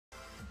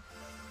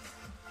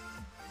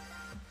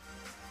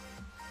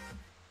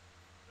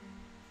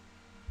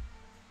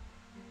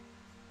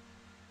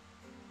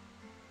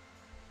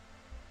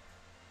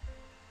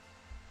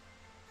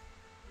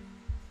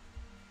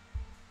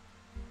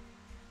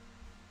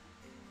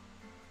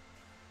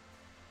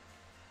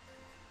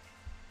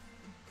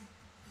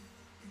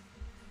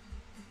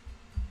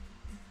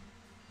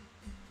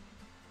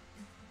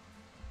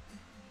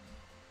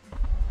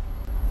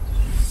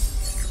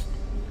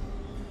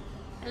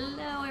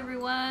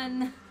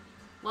everyone.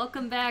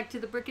 Welcome back to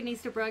the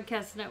Brickanista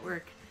Broadcast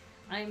Network.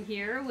 I'm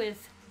here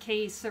with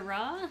Kay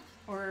Sarah,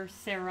 or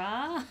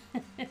Sarah,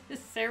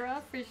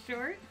 Sarah for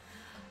short.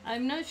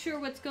 I'm not sure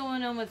what's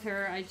going on with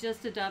her. I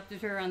just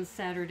adopted her on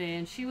Saturday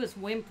and she was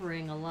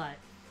whimpering a lot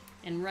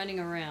and running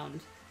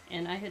around.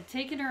 And I had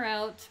taken her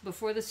out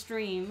before the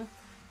stream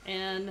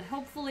and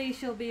hopefully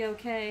she'll be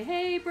okay.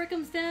 Hey,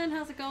 Brickham's Den,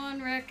 how's it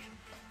going, Rick?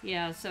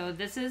 Yeah, so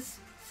this is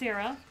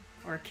Sarah,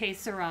 or Kay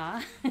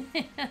Sarah,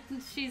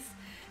 and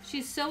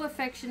she's so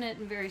affectionate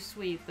and very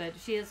sweet, but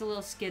she is a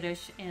little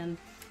skittish, and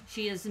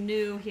she is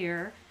new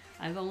here.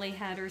 I've only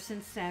had her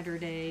since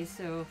Saturday,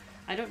 so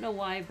I don't know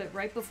why, but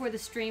right before the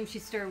stream, she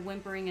started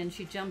whimpering, and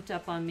she jumped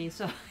up on me,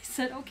 so I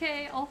said,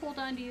 okay, I'll hold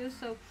on to you,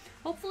 so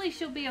hopefully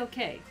she'll be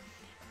okay.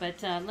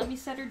 But let me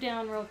set her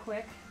down real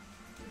quick.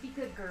 You be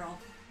good, girl.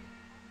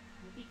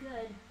 You be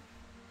good.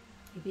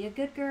 You be a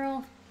good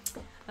girl.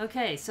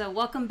 Okay, so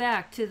welcome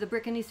back to the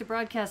Brickanista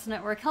Broadcast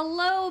Network.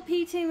 Hello,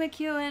 P.T.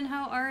 McEwen.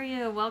 How are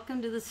you?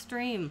 Welcome to the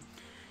stream.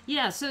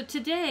 Yeah, so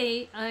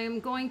today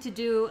I'm going to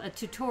do a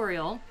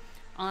tutorial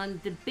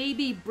on the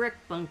baby brick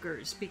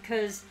bunkers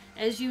because,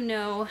 as you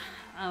know,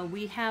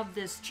 we have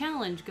this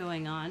challenge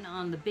going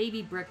on the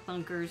baby brick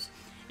bunkers.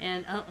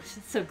 And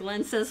so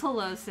Glenn says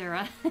hello,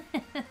 Sarah.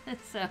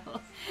 So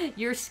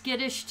you're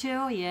skittish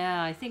too?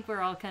 Yeah, I think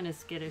we're all kind of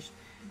skittish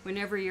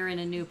whenever you're in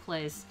a new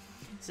place.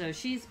 So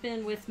she's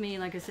been with me,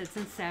 like I said,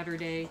 since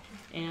Saturday,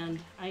 and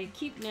I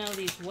keep now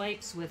these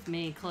wipes with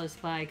me close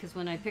by, because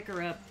when I pick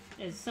her up,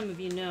 as some of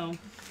you know,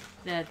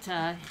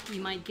 that you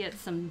might get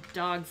some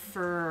dog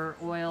fur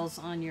or oils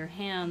on your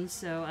hands.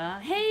 So,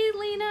 hey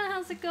Lena,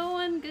 how's it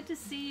going? Good to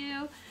see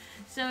you.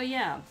 So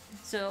yeah,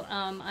 so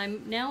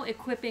I'm now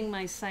equipping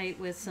my site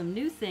with some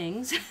new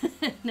things,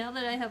 now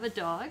that I have a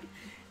dog,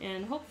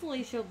 and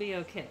hopefully she'll be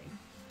okay.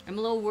 I'm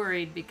a little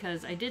worried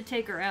because I did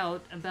take her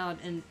out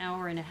about an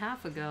hour and a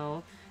half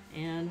ago,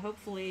 and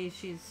hopefully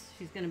she's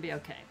going to be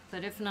okay.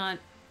 But if not,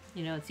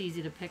 you know, it's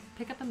easy to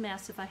pick up a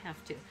mess if I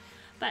have to.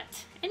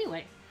 But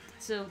anyway,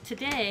 so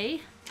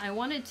today I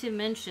wanted to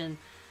mention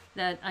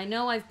that I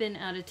know I've been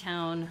out of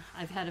town.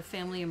 I've had a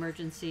family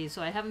emergency,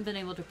 so I haven't been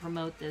able to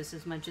promote this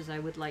as much as I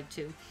would like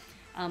to.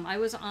 I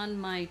was on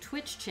my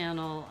Twitch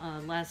channel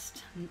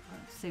let's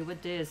see,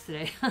 what day is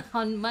today?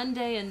 On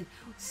Monday and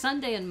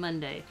Sunday and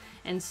Monday.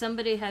 And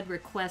somebody had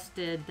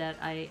requested that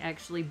I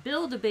actually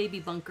build a baby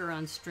bunker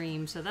on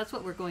stream. So that's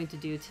what we're going to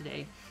do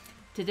today.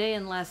 Today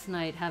and last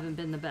night haven't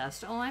been the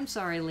best. Oh, I'm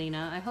sorry,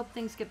 Lena. I hope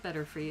things get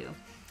better for you.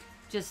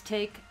 Just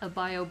take a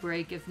bio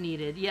break if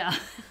needed. Yeah.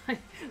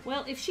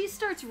 Well, if she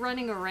starts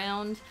running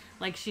around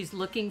like she's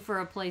looking for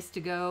a place to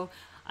go,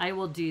 I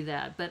will do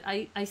that. But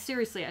I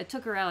seriously, I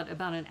took her out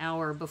about an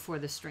hour before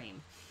the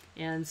stream.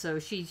 And so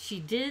she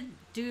did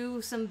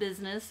do some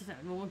business.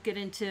 I won't get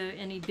into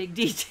any big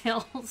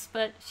details,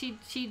 but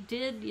she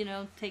did, you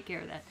know, take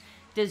care of that.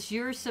 Does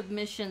your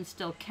submission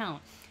still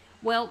count?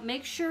 Well,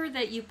 make sure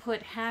that you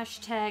put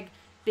hashtag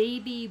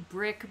baby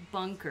brick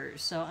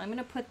bunkers. So I'm going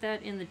to put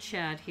that in the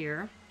chat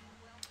here.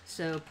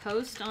 So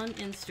post on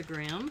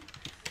Instagram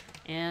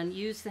and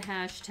use the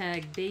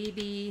hashtag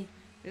baby,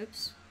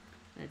 oops.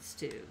 Let's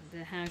do the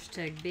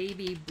hashtag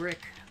baby brick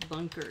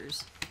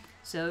bunkers.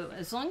 So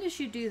as long as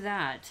you do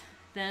that,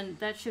 then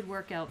that should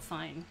work out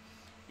fine.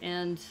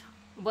 And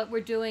what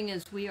we're doing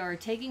is we are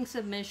taking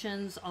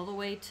submissions all the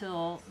way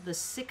till the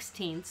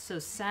 16th, so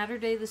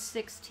Saturday the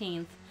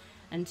 16th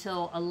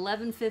until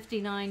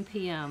 11:59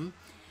 p.m.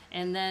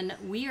 And then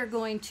we are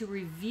going to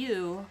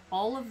review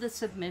all of the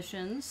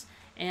submissions,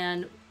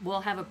 and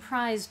we'll have a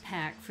prize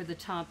pack for the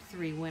top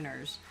 3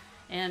 winners.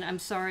 And I'm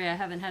sorry I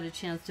haven't had a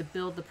chance to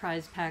build the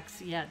prize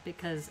packs yet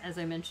because, as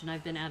I mentioned,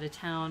 I've been out of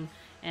town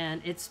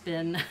and it's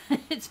been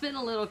it's been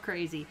a little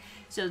crazy.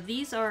 So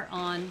these are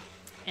on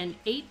an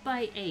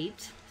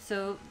 8x8.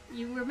 So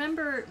you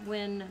remember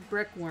when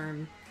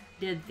Brickworm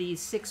did these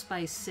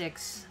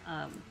 6x6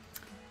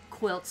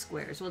 quilt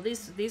squares? Well,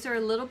 these are a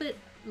little bit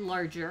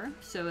larger.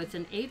 So it's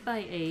an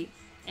 8x8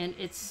 and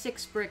it's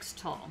 6 bricks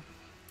tall.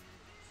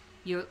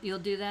 You'll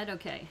do that?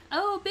 Okay.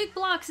 Oh, Big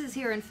Blocks is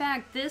here. In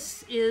fact,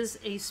 this is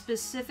a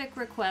specific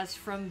request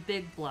from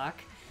Big Block.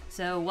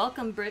 So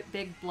welcome,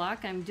 Big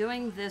Block. I'm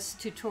doing this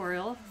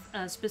tutorial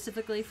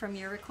specifically from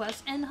your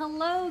request. And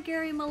hello,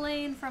 Gary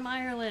Mullane from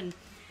Ireland.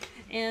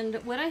 And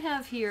what I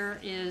have here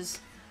is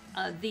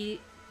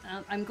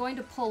I'm going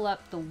to pull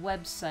up the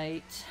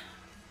website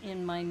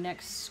in my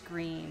next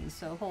screen.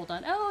 So hold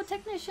on. Oh,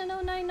 Technician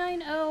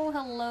 0990.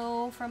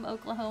 Hello from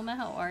Oklahoma.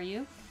 How are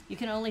you? You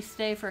can only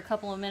stay for a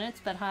couple of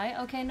minutes, but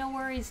hi. Okay, no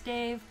worries,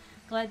 Dave.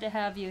 Glad to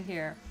have you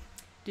here.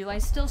 Do I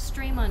still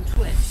stream on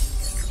Twitch?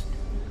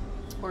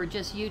 Or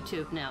just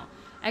YouTube now?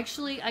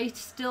 Actually, I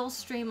still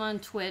stream on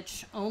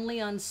Twitch only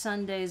on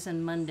Sundays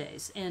and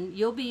Mondays. And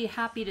you'll be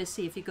happy to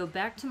see, if you go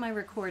back to my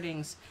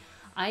recordings,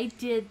 I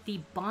did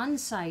the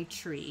bonsai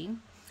tree,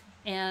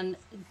 and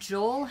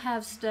Joel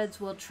Have Studs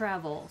Will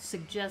Travel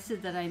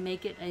suggested that I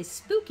make it a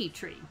spooky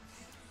tree.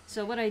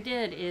 So what I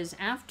did is,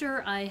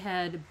 after I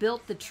had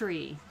built the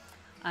tree,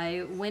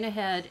 I went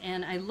ahead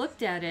and I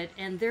looked at it,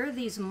 and there are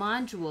these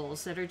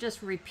modules that are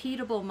just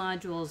repeatable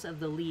modules of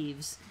the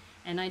leaves.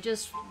 And I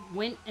just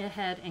went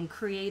ahead and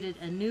created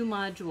a new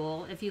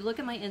module. If you look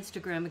at my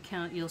Instagram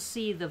account, you'll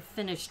see the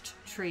finished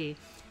tree.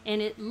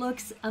 And it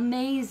looks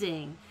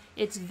amazing.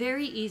 It's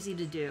very easy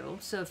to do.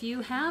 So if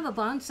you have a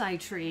bonsai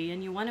tree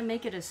and you want to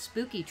make it a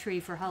spooky tree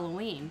for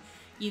Halloween,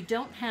 you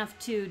don't have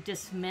to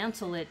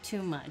dismantle it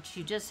too much.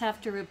 You just have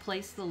to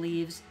replace the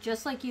leaves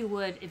just like you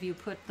would if you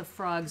put the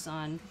frogs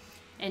on,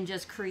 and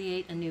just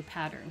create a new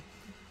pattern.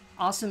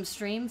 Awesome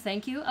stream,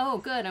 thank you. Oh,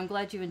 good, I'm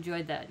glad you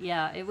enjoyed that.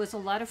 Yeah, it was a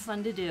lot of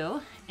fun to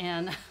do,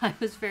 and I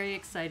was very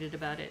excited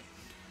about it.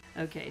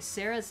 Okay,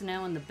 Sarah's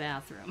now in the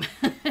bathroom,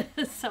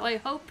 so I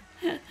hope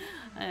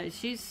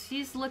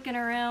she's looking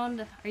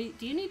around.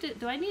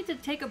 Do I need to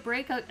take a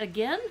break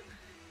again?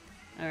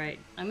 All right,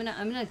 I'm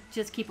gonna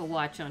just keep a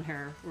watch on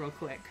her real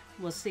quick.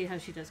 We'll see how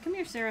she does. Come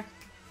here, Sarah.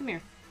 Come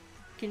here.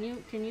 Can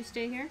you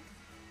stay here?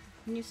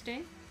 Can you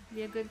stay?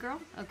 Be a good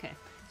girl. Okay.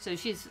 So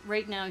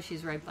right now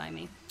she's right by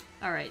me.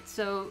 All right,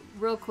 so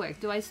real quick,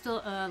 do I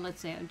still,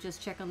 let's see, I'll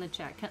just check on the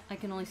chat. I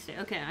can only stay.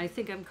 Okay, I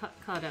think I'm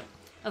caught up.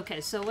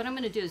 Okay, so what I'm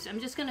going to do is I'm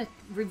just going to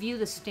review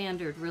the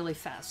standard really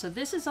fast. So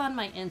this is on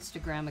my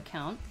Instagram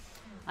account.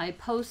 I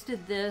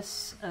posted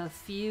this a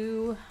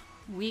few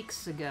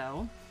weeks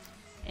ago,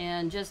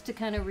 and just to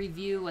kind of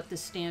review what the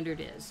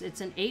standard is.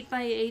 It's an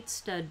 8x8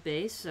 stud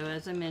base, so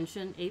as I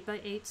mentioned,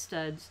 8x8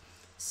 studs,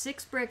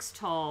 6 bricks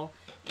tall,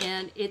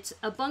 and it's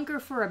a bunker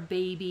for a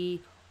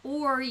baby,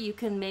 or you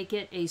can make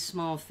it a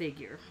small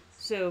figure.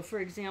 So for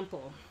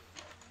example,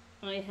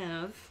 I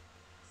have,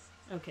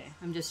 okay,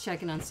 I'm just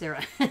checking on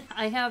Sarah.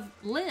 I have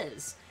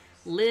Liz.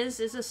 Liz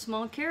is a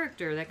small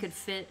character that could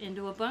fit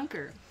into a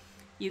bunker.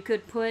 You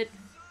could put,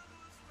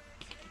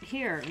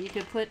 here, you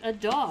could put a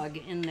dog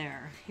in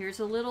there. Here's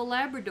a little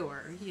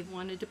Labrador. You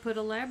wanted to put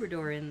a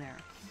Labrador in there.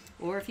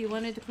 Or if you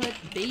wanted to put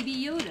Baby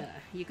Yoda,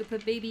 you could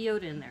put Baby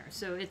Yoda in there.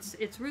 So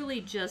it's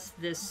really just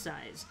this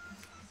size.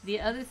 The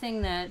other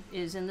thing that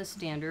is in the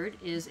standard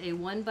is a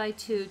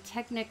 1x2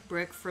 Technic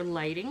brick for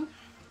lighting.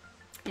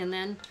 And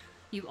then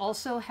you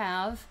also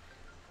have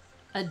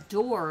a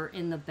door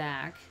in the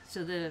back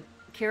so the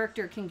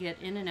character can get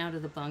in and out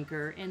of the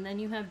bunker. And then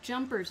you have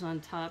jumpers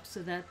on top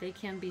so that they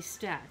can be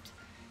stacked.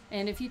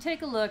 And if you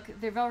take a look,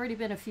 there have already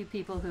been a few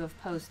people who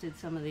have posted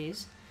some of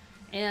these.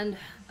 And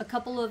a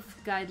couple of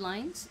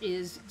guidelines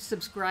is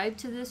subscribe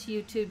to this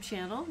YouTube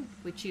channel,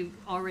 which you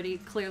already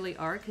clearly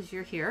are because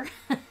you're here.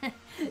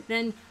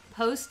 Then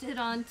post it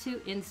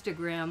onto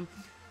Instagram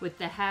with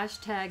the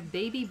hashtag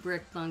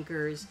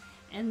babybrickbunkers,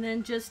 and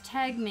then just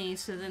tag me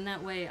so then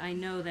that way I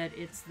know that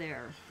it's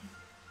there.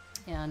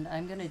 And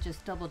I'm going to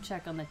just double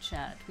check on the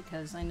chat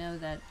because I know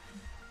that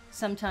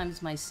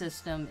sometimes my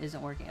system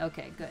isn't working.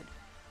 Okay, good.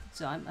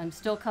 So I'm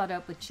still caught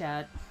up with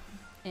chat.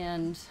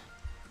 And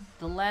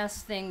the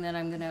last thing that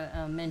I'm going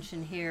to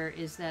mention here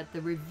is that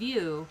the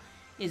review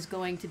is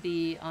going to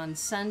be on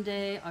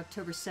Sunday,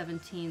 October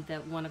 17th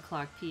at 1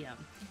 o'clock p.m.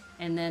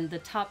 And then the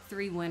top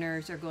 3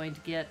 winners are going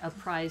to get a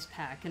prize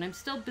pack. And I'm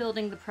still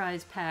building the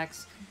prize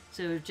packs,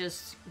 so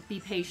just be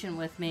patient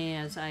with me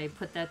as I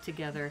put that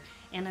together.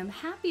 And I'm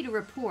happy to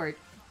report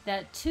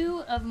that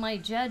 2 of my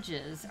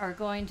judges are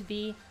going to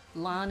be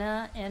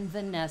Lana and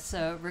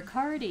Vanessa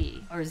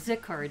Riccardi, or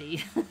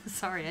Ziccardi.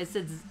 Sorry, I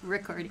said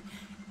Riccardi.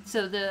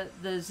 So the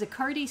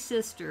Ziccardi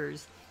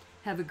sisters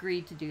have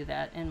agreed to do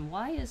that. And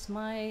why is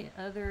my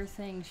other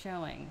thing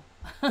showing?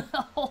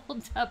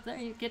 Hold up, there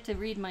you get to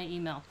read my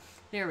email.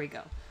 There we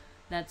go.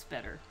 That's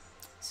better.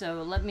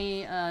 So let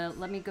me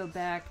go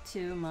back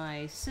to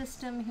my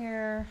system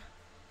here.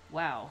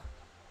 Wow.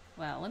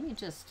 Let me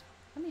just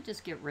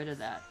get rid of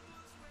that.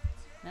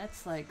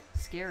 That's like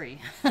scary.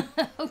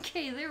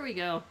 Okay, there we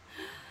go.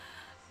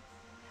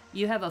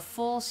 You have a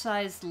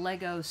full-sized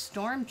Lego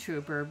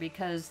Stormtrooper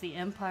because the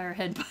Empire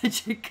had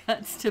budget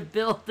cuts to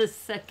build the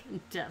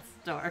second Death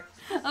Star.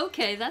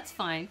 Okay, that's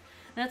fine.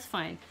 That's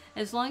fine.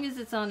 As long as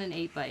it's on an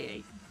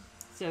 8x8.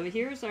 So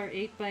here's our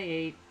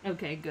 8x8.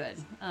 Okay, good.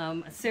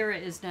 Sarah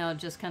is now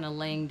just kind of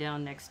laying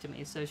down next to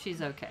me, so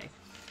she's okay.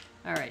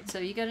 All right, so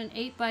you got an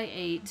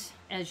 8x8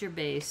 as your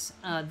base.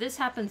 This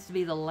happens to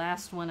be the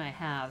last one I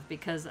have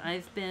because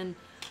I've been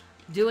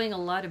doing a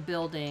lot of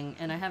building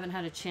and I haven't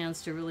had a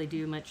chance to really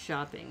do much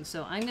shopping.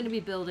 So I'm going to be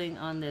building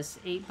on this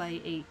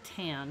 8x8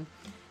 tan.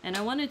 And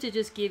I wanted to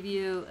just give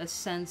you a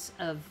sense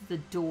of the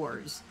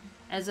doors.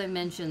 As I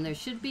mentioned, there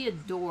should be a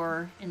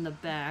door in the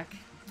back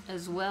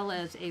as well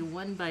as a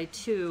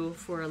 1x2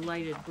 for a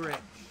lighted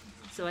brick.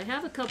 So I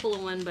have a couple of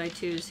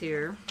 1x2s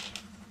here.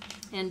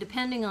 And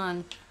depending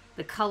on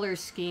the color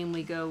scheme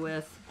we go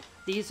with,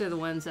 these are the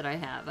ones that I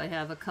have. I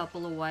have a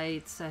couple of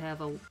whites, I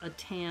have a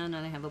tan,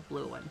 and I have a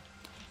blue one.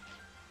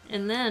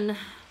 And then,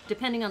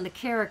 depending on the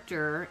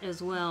character as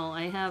well,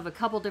 I have a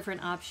couple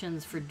different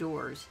options for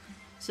doors.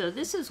 So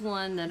this is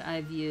one that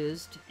I've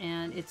used,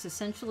 and it's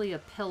essentially a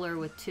pillar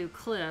with 2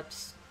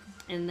 clips.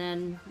 And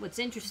then what's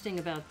interesting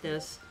about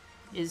this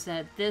is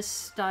that this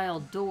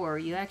style door,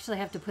 you actually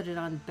have to put it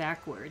on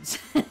backwards.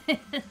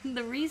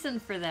 The reason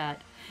for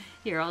that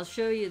Here, I'll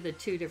show you the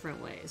two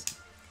different ways.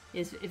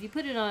 Is if you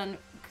put it on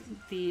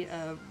the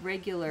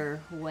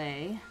regular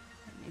way,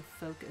 let me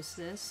focus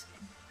this.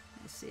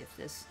 Let's see if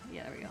this,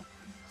 yeah, there we go.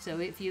 So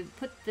if you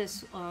put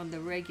this on the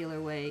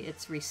regular way,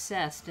 it's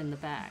recessed in the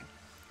back.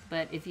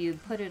 But if you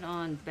put it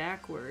on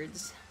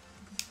backwards,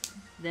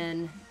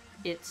 then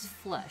it's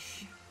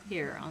flush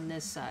here on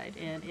this side,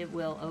 and it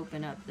will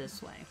open up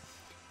this way.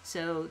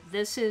 So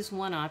this is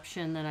one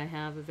option that I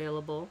have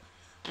available.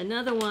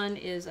 Another one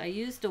is I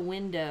used a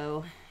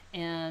window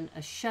and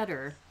a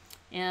shutter,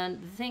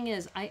 and the thing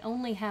is I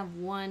only have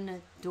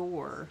one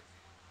door,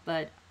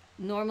 but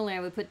normally I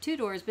would put two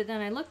doors, but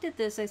then I looked at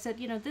this, I said,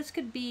 you know, this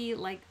could be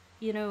like,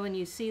 you know, when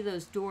you see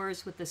those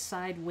doors with the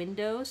side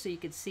window so you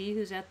could see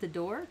who's at the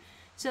door.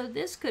 So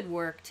this could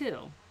work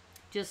too,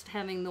 just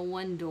having the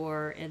one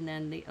door and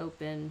then the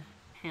open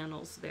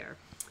panels there.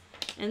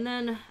 And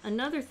then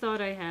another thought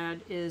I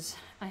had is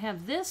I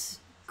have this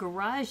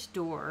garage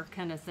door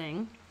kind of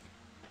thing.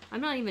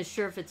 I'm not even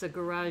sure if it's a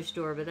garage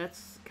door, but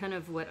that's kind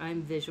of what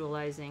I'm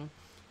visualizing.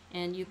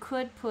 And you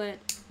could put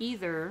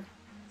either,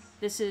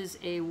 this is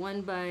a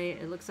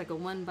it looks like a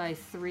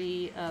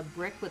 1x3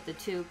 brick with the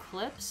two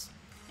clips.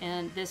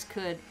 And this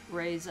could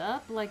raise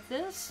up like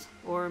this,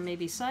 or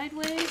maybe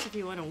sideways if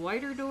you want a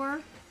wider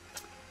door.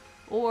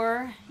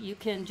 Or you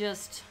can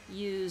just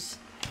use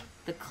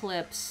the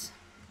clips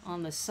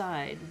on the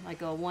side,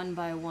 like a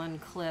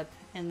 1x1 clip,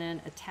 and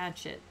then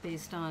attach it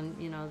based on,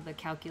 you know, the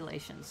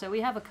calculations. So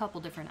we have a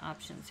couple different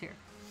options here.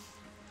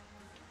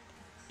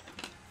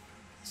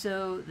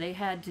 So they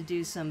had to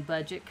do some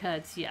budget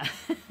cuts, yeah.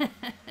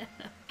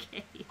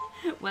 Okay,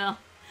 well,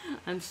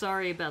 I'm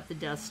sorry about the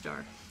Death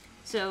Star.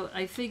 So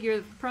I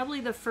figure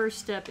probably the first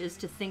step is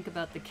to think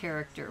about the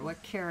character.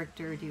 What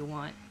character do you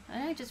want?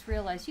 And I just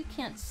realized you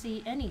can't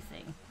see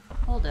anything.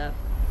 Hold up.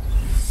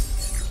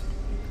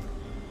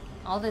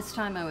 All this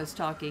time I was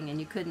talking and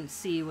you couldn't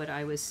see what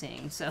I was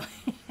seeing. So,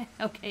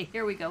 okay,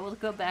 here we go. We'll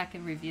go back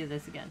and review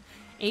this again.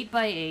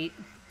 8x8.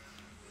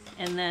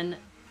 And then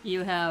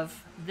you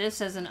have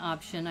this as an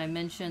option. I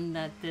mentioned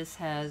that this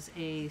has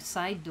a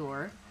side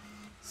door.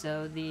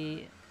 So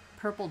the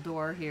purple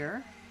door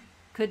here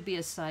could be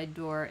a side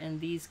door, and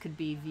these could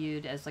be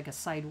viewed as like a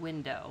side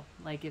window.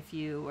 Like if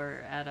you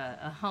were at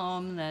a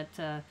home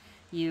that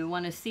you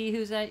want to see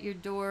who's at your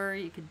door,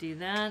 you could do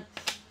that.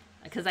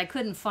 Because I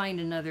couldn't find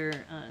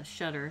another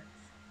shutter.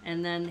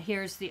 And then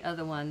here's the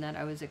other one that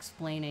I was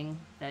explaining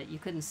that you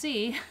couldn't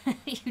see.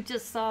 You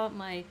just saw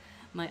my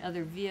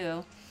other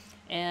view.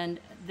 And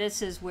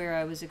this is where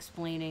I was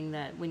explaining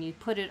that when you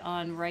put it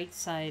on right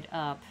side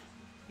up,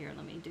 here,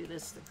 let me do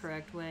this the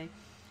correct way.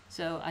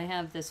 So I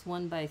have this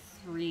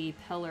 1x3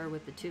 pillar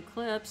with the two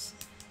clips.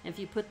 If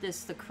you put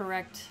this the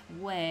correct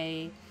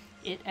way,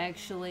 it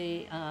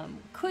actually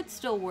could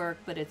still work,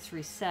 but it's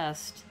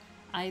recessed.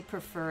 I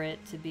prefer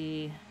it to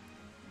be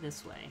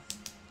this way.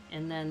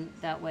 And then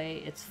that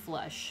way it's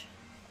flush.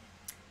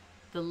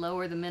 The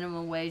lower the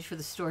minimum wage for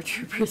the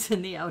stormtroopers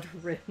in the outer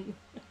rim.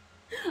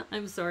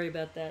 I'm sorry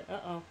about that.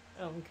 Uh-oh.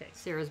 Oh, okay.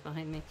 Sarah's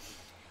behind me.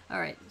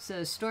 All right.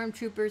 So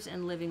stormtroopers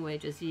and living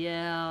wages.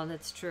 Yeah,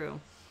 that's true.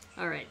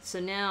 All right. So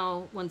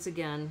now, once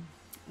again,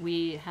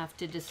 we have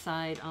to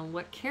decide on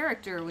what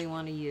character we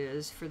want to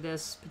use for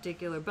this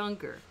particular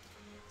bunker.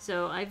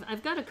 So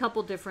I've got a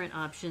couple different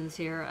options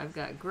here. I've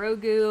got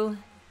Grogu,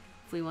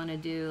 if we want to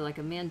do like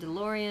a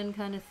Mandalorian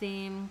kind of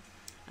theme.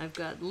 I've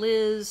got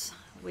Liz,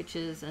 which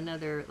is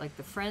another like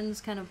the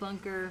Friends kind of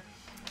bunker.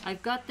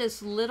 I've got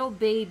this little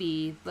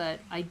baby, but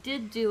I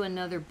did do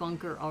another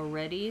bunker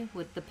already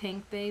with the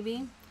pink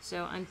baby.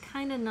 So I'm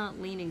kind of not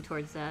leaning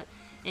towards that.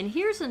 And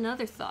here's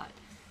another thought.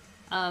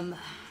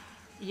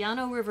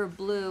 Yano River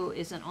Blue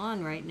isn't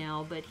on right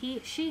now, but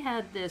she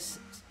had this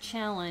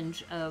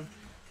challenge of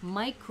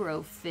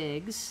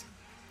microfigs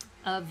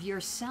of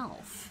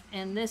yourself.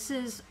 And this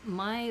is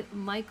my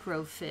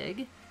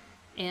microfig,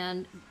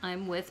 and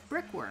I'm with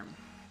Brickworm.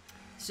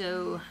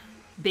 So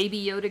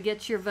Baby Yoda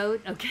gets your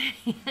vote? Okay.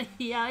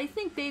 Yeah, I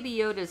think Baby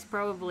Yoda is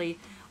probably,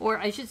 or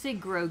I should say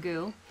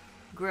Grogu.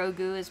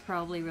 Grogu is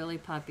probably really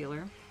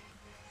popular.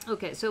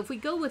 Okay, so if we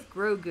go with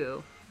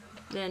Grogu,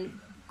 then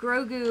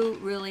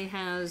Grogu really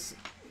has,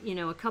 you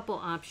know, a couple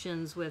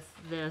options with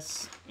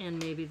this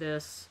and maybe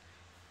this.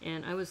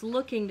 And I was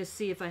looking to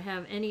see if I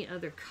have any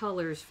other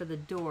colors for the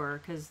door,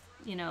 because,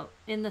 you know,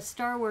 in the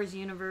Star Wars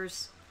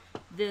universe,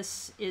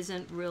 this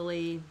isn't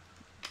really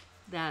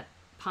that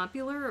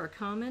popular or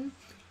common.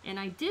 And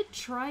I did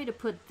try to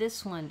put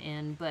this one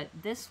in, but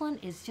this one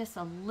is just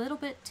a little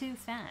bit too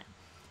fat.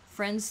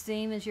 Friends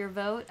theme is your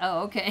vote?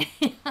 Oh, okay.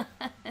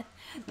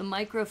 The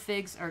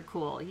microfigs are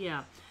cool,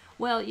 yeah.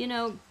 Well, you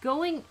know,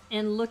 going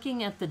and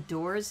looking at the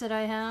doors that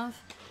I have,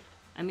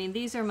 I mean,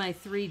 these are my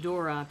 3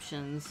 door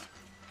options.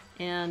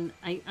 And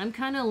I'm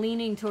kind of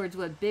leaning towards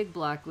what Big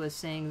Block was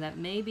saying, that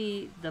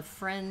maybe the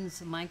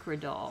Friends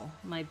microdoll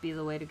might be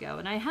the way to go.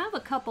 And I have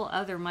a couple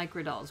other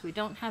microdolls. We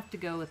don't have to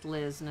go with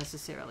Liz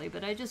necessarily,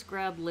 but I just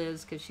grabbed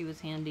Liz because she was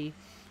handy.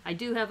 I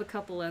do have a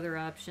couple other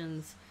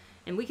options,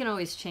 and we can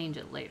always change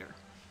it later.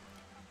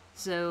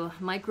 So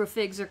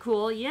microfigs are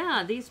cool.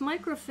 Yeah, these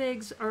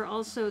microfigs are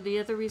also the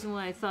other reason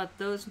why I thought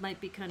those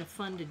might be kind of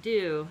fun to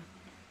do,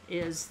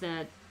 is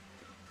that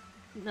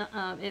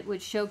it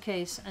would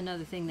showcase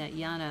another thing that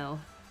Yano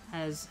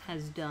has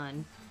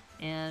done,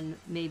 and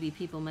maybe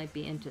people might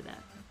be into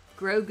that.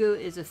 Grogu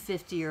is a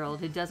 50-year-old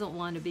who doesn't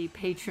want to be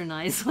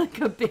patronized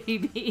like a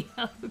baby.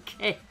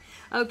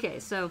 Okay,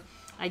 so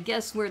I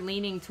guess we're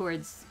leaning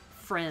towards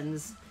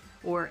Friends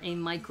or a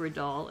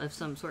microdoll of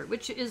some sort,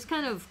 which is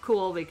kind of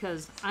cool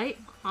because I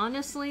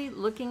honestly,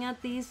 looking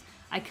at these,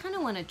 I kind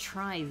of want to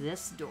try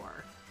this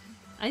door.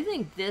 I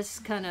think this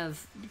kind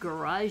of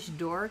garage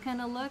door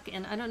kind of look,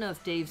 and I don't know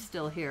if Dave's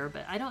still here,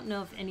 but I don't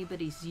know if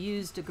anybody's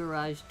used a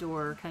garage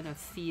door kind of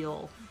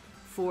feel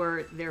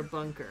for their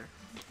bunker.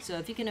 So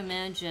if you can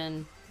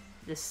imagine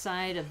the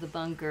side of the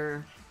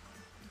bunker,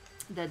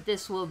 that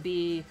this will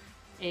be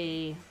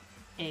a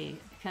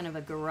kind of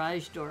a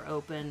garage door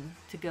open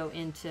to go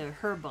into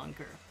her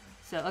bunker.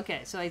 So,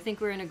 okay, so I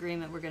think we're in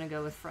agreement. We're going to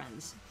go with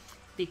Friends.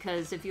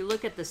 Because if you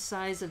look at the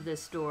size of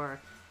this door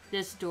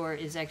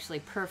is actually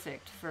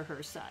perfect for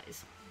her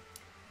size.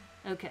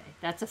 Okay,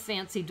 that's a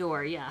fancy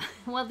door, yeah.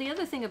 Well, the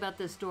other thing about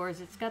this door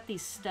is it's got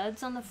these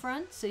studs on the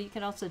front, so you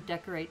can also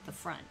decorate the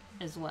front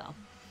as well.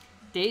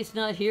 Dave's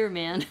not here,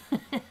 man.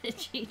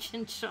 Cheech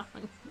and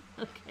Chong.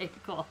 Okay,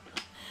 cool.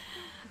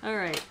 All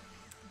right.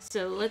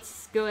 So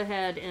let's go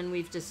ahead, and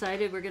we've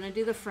decided we're going to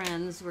do the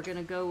Friends. We're going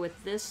to go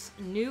with this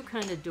new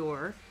kind of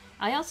door.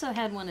 I also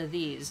had one of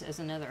these as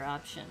another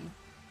option.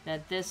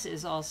 That this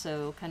is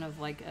also kind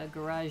of like a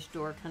garage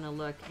door kind of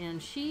look.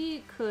 And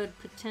she could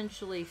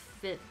potentially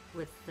fit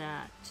with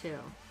that too.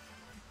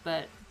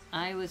 But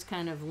I was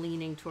kind of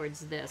leaning towards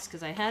this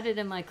because I had it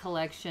in my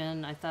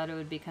collection. I thought it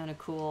would be kind of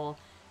cool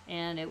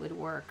and it would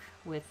work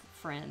with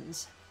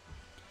Friends.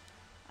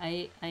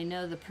 I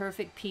know the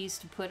perfect piece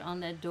to put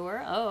on that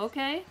door. Oh,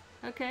 okay.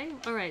 Okay.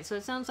 All right. So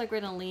it sounds like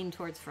we're going to lean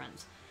towards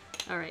Friends.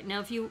 All right. Now,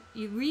 if you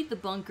read the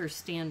bunker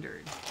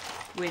standard,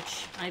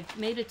 which I've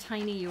made a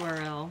tiny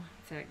URL. In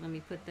fact, let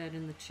me put that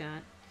in the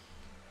chat.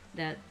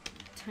 That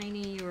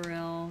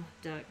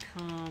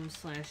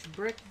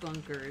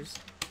tinyurl.com/brickbunkers.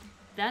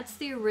 That's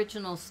the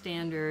original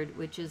standard,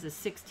 which is a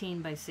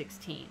 16 by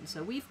 16.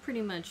 So we've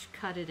pretty much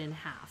cut it in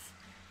half.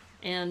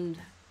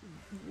 And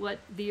what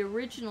the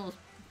original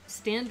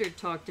standard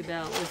talked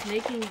about was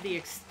making the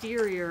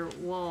exterior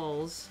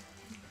walls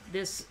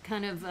this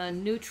kind of a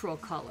neutral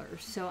color.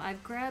 So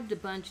I've grabbed a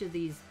bunch of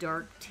these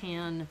dark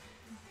tan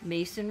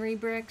masonry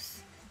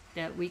bricks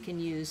that we can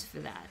use for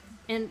that.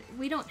 And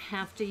we don't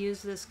have to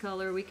use this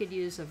color. We could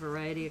use a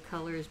variety of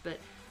colors, but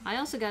I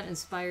also got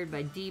inspired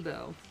by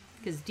Debo,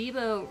 because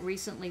Debo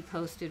recently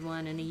posted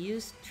one and he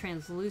used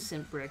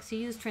translucent bricks. He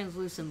used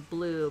translucent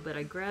blue, but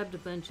I grabbed a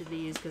bunch of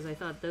these because I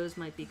thought those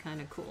might be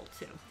kind of cool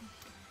too.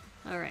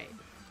 All right.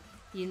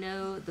 You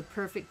know the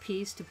perfect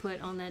piece to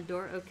put on that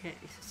door? Okay,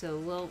 so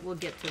we'll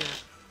get to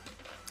that.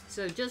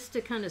 So just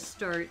to kind of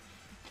start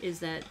is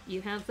that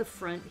you have the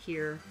front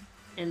here,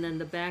 and then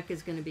the back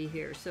is going to be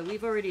here. So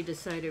we've already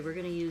decided we're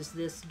going to use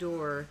this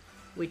door,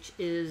 which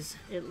is,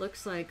 it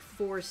looks like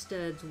 4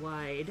 studs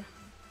wide.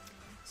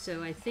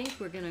 So I think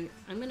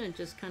I'm going to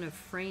just kind of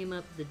frame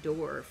up the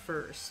door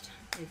first.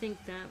 I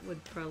think that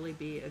would probably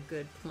be a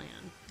good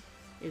plan,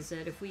 is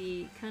that if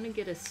we kind of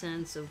get a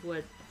sense of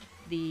what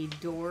the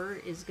door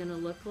is going to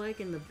look like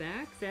in the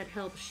back, that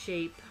helps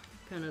shape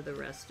kind of the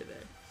rest of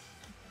it.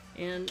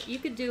 And you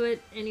could do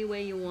it any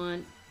way you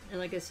want. And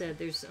like I said,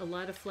 there's a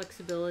lot of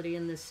flexibility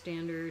in this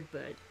standard,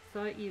 but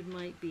thought you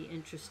might be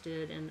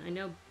interested. And I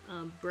know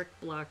Brick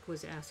Block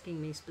was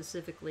asking me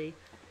specifically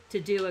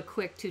to do a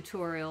quick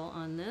tutorial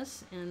on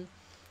this. And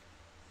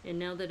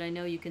now that I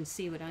know you can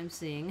see what I'm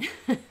seeing,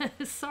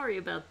 sorry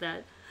about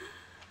that.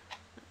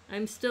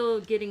 I'm still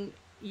getting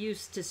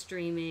used to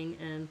streaming.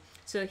 And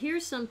so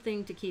here's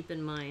something to keep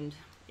in mind,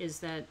 is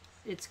that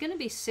it's going to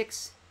be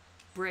 6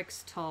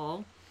 bricks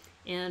tall.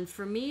 And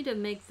for me to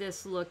make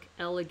this look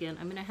elegant,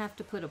 I'm going to have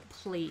to put a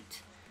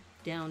plate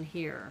down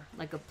here,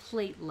 like a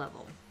plate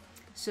level.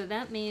 So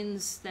that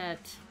means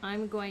that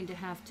I'm going to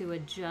have to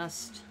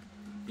adjust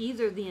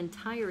either the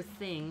entire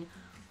thing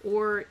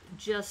or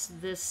just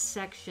this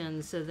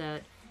section so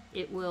that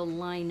it will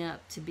line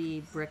up to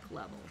be brick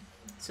level.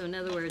 So in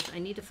other words, I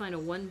need to find a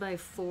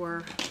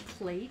 1x4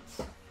 plate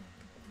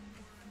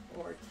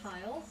or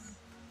tile.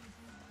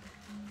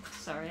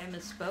 Sorry, I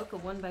misspoke. A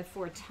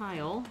 1x4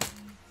 tile.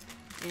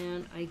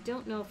 And I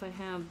don't know if I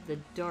have the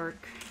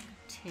dark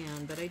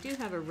tan, but I do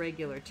have a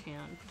regular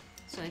tan.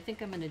 So I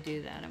think I'm going to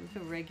do that. I'm going to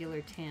put a regular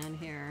tan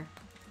here.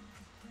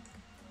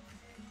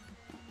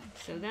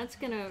 So that's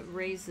going to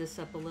raise this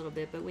up a little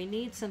bit, but we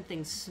need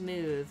something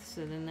smooth,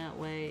 so then that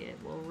way it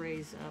will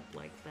raise up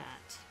like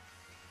that.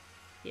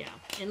 Yeah,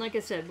 and like I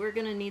said, we're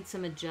going to need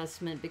some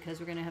adjustment because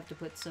we're going to have to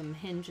put some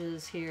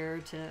hinges here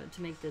to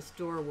make this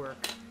door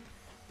work.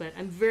 But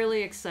I'm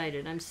really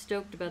excited. I'm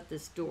stoked about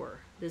this door.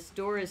 This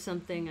door is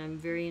something I'm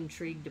very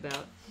intrigued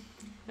about.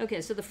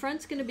 Okay, so the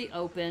front's going to be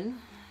open,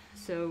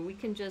 so we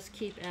can just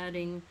keep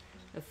adding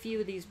a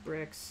few of these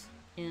bricks,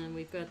 and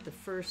we've got the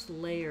first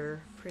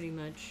layer pretty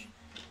much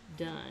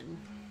done.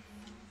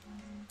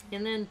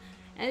 And then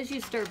as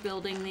you start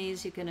building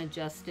these, you can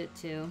adjust it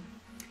too.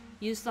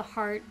 Use the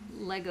heart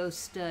Lego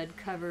stud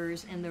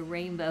covers and the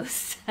rainbow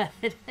stud.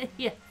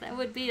 Yeah, that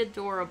would be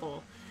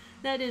adorable.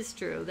 That is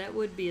true. That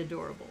would be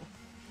adorable.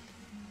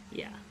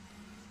 Yeah.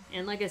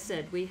 And like I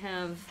said, we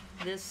have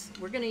this,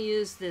 we're going to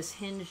use this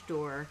hinge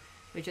door,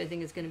 which I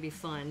think is going to be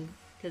fun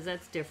because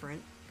that's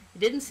different. It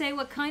didn't say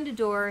what kind of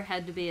door it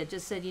had to be. It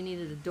just said you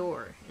needed a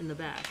door in the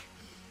back.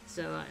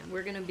 So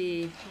we're going to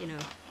be, you know,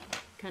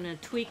 kind of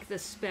tweak the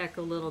spec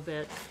a little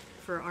bit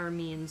for our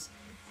means.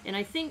 And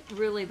I think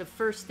really the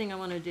first thing I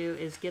want to do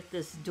is get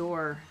this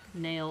door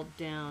nailed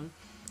down.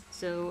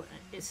 So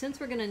since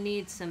we're going to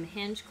need some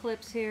hinge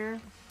clips here,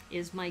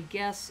 my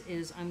guess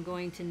is I'm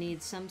going to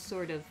need some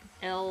sort of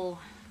L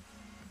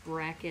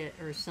bracket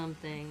or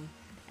something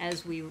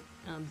as we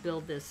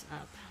build this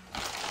up.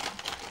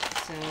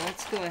 So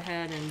let's go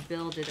ahead and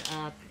build it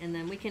up, and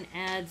then we can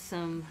add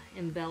some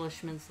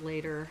embellishments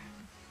later,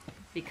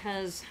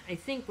 because I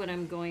think what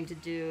I'm going to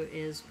do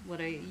is, what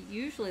I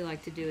usually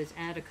like to do is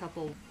add a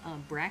couple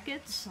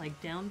brackets,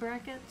 like down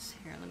brackets.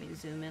 Here, let me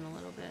zoom in a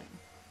little bit.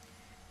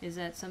 Is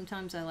that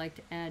sometimes I like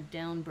to add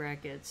down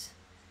brackets,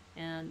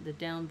 and the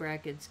down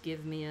brackets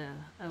give me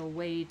a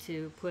way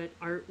to put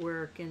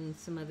artwork and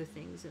some other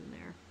things in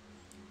there.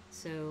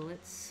 So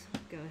let's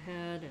go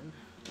ahead and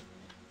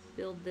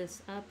build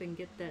this up and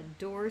get that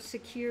door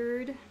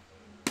secured.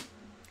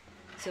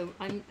 So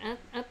I'm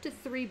up to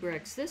 3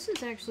 bricks. This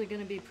is actually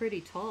going to be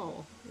pretty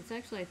tall. It's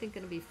actually, I think,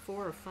 going to be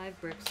 4 or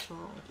 5 bricks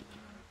tall.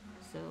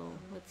 So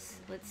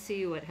let's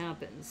see what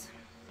happens.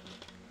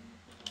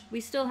 We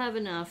still have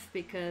enough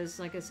because,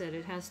 like I said,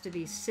 it has to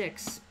be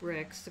 6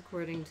 bricks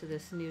according to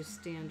this new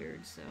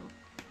standard. So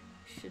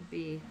should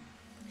be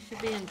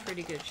in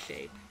pretty good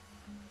shape.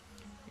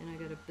 And I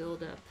got to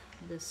build up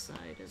this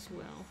side as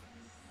well.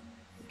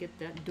 Get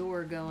that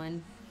door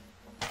going.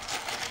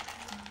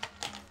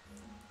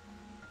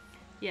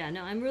 Yeah,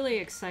 no, I'm really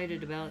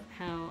excited about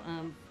how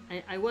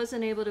I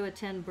wasn't able to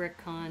attend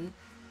BrickCon.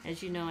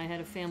 As you know, I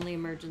had a family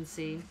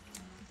emergency,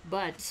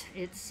 but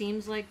it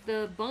seems like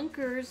the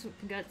Bonkers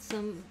got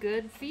some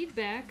good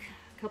feedback.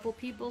 A couple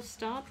people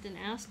stopped and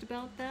asked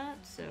about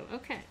that, so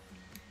okay.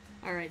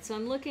 All right, so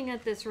I'm looking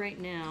at this right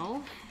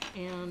now,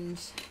 and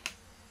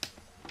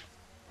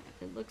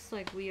it looks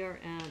like we are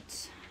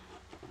at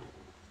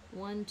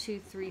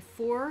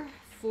 4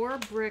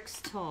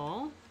 bricks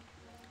tall.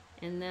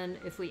 And then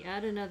if we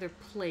add another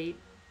plate,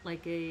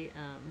 like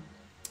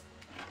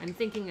I'm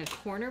thinking a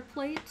corner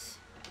plate,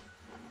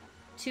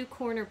 2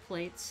 corner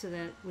plates, so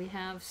that we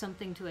have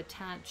something to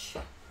attach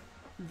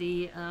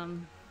the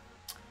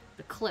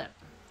clip.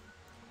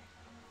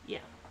 Yeah.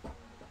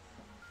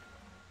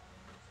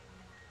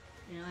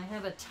 And I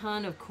have a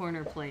ton of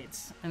corner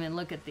plates. I mean,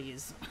 look at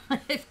these.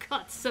 I've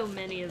got so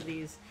many of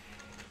these.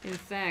 In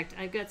fact,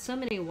 I've got so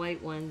many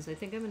white ones. I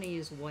think I'm going to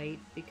use white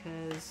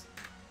because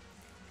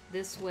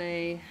this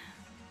way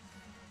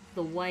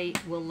the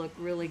white will look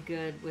really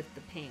good with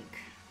the pink,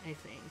 I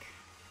think.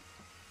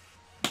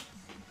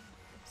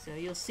 So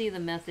you'll see the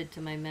method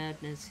to my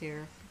madness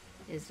here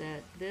is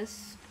that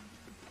this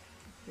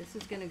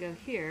is going to go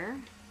here,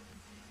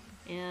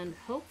 and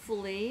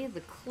hopefully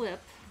the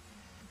clip,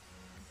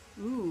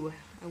 ooh,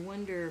 I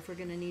wonder if we're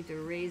going to need to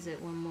raise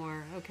it one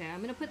more. Okay,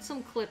 I'm going to put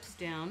some clips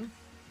down,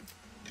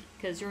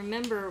 because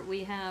remember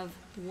we have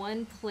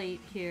 1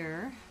 plate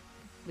here.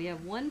 We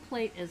have 1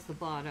 plate as the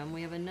bottom.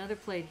 We have another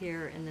plate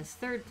here, and this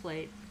 3rd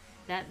plate,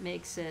 that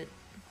makes it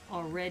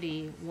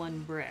already 1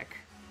 brick.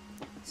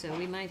 So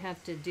we might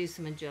have to do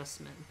some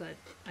adjustment, but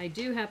I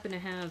do happen to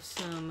have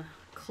some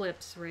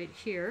clips right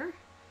here.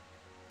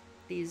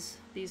 These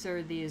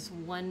are these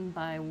 1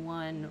 by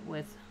 1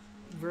 with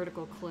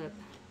vertical clip.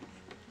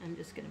 I'm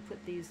just going to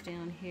put these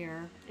down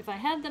here. If I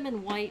had them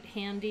in white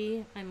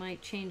handy, I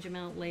might change them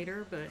out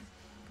later, but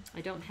I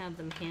don't have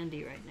them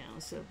handy right now,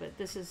 but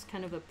this is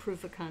kind of a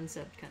proof of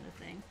concept kind of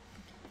thing.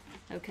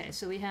 Okay,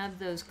 so we have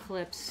those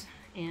clips,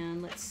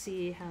 and let's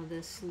see how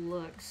this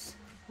looks.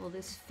 Will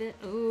this fit?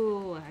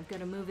 Oh, I've got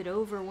to move it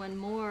over 1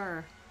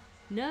 more.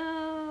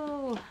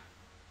 No!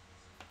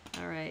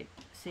 Alright,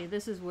 see,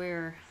 this is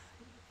where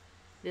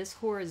this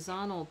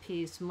horizontal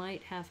piece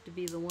might have to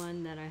be the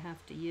one that I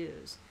have to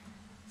use.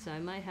 So I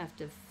might have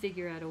to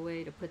figure out a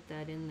way to put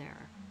that in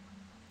there.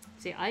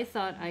 See, I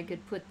thought I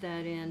could put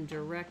that in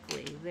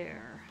directly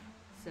there.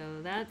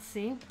 So that's,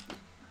 see,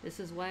 this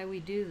is why we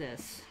do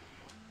this.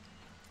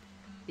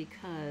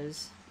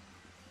 Because,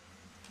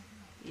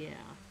 yeah,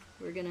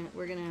 we're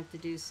gonna have to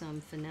do some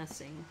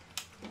finessing.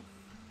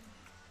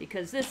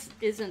 Because this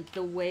isn't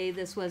the way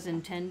this was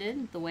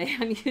intended, the way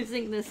I'm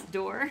using this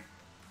door.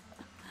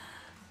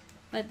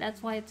 But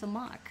that's why it's a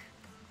mock.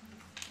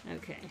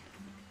 Okay.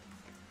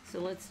 So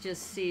let's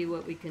just see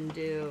what we can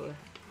do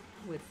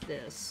with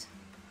this.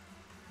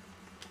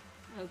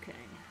 Okay,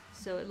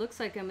 so it looks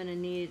like I'm going to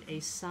need a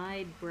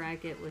side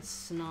bracket with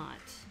snot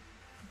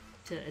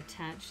to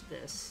attach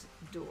this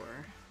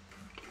door.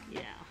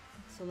 Yeah,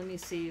 so let me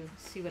see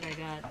what I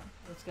got.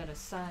 It's got a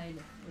side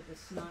with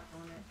a snot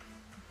on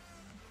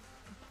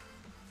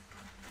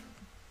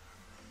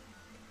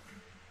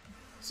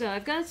So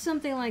I've got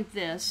something like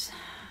this,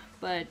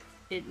 but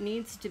it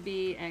needs to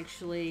be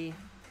actually,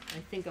 I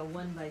think, a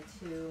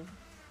 1x2.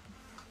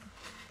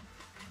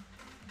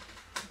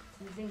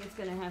 I think it's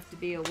going to have to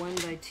be a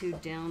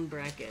 1x2 down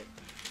bracket.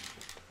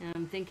 And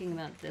I'm thinking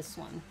about this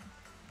one.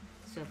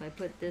 So if I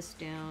put this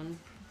down,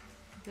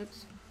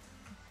 oops.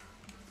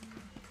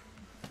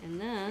 And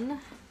then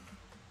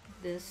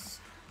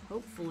this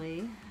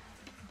hopefully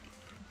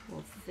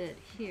will fit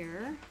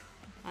here.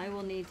 I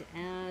will need to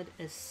add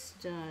a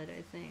stud,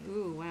 I think.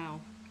 Ooh, wow.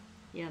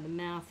 Yeah, the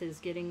math is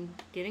getting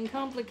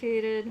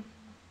complicated.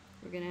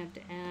 We're gonna have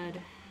to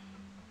add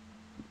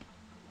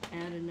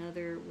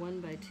another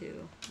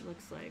 1x2,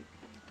 looks like.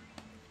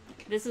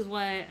 This is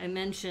why I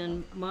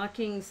mentioned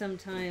mocking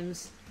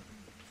sometimes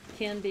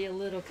can be a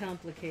little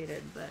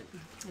complicated, but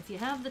if you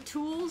have the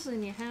tools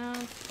and you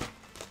have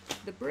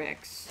the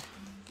bricks,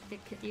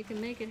 you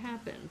can make it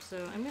happen.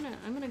 So I'm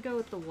gonna go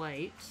with the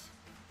white.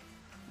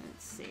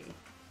 Let's see.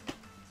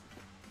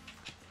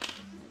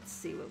 Let's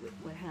see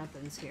what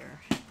happens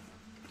here.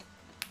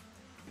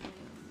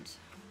 And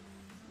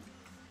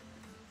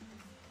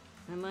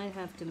I might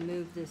have to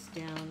move this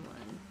down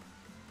one.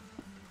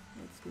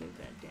 Let's move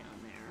that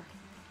down there.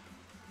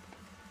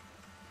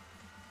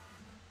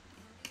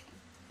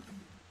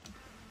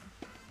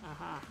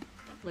 Aha!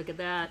 Look at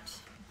that.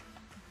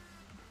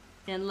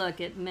 And look,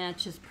 it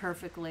matches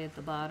perfectly at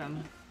the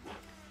bottom.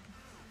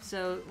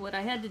 So what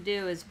I had to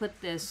do is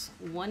put this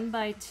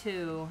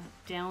 1x2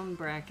 down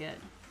bracket,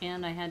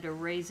 and I had to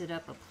raise it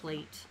up a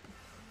plate.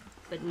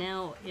 But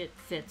now it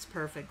fits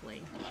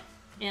perfectly.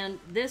 And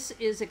this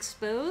is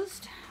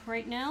exposed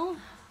right now,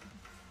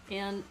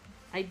 and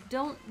I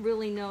don't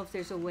really know if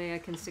there's a way I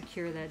can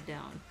secure that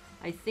down.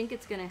 I think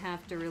it's going to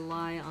have to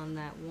rely on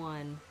that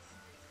one.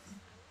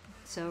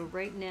 So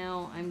right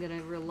now I'm going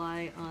to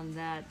rely on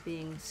that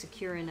being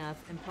secure enough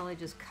and probably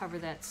just cover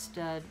that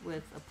stud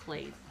with a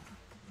plate.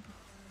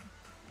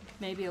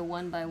 Maybe a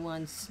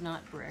 1x1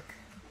 snot brick.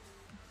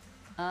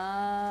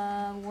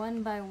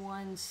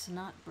 1x1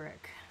 snot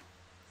brick.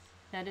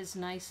 That is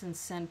nice and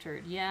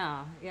centered.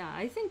 Yeah,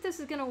 I think this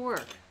is going to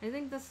work. I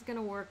think this is going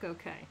to work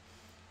okay.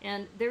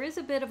 And there is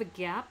a bit of a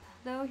gap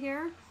though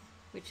here,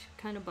 which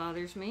kind of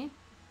bothers me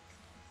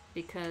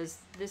because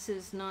this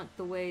is not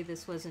the way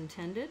this was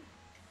intended.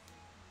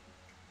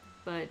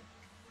 But,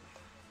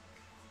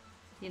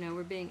 you know,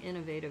 we're being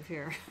innovative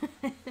here.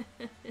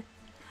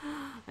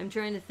 I'm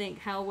trying to think,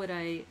 how would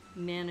I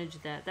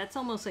manage that? That's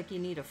almost like you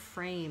need a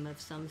frame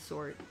of some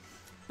sort.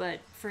 But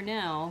for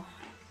now,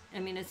 I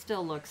mean, it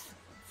still looks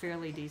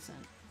fairly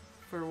decent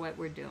for what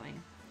we're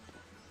doing.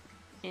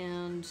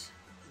 And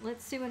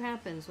let's see what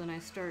happens when I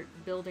start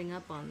building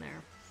up on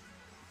there.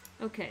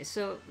 Okay,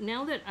 so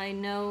now that I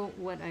know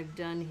what I've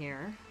done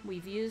here,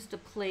 we've used a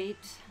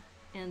plate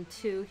and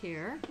 2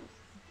 here.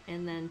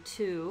 And then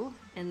 2,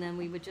 and then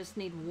we would just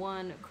need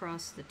 1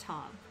 across the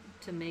top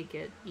to make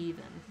it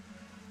even.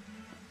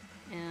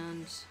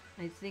 And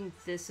I think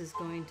this is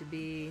going to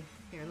be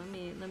here.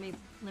 Let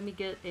me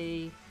get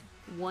a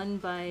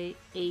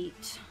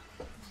 1x8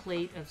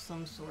 plate of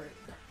some sort.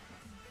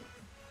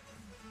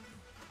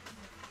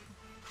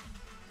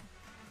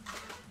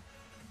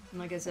 And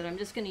like I said, I'm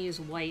just going to use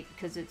white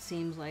because it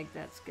seems like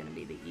that's going to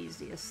be the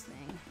easiest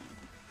thing.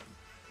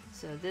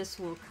 So this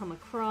will come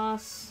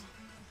across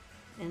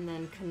and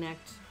then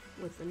connect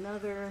with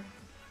another,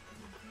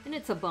 and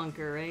it's a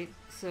bunker, right?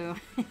 So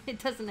it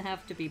doesn't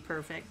have to be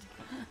perfect.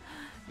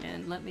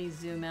 And let me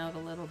zoom out a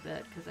little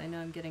bit because I know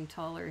I'm getting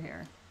taller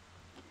here.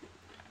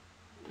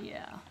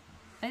 Yeah,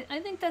 I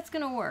think that's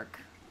gonna work.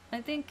 I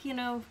think, you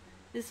know,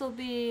 this will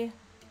be,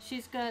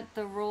 she's got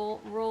the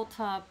roll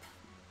top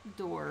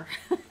door.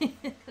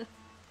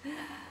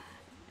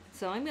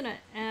 So I'm gonna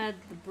add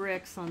the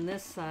bricks on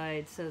this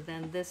side so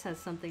then this has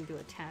something to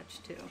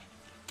attach to.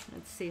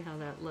 Let's see how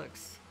that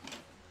looks.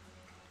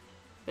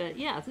 But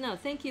yeah, no,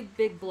 thank you,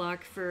 Big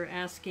Block, for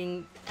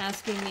asking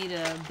me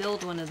to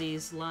build one of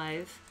these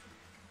live,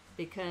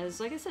 because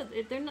like I said,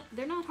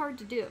 they're not hard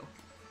to do.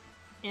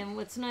 And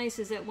what's nice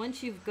is that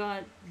once you've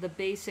got the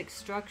basic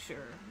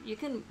structure, you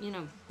can, you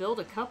know, build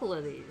a couple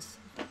of these,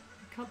 a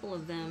couple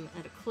of them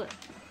at a clip.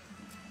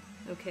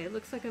 Okay, it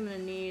looks like I'm gonna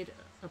need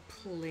a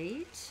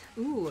plate.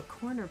 Ooh, a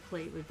corner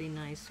plate would be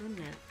nice, wouldn't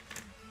it?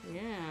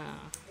 Yeah,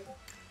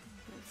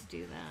 let's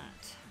do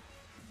that.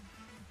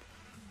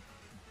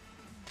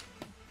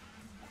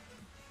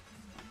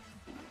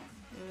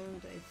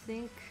 And I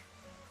think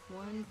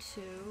 1,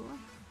 2,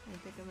 I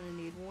think I'm gonna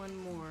need 1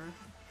 more.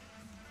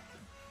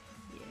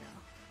 Yeah,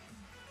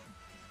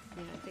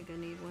 I think I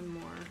need 1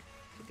 more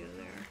to go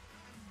there.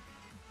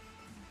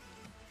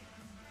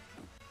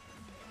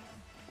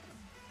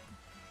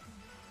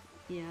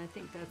 Yeah, I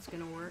think that's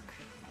gonna work.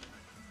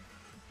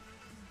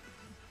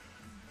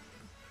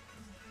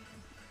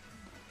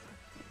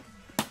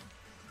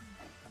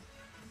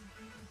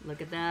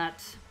 Look at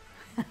that.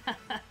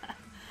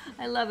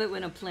 I love it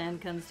when a plan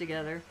comes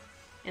together.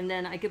 And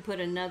then I could put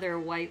another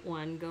white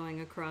one going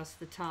across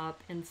the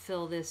top and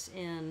fill this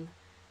in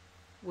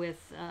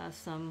with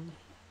some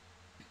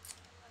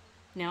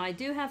Now I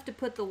do have to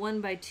put the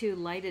 1x2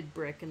 lighted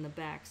brick in the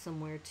back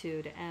somewhere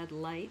too to add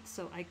light,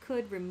 so I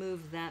could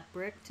remove that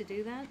brick to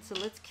do that. So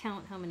let's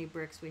count how many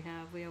bricks we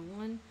have. We have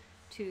 1,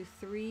 2,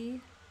 3,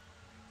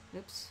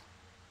 oops,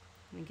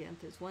 let me get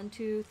this, 1,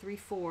 2, 3,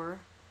 4,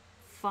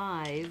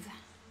 5,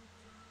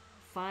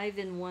 5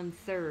 and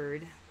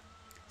 1/3.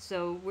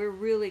 So we're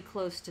really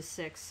close to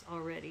 6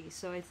 already.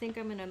 So I think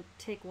I'm gonna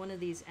take one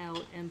of these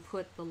out and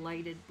put the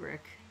lighted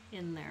brick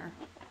in there.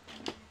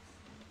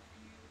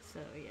 So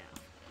yeah.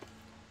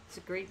 It's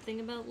a great thing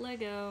about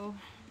Lego.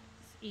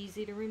 It's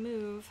easy to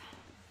remove.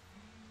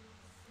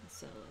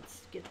 So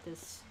let's get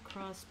this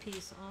cross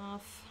piece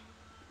off.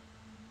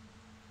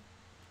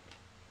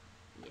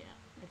 Yeah,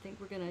 I think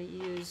we're gonna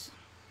use,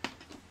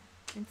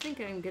 I think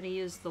I'm gonna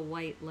use the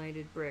white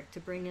lighted brick to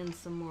bring in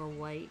some more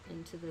white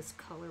into this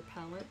color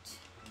palette.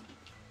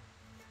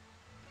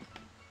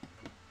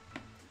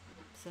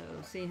 So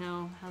see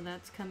how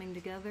that's coming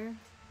together?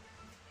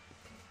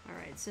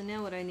 Alright, so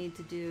now what I need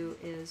to do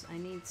is I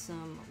need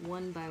some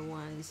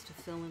 1x1s to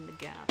fill in the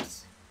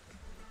gaps.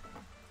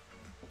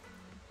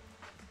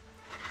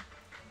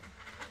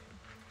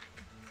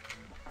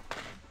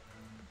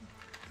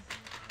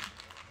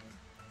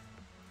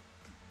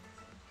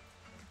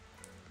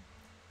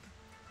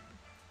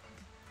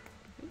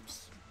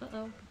 Oops,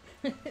 uh-oh.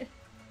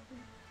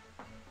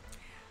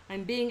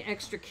 I'm being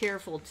extra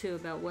careful too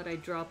about what I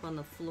drop on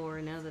the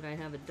floor now that I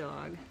have a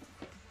dog.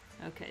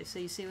 Okay, so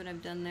you see what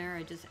I've done there?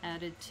 I just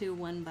added 2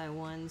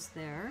 1x1s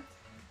there.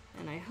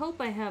 And I hope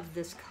I have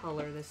this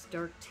color, this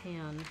dark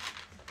tan.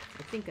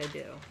 I think I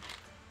do.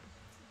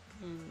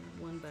 And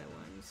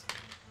 1x1s.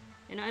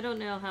 And I don't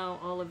know how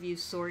all of you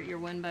sort your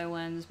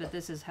 1x1s, but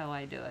this is how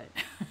I do it.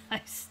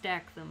 I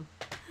stack them.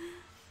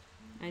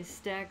 I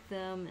stack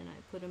them and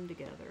I put them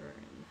together.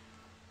 And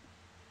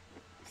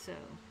so,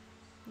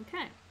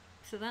 okay.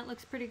 So that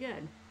looks pretty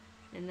good.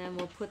 And then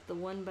we'll put the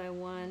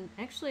 1x1.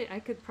 Actually, I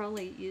could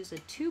probably use a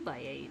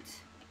 2x8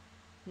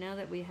 now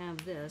that we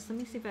have this. Let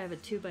me see if I have a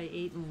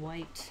 2x8 in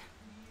white.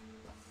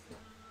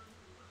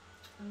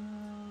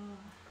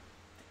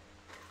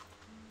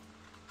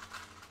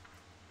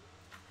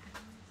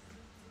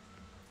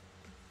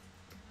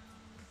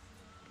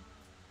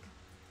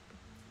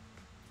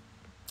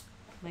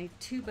 My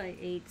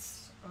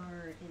 2x8s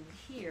are in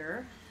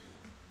here.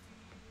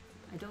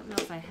 I don't know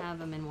if I have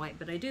them in white,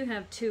 but I do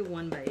have 2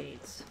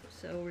 1x8s,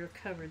 so we're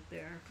covered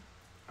there.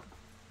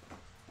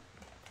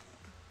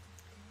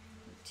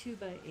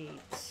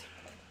 2x8s.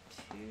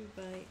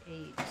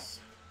 2x8s.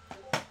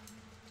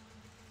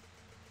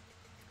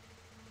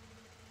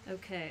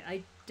 Okay,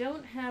 I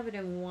don't have it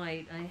in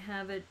white. I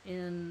have it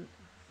in,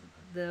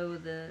 though,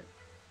 the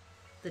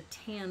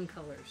tan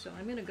color. So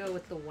I'm gonna go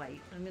with the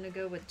white. I'm gonna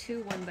go with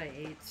 2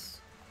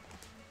 1x8s,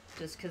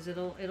 just because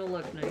it'll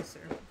look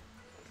nicer.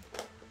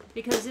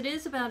 Because it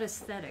is about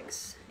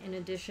aesthetics, in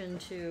addition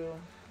to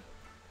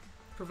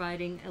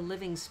providing a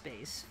living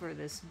space for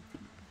this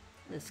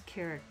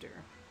character.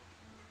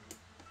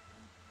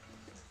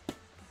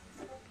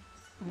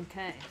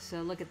 Okay,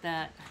 so look at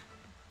that.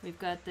 We've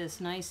got this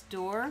nice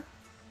door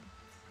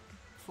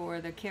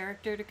for the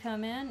character to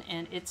come in,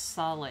 and it's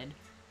solid.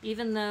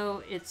 Even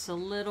though it's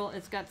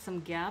got some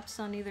gaps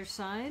on either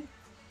side.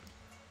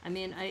 I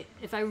mean,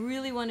 if I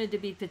really wanted to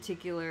be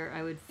particular,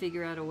 I would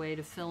figure out a way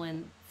to fill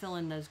in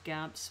those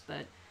gaps,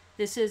 but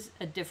this is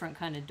a different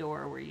kind of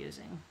door we're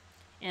using.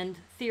 And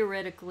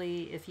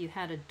theoretically, if you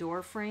had a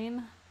door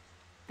frame,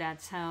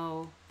 that's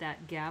how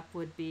that gap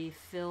would be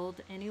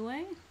filled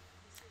anyway.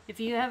 If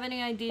you have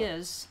any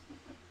ideas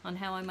on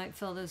how I might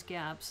fill those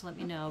gaps, let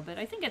me know, but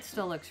I think it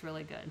still looks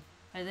really good.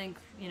 I think,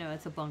 you know,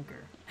 it's a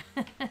bunker.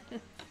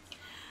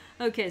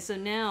 Okay, so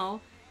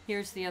now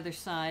here's the other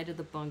side of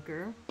the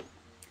bunker.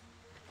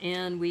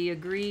 And we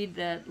agreed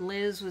that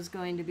Liz was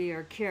going to be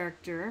our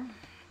character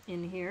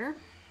in here.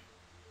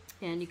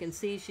 And you can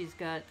see she's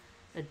got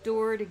a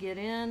door to get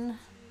in.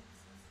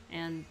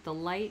 And the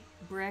light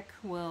brick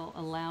will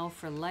allow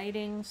for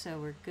lighting, so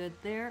we're good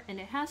there. And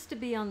it has to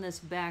be on this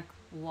back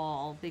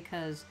wall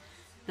because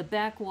the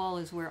back wall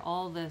is where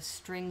all the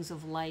strings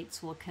of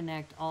lights will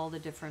connect all the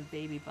different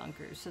baby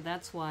bunkers. So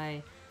that's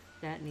why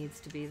that needs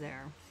to be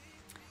there.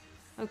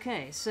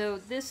 Okay, so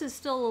this is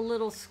still a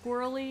little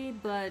squirrely,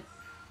 but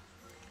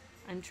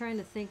I'm trying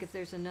to think if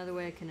there's another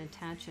way I can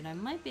attach it. I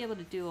might be able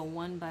to do a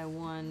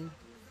 1x1,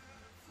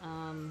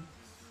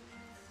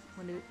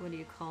 what do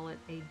you call it?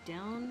 A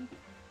down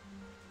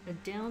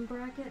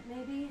bracket,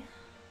 maybe?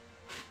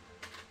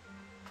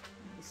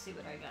 Let me see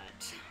what I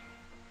got.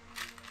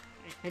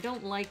 I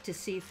don't like to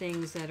see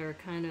things that are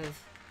kind of,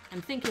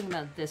 I'm thinking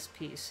about this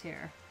piece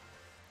here.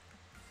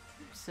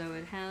 So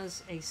it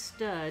has a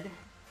stud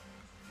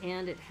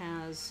and it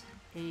has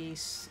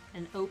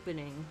an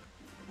opening.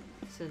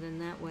 So then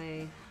that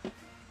way, all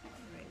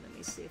right, let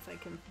me see if I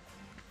can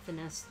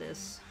finesse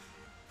this.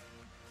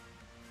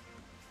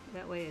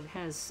 That way it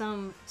has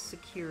some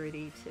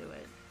security to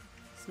it.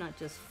 It's not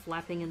just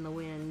flapping in the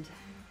wind.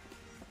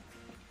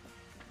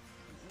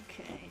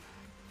 Okay.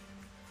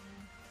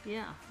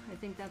 Yeah, I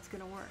think that's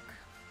gonna work.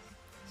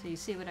 So you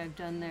see what I've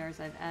done there is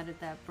I've added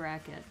that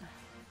bracket.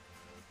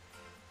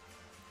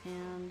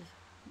 And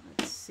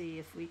let's see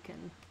if we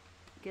can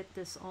get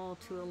this all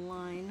to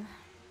align.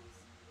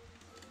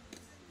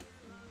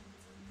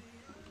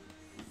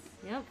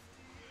 Yep.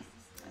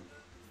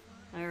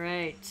 All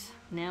right,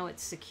 now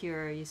it's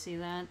secure. You see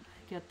that?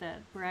 Got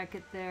that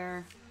bracket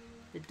there.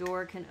 The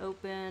door can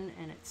open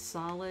and it's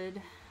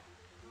solid.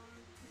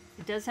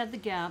 It does have the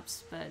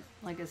gaps, but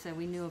like I said,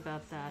 we knew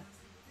about that.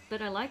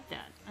 But I like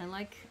that. I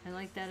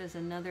like that as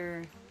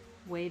another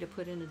way to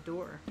put in a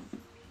door.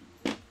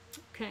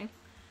 Okay.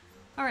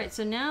 All right,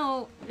 so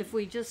now if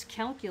we just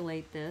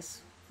calculate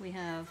this, we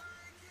have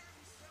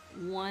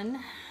 1,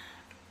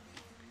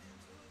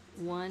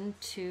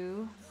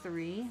 2,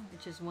 3,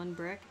 which is 1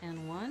 brick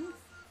and 1.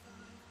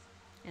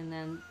 And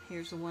then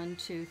here's a 1,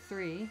 2,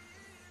 3.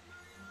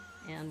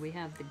 And we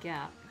have the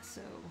gap,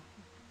 so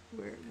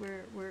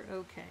we're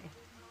okay.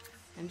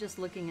 I'm just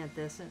looking at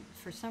this, and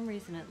for some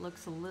reason it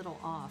looks a little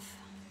off.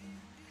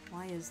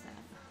 Why is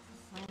that?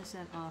 Why is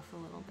that off a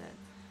little bit?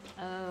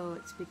 Oh,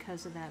 it's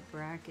because of that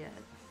bracket.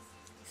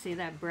 See,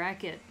 that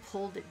bracket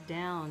pulled it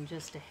down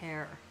just a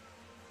hair.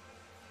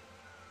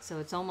 So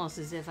it's almost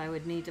as if I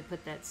would need to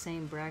put that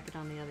same bracket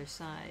on the other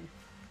side.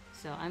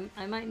 So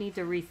I might need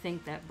to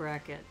rethink that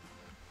bracket.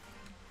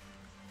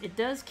 It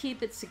does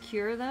keep it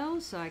secure though,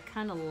 so I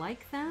kind of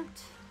like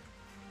that.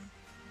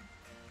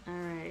 All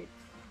right.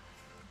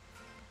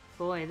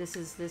 Boy, this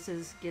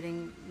is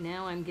getting,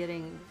 now I'm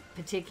getting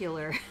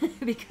particular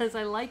because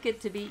I like it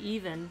to be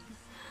even.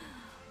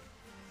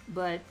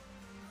 But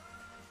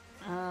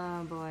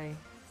oh boy.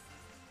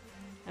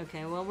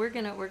 Okay, well we're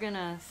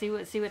gonna see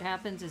what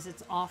happens is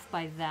it's off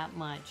by that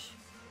much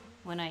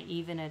when I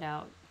even it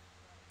out.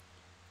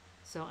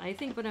 So I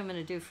think what I'm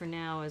gonna do for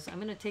now is I'm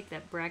gonna take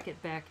that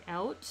bracket back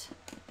out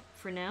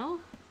for now,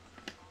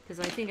 because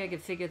I think I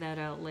could figure that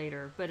out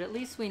later, but at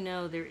least we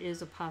know there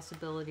is a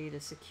possibility to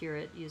secure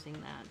it using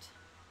that.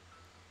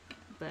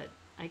 But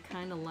I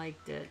kind of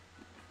liked it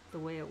the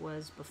way it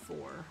was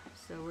before.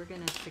 So we're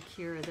going to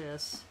secure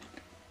this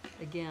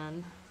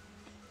again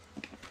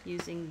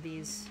using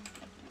these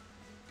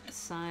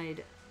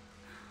side,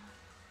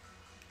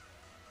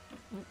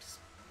 oops,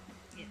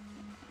 yeah.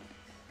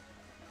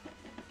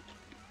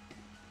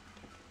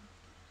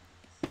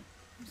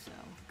 So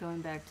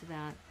going back to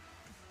that.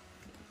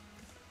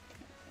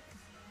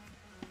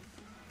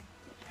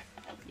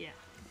 Yeah.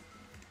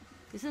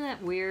 Isn't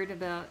that weird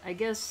about, I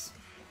guess,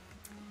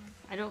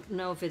 I don't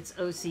know if it's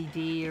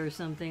OCD or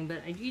something,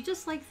 but you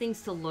just like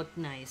things to look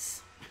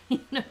nice,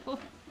 you know?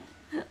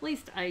 At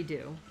least I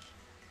do.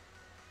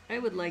 I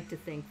would like to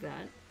think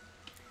that.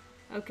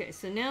 Okay,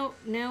 so now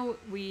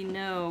we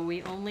know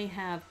we only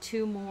have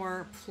 2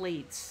 more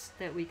plates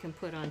that we can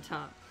put on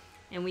top.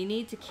 And we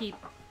need to keep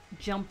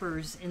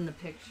jumpers in the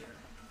picture.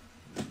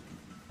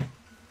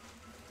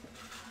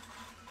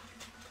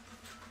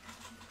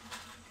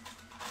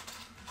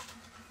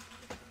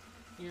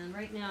 And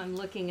right now I'm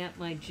looking at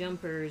my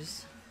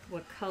jumpers,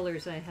 what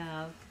colors I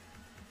have.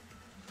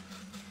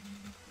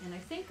 And I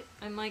think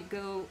I might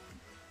go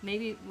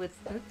maybe with,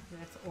 oh,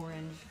 that's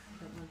orange,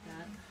 don't want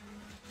that.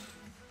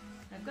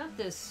 I've got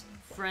this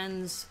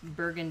Friends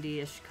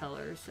burgundy-ish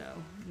color, so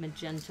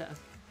magenta.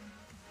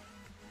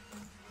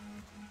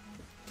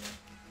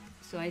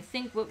 So I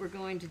think what we're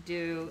going to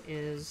do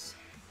is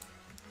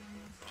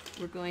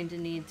we're going to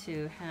need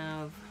to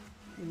have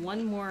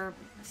 1 more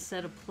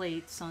set of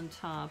plates on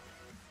top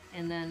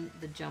and then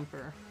the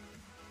jumper,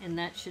 and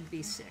that should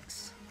be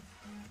 6.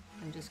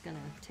 I'm just gonna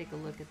take a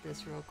look at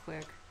this real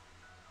quick.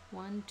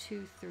 1,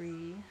 2,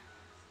 3.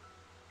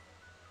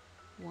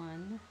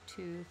 1,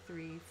 2,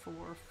 3, 4,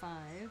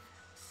 5,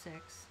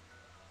 6.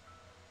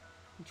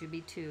 It should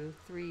be 2,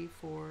 3,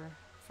 4,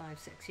 5,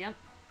 6. Yep.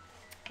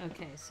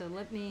 Okay, so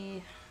let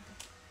me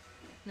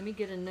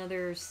get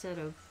another set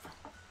of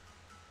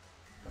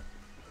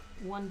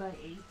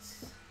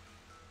 1x8s.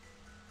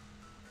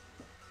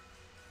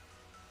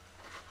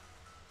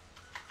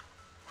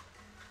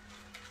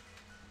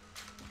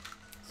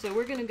 So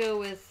we're gonna go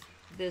with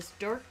this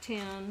dark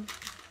tan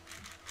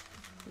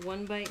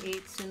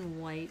 1x8s in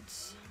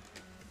white,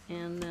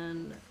 and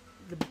then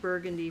the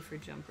burgundy for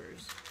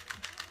jumpers.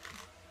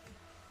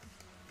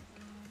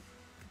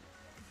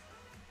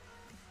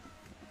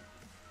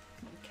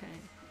 Okay,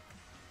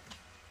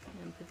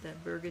 and put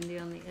that burgundy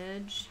on the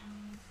edge.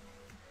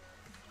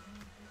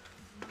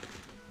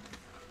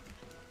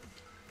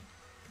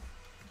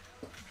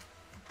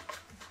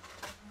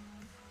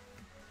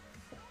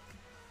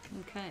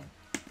 Okay.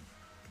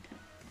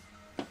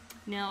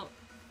 Now,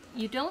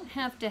 you don't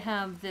have to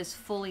have this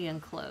fully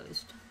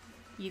enclosed.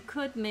 You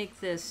could make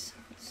this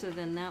so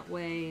then that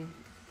way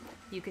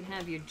you can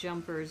have your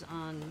jumpers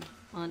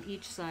on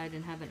each side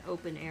and have an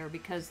open air,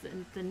 because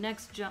the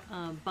next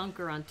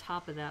bunker on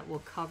top of that will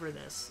cover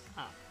this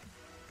up.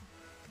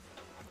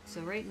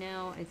 So right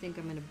now I think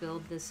I'm going to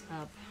build this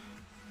up.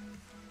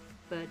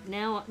 But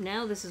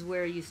now this is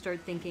where you start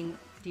thinking,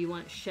 do you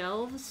want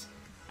shelves?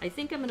 I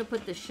think I'm going to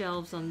put the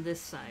shelves on this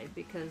side,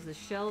 because the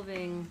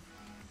shelving,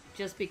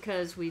 just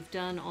because we've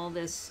done all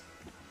this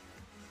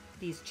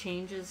these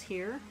changes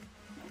here.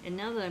 And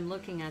now that I'm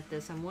looking at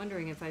this, I'm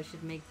wondering if I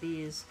should make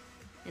these,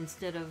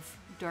 instead of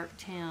dark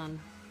tan,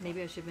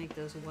 maybe I should make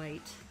those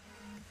white.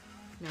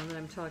 Now that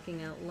I'm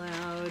talking out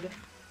loud.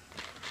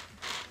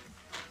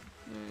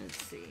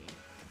 Let's see.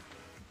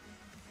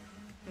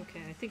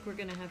 Okay, I think we're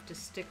gonna have to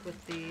stick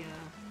with the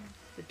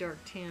dark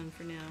tan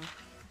for now.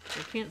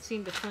 I can't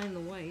seem to find the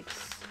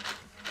whites.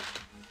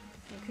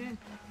 Okay,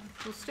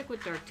 we'll stick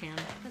with dark tan.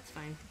 That's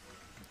fine.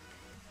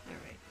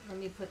 Alright, let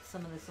me put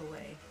some of this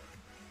away.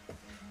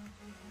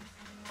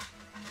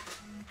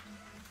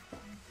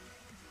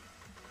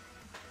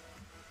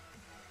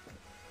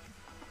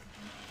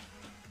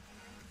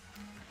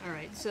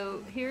 Alright,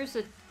 so here's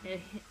a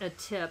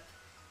tip.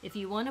 If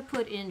you want to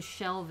put in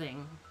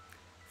shelving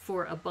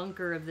for a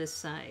bunker of this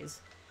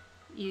size,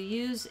 you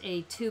use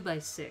a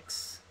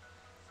 2x6.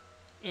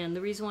 And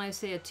the reason why I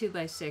say a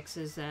 2x6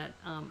 is that,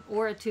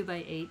 or a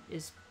 2x8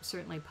 is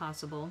certainly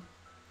possible.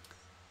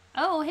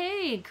 Oh,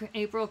 hey,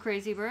 April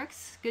Crazy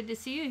Brooks. Good to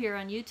see you here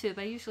on YouTube.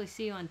 I usually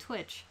see you on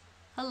Twitch.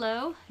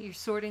 Hello, you're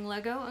sorting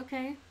Lego?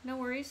 Okay, no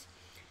worries.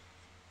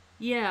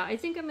 Yeah, I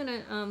think I'm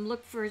gonna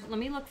let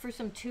me look for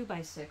some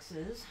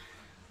 2x6s.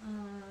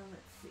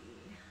 Let's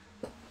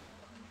see.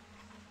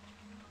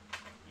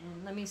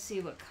 And let me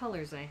see what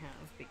colors I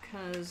have,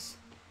 because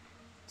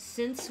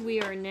since we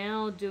are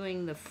now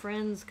doing the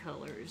Friends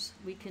colors,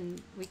 we can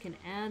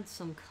add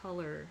some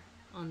color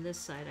on this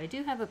side. I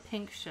do have a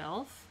pink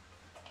shelf.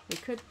 We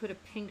could put a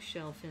pink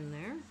shelf in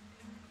there.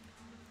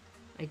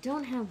 I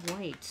don't have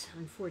white,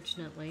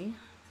 unfortunately.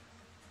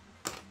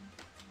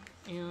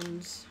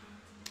 And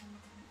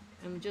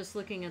I'm just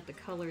looking at the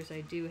colors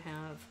I do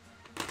have.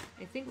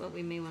 I think what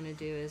we may want to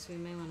do is we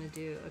may want to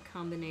do a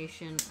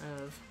combination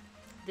of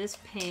this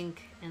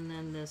pink and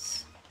then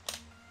this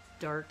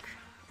dark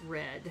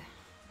red.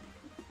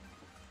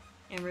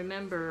 And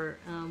remember,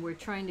 we're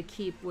trying to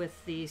keep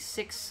with the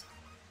six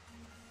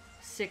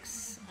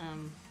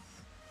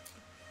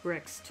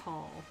bricks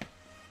tall.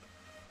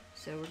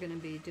 So we're going to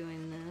be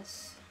doing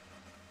this.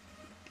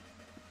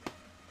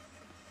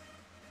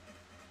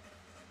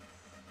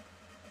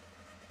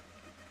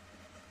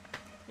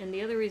 And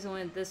the other reason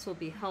why this will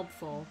be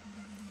helpful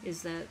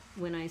is that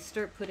when I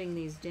start putting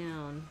these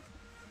down,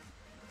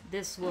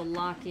 this will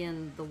lock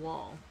in the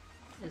wall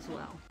as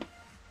well.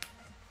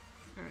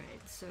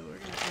 Alright, so we're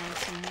going to add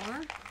some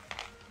more.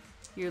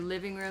 Your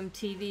living room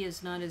TV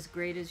is not as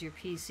great as your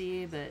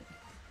PC, but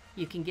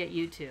you can get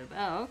YouTube.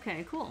 Oh,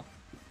 okay, cool.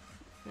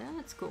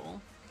 That's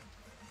cool.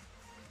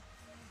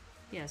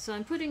 Yeah, so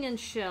I'm putting in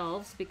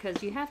shelves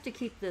because you have to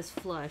keep this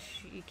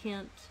flush. You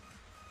can't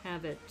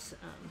have it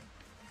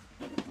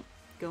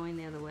going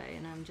the other way.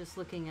 And I'm just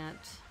looking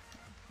at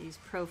these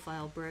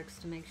profile bricks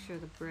to make sure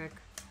the brick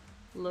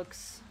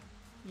looks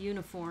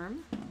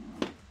uniform.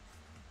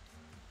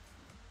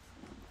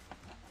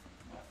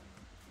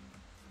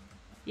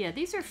 Yeah,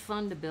 these are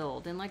fun to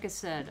build, and like I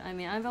said, I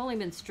mean, I've only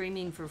been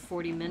streaming for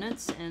 40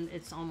 minutes and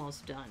it's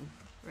almost done,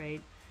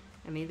 right?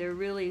 I mean, they're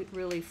really,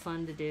 really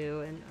fun to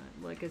do, and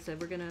like I said,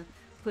 we're gonna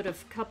put a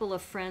couple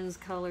of Friends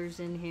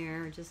colors in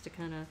here just to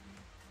kind of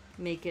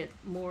make it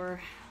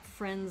more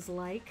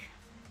Friends-like.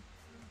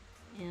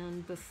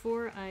 And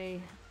before I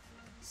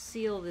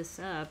seal this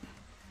up,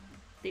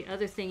 the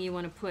other thing you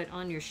want to put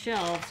on your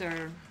shelves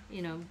are,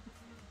 you know,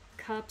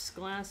 cups,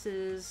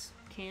 glasses,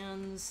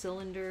 cans,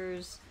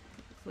 cylinders,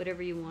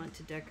 whatever you want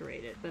to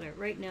decorate it. But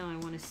right now I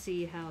want to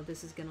see how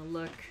this is going to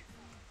look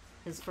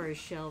as far as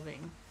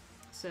shelving.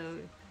 So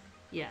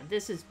yeah,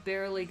 this is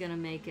barely going to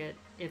make it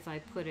if I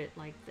put it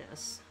like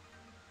this,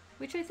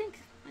 which I think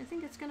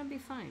it's going to be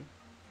fine.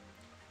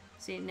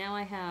 See, now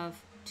I have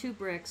 2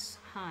 bricks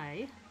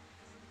high,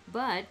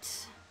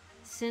 but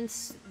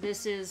since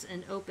this is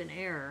an open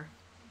air,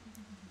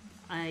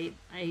 I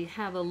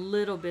have a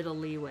little bit of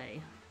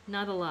leeway.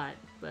 Not a lot,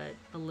 but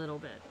a little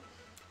bit.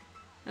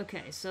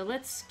 Okay, so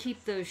let's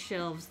keep those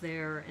shelves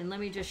there, and let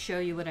me just show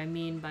you what I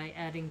mean by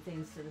adding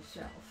things to the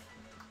shelf.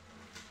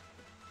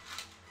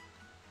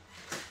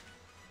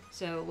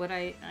 So what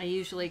I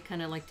usually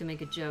kind of like to make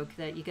a joke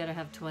that you gotta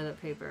have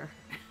toilet paper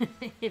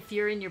if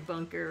you're in your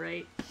bunker,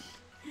 right?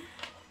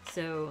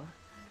 So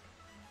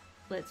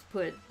let's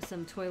put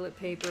some toilet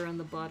paper on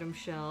the bottom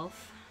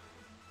shelf.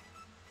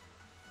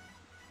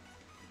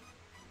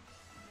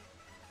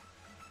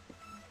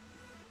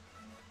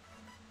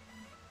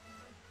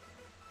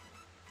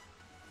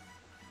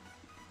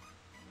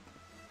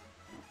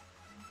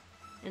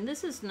 And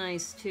this is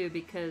nice too,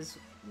 because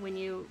when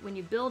you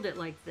build it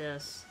like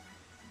this,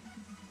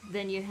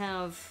 then you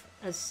have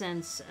a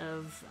sense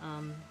of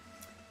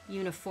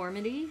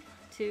uniformity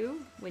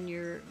too when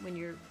you're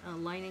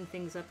lining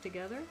things up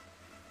together.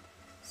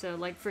 So,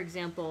 like for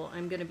example,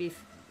 I'm going to be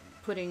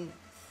putting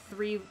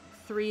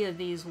three of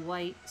these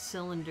white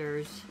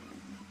cylinders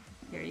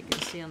here. You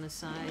can see on the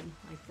side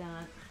like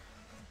that.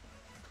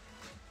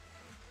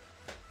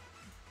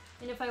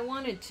 And if I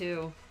wanted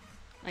to,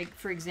 like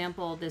for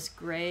example, this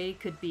gray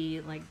could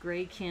be like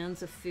gray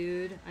cans of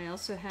food. I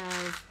also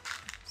have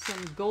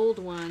some gold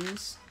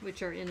ones,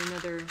 which are in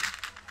another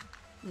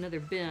another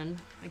bin.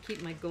 I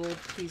keep my gold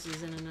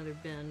pieces in another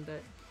bin,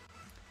 but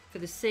for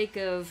the sake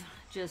of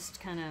just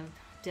kind of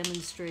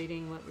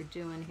demonstrating what we're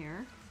doing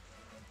here,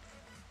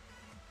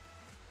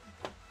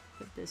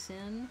 put this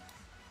in.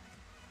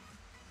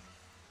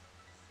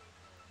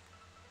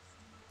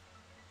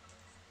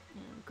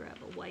 And grab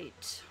a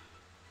white.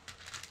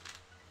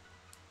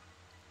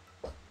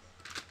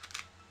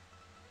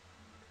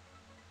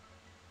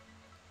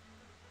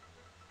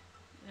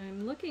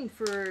 I'm looking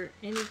for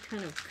any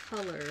kind of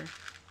color.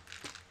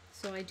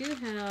 So I do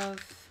have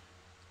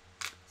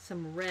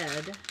some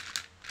red,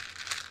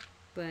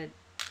 but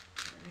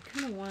I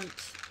kind of want,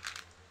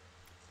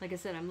 like I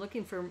said, I'm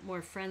looking for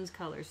more Friends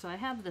color. So I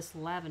have this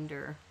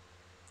lavender,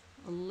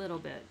 a little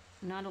bit,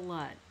 not a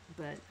lot,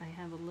 but I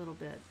have a little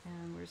bit.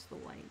 And where's the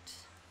white?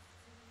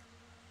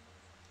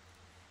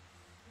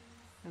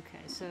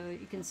 Okay, so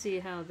you can see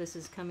how this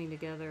is coming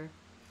together.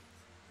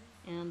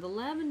 And the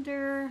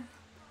lavender,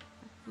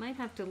 might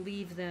have to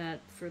leave that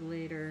for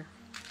later.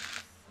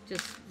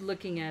 Just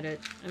looking at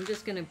it, I'm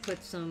just going to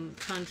put some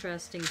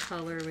contrasting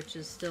color, which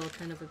is still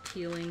kind of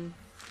appealing.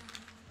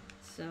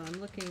 So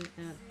I'm looking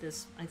at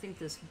this, I think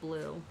this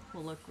blue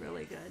will look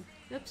really good.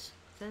 Oops, is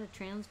that a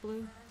trans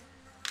blue?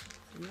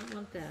 Do not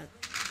want that.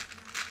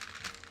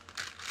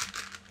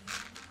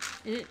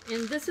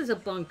 And this is a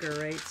bunker,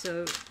 right?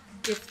 So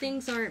if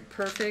things aren't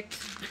perfect,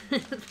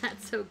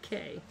 that's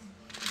okay.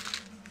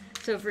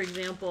 So for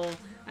example,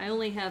 I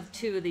only have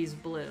 2 of these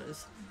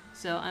blues.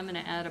 So I'm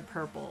going to add a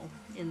purple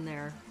in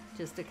there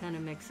just to kind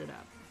of mix it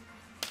up.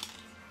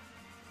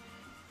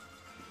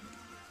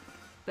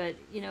 But,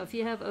 you know, if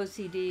you have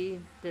OCD,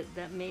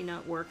 that may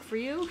not work for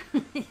you.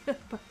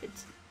 But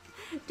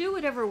do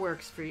whatever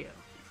works for you.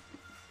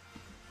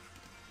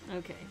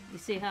 Okay, you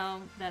see how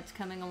that's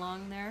coming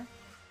along there?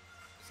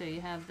 So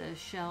you have the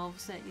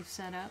shelves that you've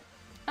set up.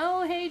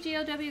 Oh, hey,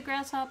 GOW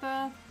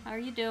Grasshopper. How are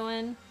you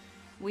doing?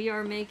 We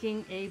are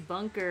making a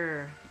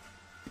bunker.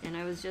 And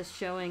I was just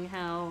showing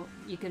how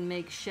you can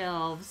make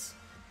shelves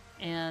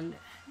and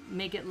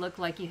make it look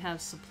like you have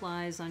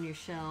supplies on your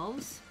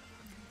shelves.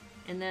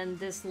 And then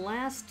this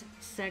last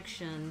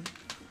section,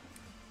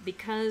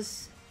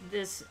 because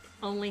this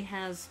only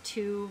has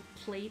 2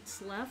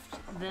 plates left,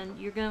 then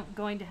you're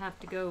going to have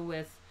to go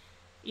with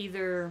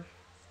either,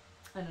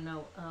 I don't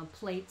know,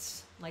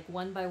 plates, like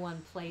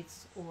 1x1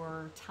 plates,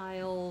 or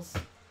tiles,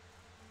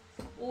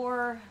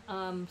 or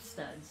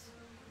studs.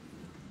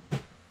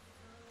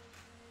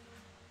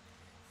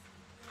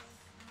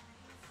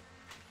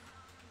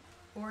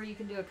 Or you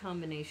can do a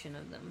combination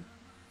of them.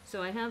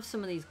 So I have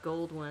some of these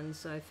gold ones,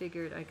 so I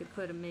figured I could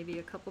put maybe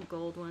a couple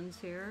gold ones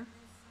here.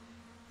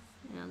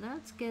 Now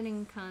that's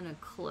getting kind of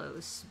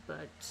close,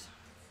 but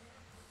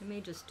I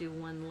may just do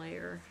 1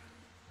 layer.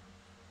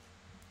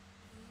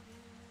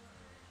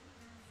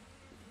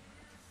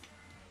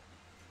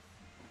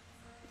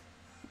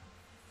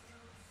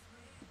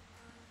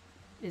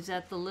 Is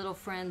that the Little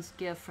Friends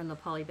gift from the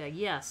poly bag?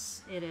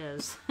 Yes, it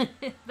is.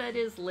 That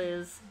is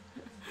Liz.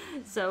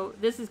 So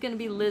this is going to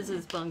be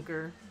Liz's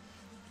bunker.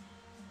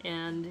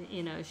 And,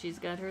 you know, she's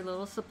got her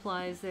little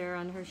supplies there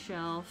on her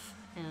shelf.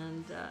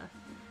 And,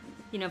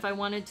 you know, if I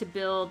wanted to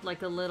build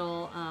like a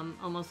little,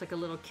 almost like a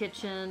little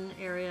kitchen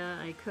area,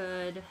 I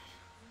could.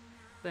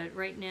 But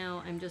right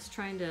now I'm just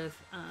trying to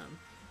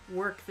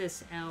work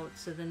this out,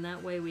 so then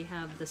that way we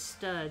have the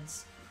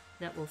studs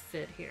that will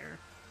fit here.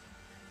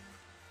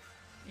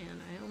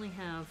 And I only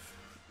have...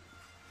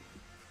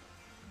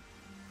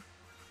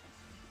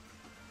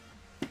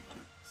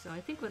 So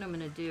I think what I'm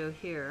going to do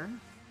here,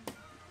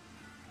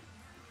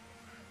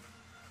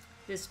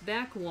 this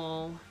back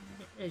wall,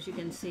 as you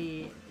can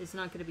see, is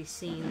not going to be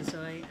seen,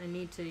 so I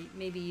need to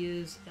maybe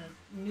use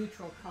a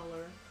neutral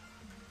color.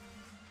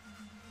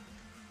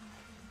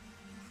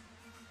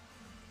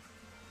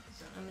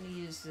 So I'm going to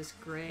use this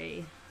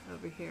gray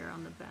over here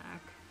on the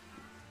back.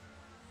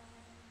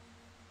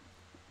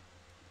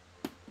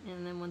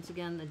 And then once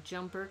again, the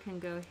jumper can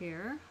go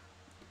here,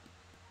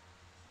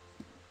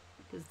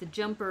 because the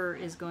jumper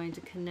is going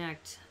to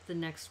connect the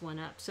next one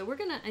up. So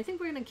I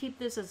think we're gonna keep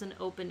this as an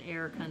open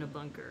air kind of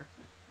bunker,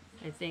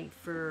 I think,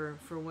 for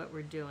what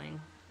we're doing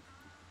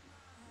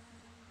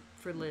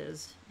for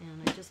Liz.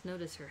 And I just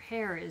noticed her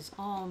hair is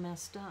all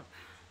messed up.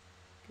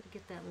 Gotta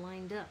get that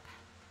lined up.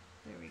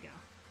 There we go.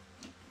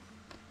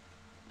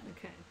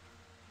 Okay.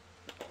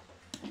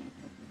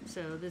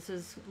 So this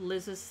is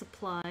Liz's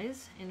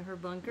supplies in her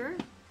bunker.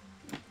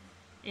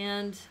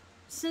 And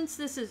since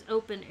this is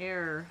open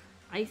air,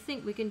 I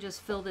think we can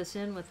just fill this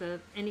in with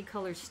any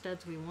color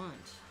studs we want.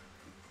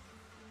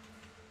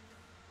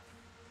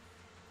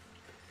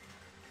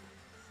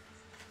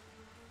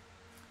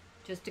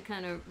 Just to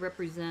kind of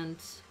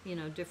represent, you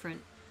know,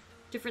 different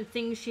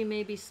things she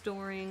may be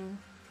storing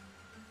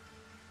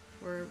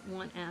or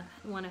want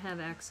to have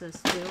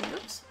access to.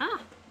 Oops!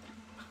 Ah!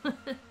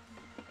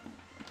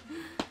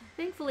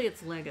 Thankfully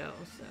it's Lego,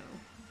 so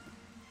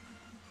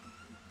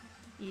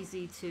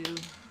easy to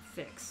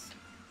fix.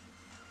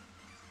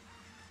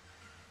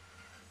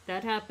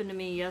 That happened to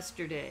me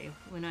yesterday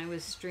when I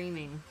was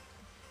streaming.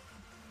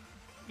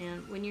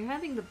 And when you're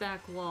having the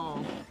back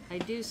wall, I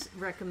do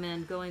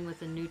recommend going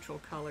with a neutral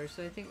color.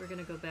 So I think we're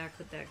going to go back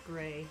with that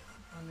gray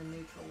on the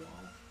neutral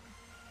wall.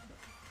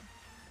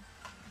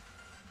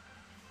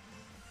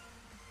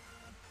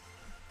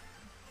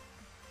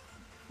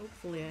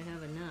 Hopefully I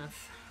have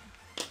enough.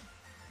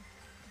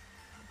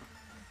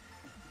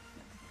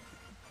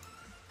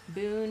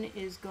 Boone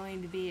is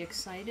going to be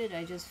excited.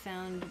 I just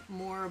found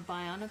more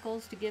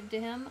Bionicles to give to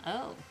him.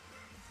 Oh.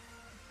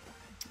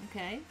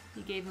 Okay.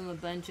 You gave him a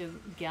bunch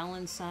of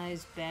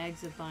gallon-sized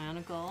bags of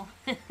Bionicle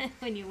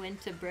when you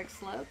went to Brick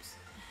Slopes.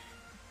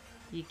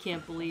 You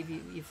can't believe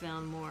you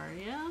found more.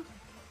 Yeah.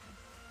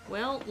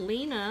 Well,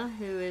 Lena,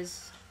 who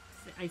is,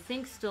 I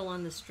think, still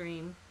on the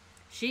stream,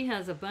 she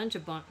has a bunch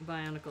of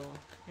Bionicle.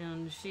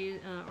 And she,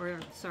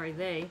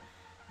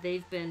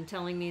 they've been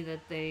telling me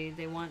that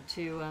they want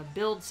to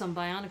build some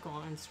Bionicle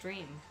on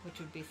stream, which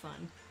would be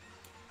fun.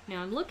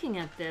 Now I'm looking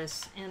at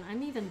this, and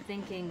I'm even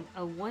thinking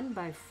a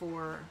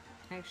 1x4,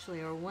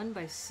 actually, or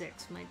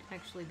 1x6 might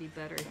actually be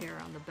better here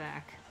on the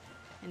back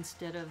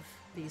instead of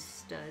these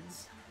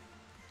studs.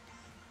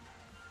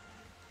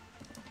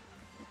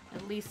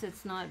 At least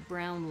it's not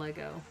brown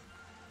Lego.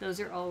 Those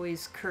are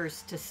always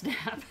cursed to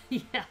snap.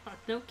 Yeah,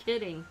 no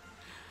kidding.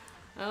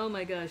 Oh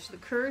my gosh, the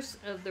curse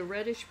of the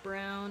reddish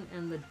brown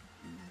and the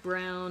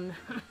brown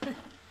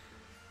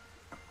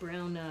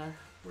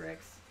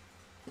bricks.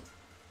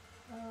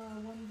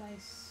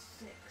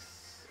 1x6.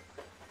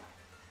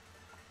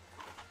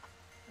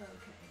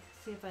 Okay,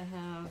 see if I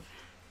have,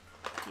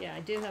 yeah,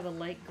 I do have a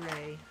light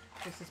gray.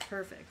 This is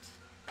perfect.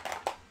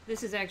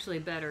 This is actually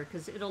better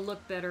because it'll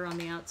look better on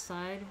the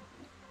outside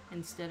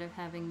instead of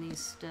having these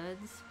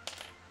studs.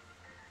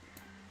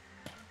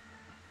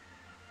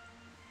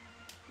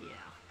 Yeah,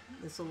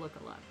 this will look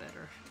a lot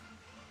better.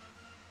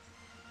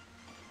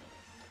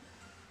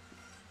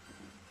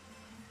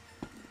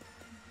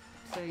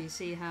 So you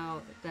see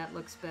how that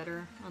looks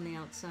better on the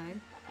outside.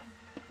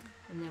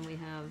 And then we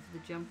have the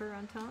jumper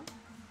on top.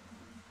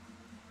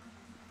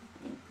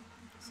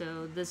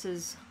 So this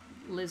is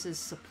Liz's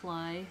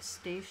supply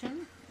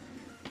station.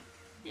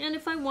 And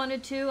if I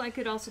wanted to, I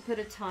could also put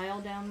a tile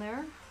down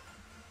there.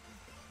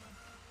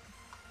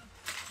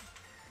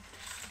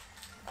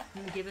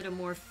 And give it a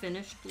more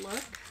finished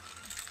look.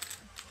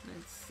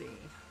 Let's see.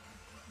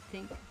 I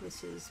think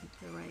this is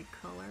the right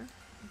color.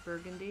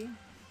 Burgundy.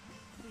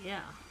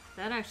 Yeah.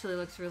 That actually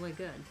looks really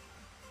good.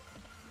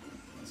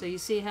 So you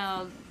see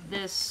how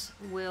this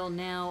will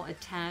now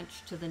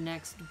attach to the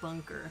next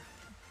bunker.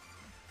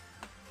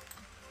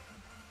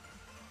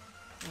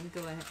 And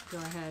go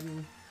ahead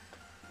and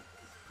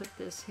put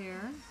this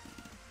here.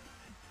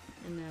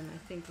 And then I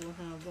think we'll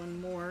have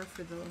one more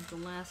for the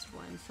last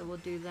one. So we'll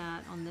do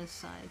that on this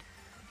side.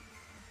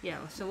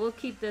 Yeah, so we'll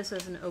keep this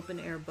as an open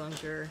air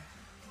bunker.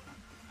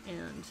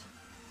 And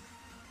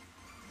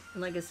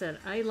like I said,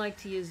 I like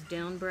to use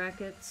down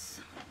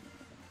brackets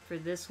for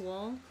this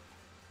wall.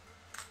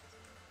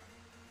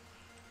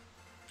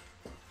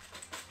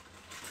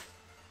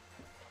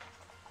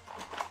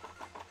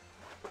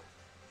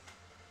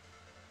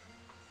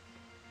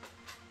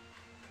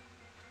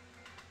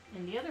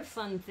 And the other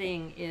fun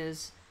thing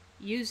is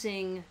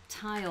using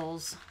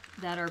tiles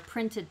that are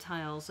printed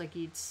tiles like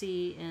you'd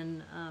see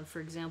in, for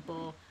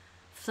example,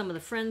 some of the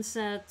friend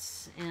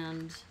sets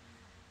and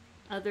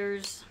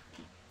others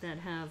that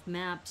have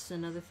maps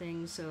and other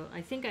things. So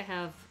I think I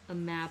have a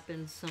map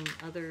and some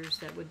others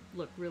that would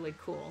look really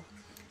cool.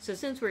 So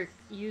since we're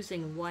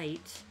using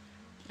white,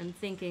 I'm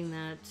thinking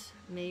that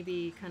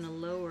maybe kind of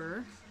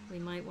lower, we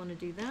might want to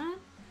do that.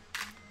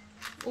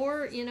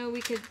 Or, you know,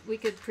 we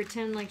could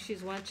pretend like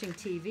she's watching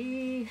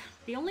TV.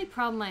 The only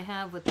problem I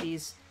have with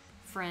these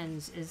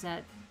friends is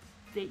that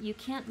you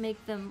can't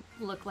make them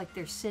look like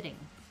they're sitting.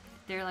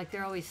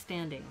 They're always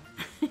standing.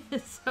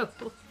 So,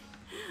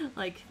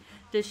 like,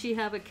 does she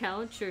have a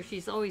couch or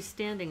she's always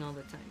standing all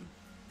the time?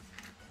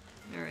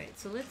 Alright,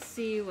 so let's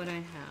see what I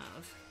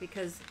have.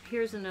 Because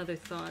here's another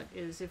thought,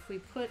 is if we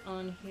put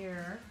on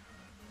here,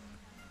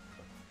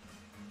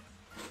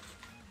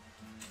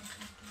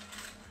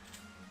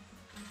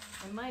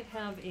 I might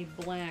have a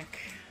black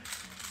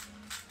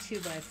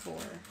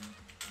 2x4.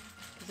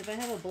 Because if I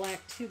have a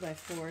black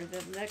 2x4,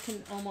 that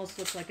can almost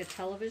look like a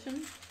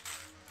television.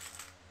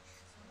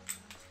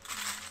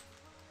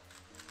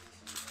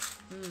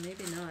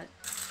 Maybe not.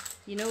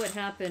 You know what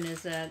happened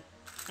is that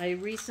I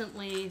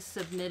recently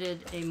submitted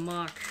a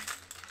mock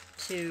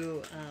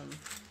to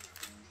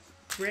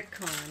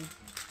BrickCon,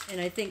 and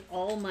I think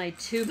all my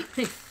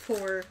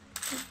 2x4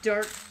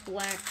 dark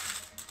black,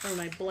 or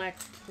my black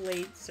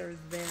plates are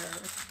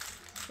there,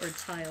 or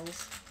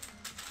tiles.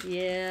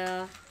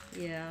 Yeah.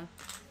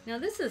 Now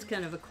this is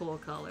kind of a cool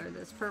color,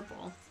 this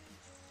purple.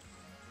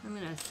 I'm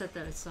gonna set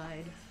that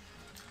aside.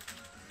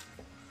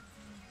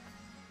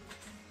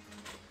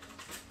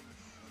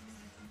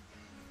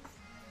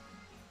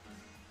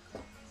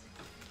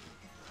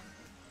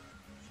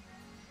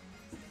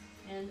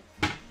 And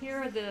here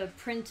are the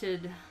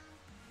printed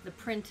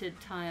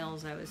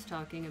tiles I was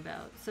talking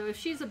about. So if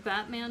she's a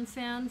Batman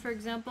fan, for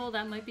example,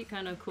 that might be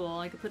kind of cool.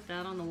 I could put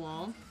that on the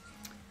wall.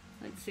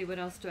 Let's see, what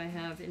else do I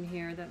have in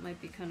here that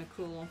might be kind of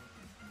cool.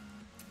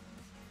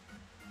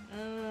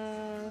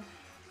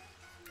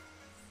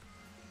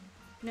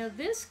 Now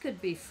this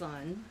could be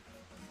fun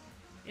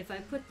if I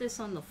put this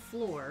on the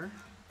floor,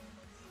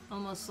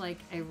 almost like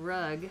a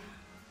rug,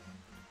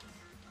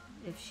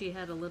 if she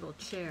had a little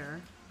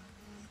chair.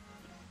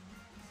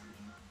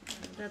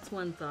 That's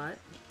one thought.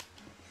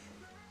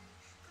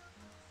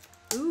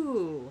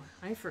 Ooh,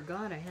 I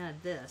forgot I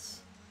had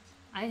this.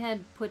 I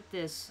had put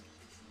this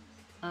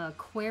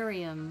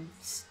aquarium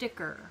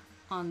sticker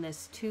on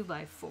this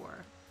 2x4.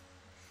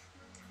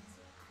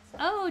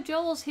 Oh,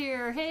 Joel's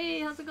here.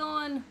 Hey, how's it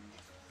going?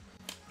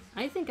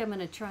 I think I'm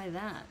gonna try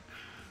that.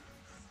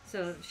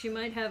 So she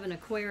might have an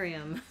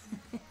aquarium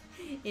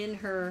in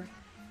her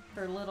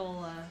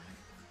little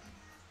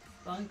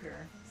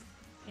bunker.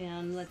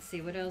 And let's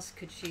see, what else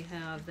could she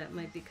have that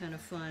might be kind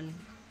of fun?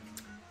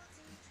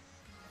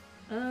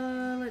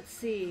 Let's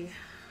see.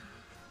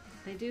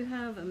 I do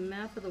have a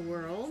map of the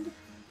world.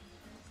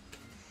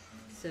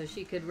 So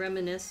she could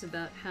reminisce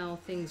about how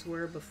things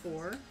were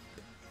before.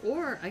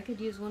 Or I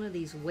could use one of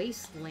these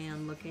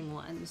wasteland looking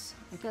ones.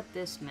 I've got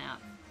this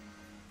map.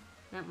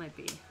 That might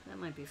be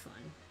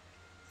fun.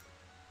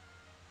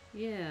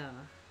 Yeah.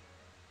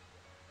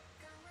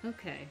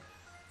 Okay.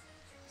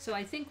 So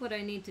I think what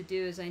I need to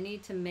do is I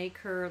need to make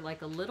her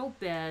like a little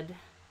bed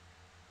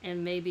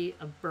and maybe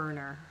a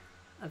burner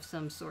of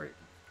some sort.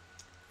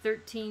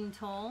 13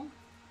 tall.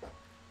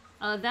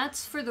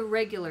 That's for the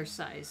regular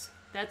size.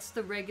 That's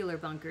the regular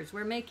bunkers.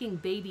 We're making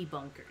baby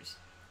bunkers.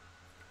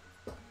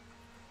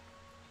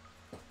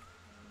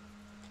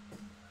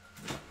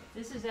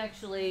 This is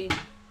actually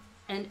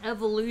an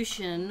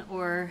evolution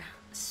or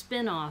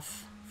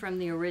spin-off from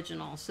the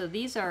original. So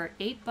these are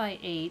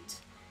 8x8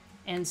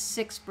 and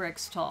 6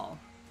 bricks tall.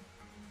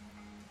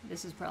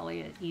 This is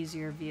probably an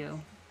easier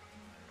view.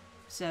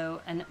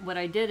 So, and what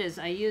I did is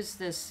I used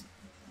this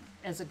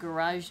as a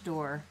garage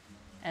door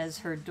as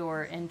her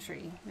door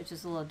entry, which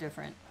is a little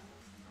different.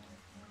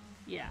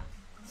 Yeah.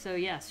 So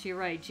yes, you're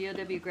right,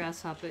 GOW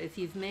Grasshopper. If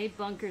you've made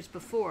bunkers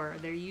before,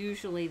 they're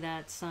usually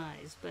that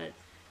size, but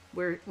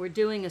we're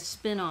doing a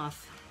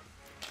spin-off.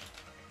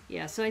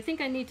 Yeah, so I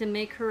think I need to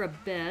make her a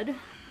bed.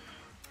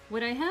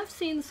 What I have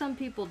seen some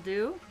people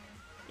do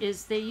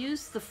is they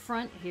use the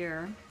front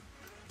here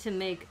to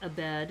make a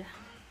bed.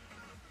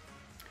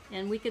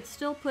 And we could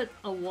still put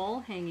a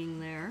wall hanging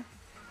there.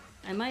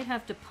 I might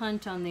have to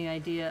punt on the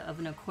idea of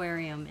an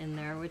aquarium in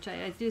there, which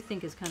I do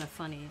think is kind of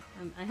funny.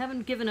 I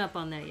haven't given up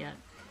on that yet.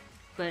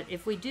 But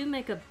if we do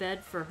make a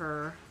bed for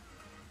her,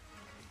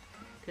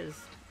 because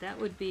that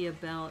would be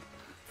about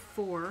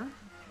 4.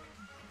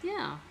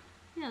 Yeah,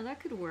 that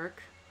could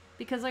work.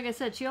 Because like I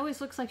said, she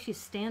always looks like she's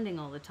standing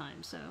all the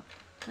time. So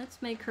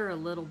let's make her a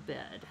little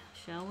bed,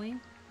 shall we?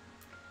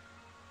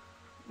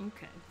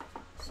 Okay,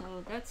 so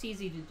that's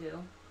easy to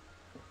do.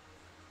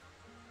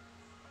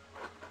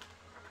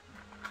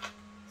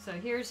 So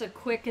here's a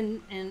quick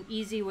and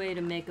easy way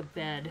to make a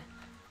bed.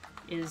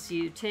 Is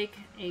you take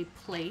a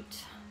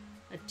plate,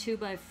 a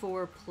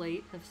 2x4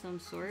 plate of some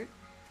sort.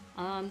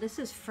 This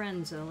is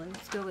Frenzo, and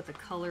let's go with a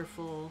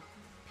colorful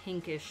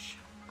pinkish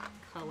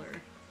color.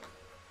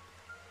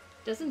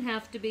 Doesn't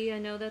have to be, I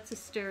know that's a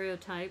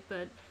stereotype,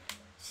 but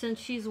since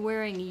she's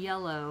wearing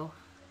yellow,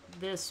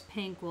 this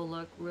pink will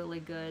look really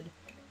good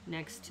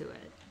next to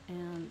it.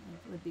 And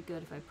it would be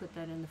good if I put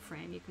that in the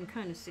frame. You can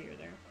kind of see her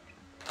there.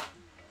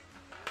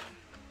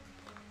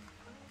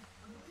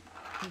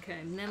 Okay,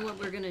 and then what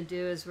we're going to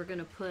do is we're going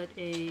to put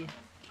a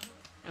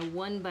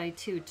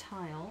 1x2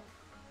 tile.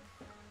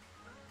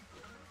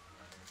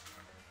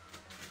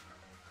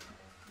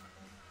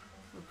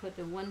 We'll put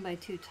the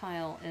 1x2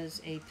 tile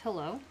as a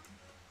pillow.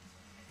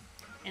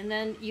 And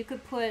then you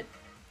could put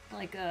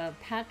like a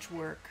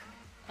patchwork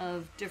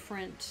of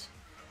different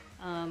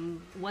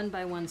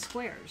 1x1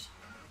 squares.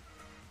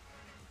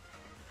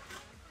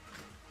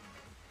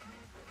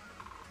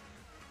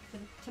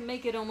 To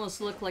make it almost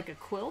look like a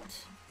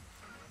quilt.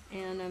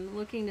 And I'm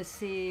looking to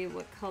see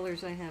what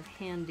colors I have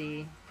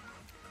handy.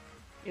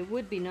 It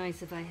would be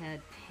nice if I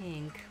had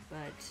pink,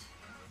 but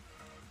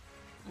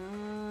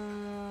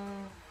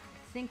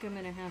I think I'm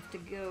gonna have to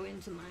go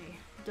into my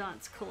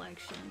dots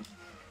collection.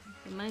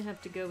 I might have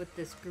to go with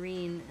this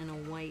green and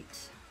a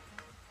white.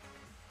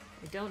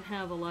 I don't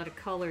have a lot of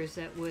colors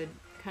that would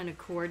kind of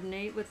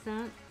coordinate with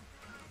that.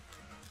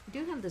 I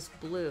do have this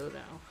blue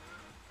though.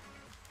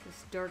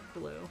 This dark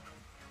blue.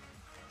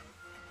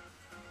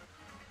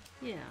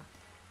 Yeah.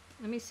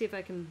 Let me see if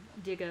I can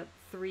dig up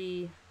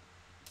 3,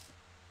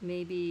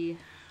 maybe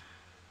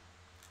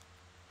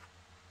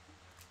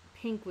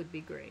pink would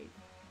be great.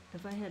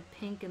 If I had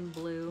pink and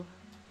blue,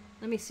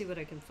 let me see what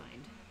I can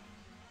find.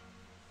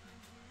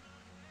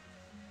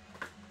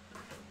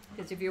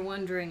 Because if you're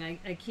wondering,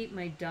 I keep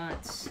my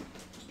dots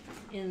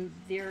in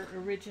their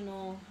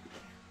original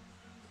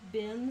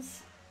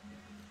bins.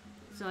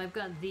 So I've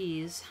got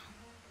these.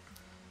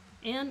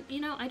 And, you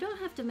know, I don't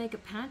have to make a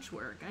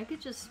patchwork. I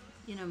could just,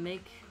 you know,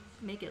 make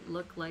it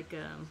look like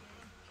a,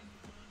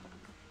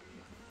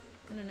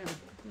 I don't know,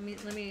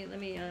 Let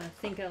me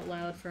think out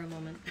loud for a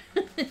moment.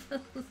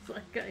 It's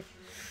like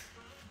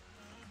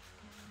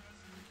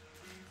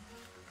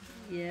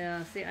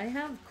yeah, see, I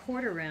have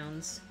quarter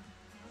rounds.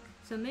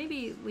 So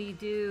maybe we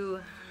do,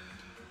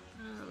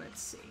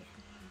 let's see.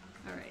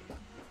 All right,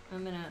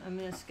 I'm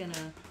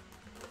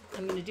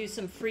gonna do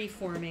some free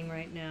forming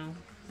right now.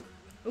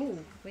 Oh,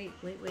 wait.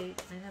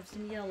 I have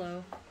some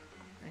yellow.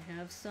 I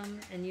have some,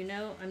 and you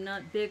know, I'm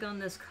not big on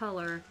this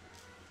color,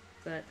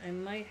 but I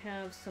might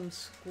have some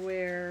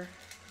square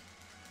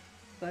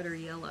butter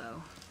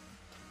yellow.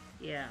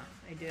 Yeah,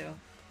 I do.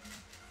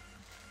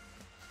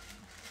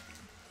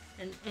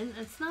 And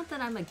it's not that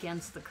I'm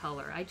against the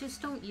color. I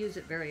just don't use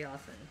it very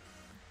often.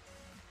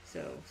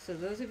 So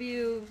those of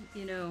you,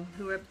 you know,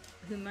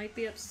 who might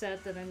be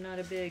upset that I'm not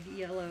a big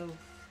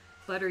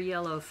butter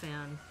yellow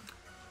fan,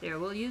 there,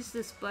 we'll use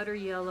this butter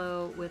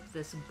yellow with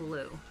this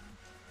blue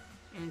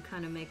and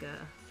kind of make a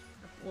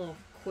little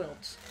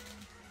quilt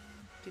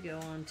to go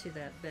onto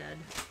that bed.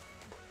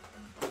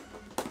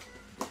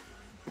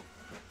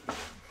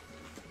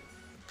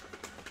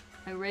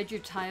 I read your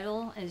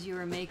title as you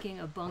were making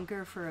a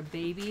bunker for a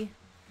baby,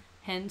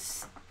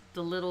 hence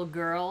the little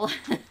girl.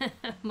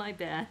 My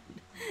bad.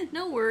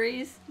 No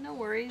worries, no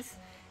worries.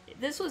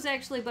 This was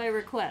actually by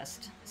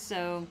request.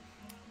 So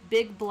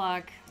Big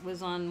Block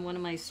was on one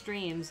of my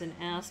streams and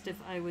asked if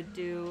I would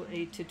do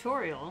a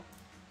tutorial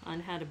on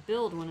how to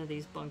build one of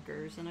these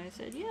bunkers, and I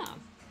said, yeah,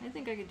 I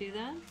think I could do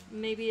that.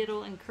 Maybe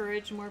it'll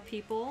encourage more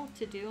people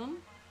to do them.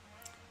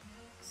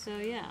 So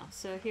yeah,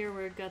 so here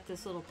we've got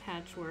this little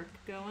patchwork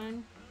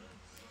going.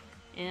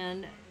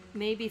 And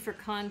maybe for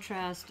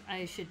contrast,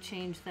 I should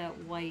change that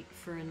white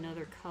for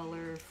another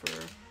color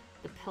for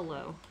the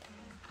pillow.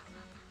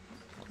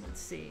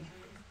 Let's see.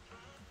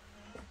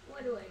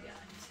 What do I got?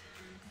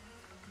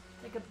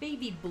 Like a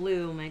baby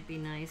blue might be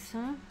nice,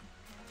 huh?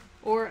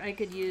 Or I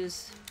could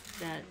use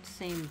that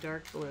same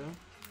dark blue.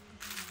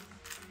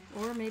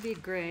 Or maybe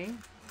gray.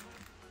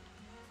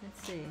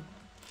 Let's see.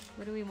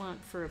 What do we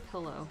want for a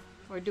pillow?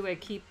 Or do I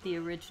keep the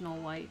original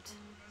white?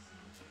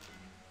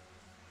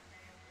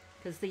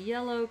 Because the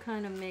yellow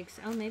kind of makes...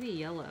 Oh, maybe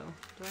yellow.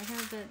 Do I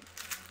have that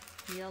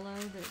yellow,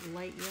 that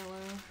light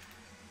yellow?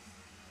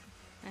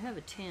 I have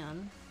a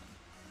tan.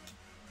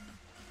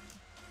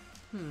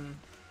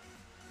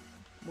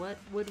 What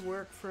would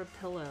work for a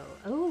pillow?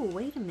 Oh,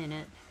 wait a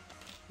minute.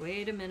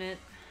 Wait a minute.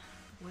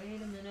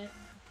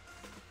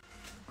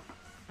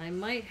 I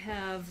might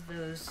have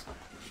those...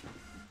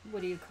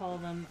 What do you call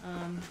them?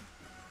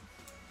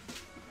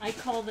 I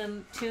call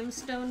them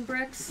tombstone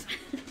bricks.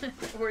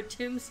 Or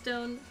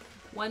tombstone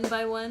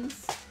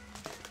 1x1s.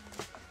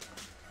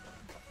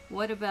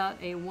 What about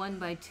a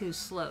 1x2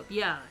 slope?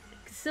 Yeah,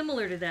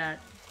 similar to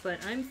that, but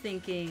I'm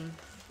thinking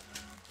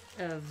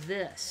of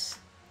this.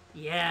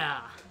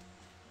 Yeah,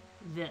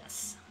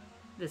 this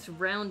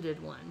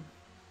rounded one.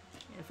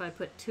 If I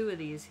put two of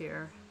these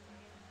here,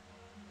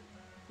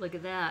 look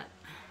at that.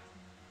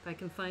 If I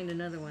can find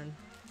another one.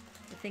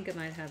 I think I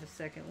might have a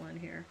second one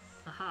here.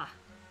 Aha.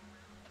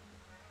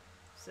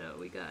 So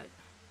we got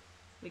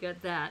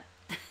that.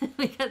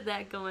 We got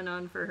that going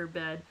on for her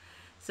bed.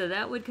 So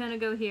that would kind of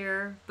go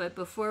here, but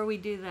before we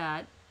do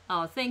that,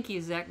 oh, thank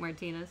you, Zach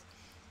Martinez.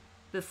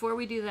 Before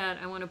we do that,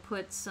 I want to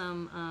put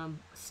some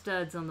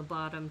studs on the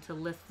bottom to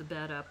lift the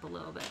bed up a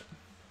little bit.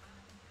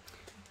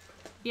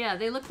 Yeah,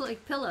 they look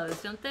like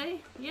pillows, don't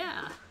they?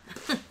 Yeah.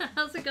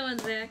 How's it going,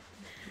 Zach?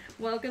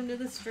 Welcome to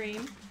the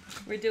stream.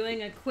 We're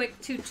doing a quick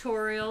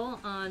tutorial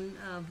on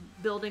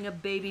building a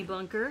baby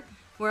bunker.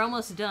 We're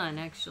almost done,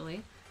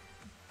 actually.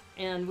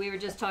 And we were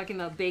just talking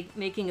about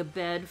making a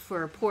bed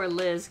for poor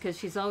Liz because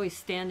she's always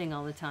standing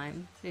all the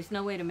time. There's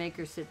no way to make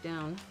her sit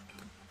down.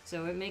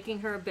 So we're making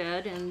her a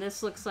bed, and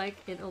this looks like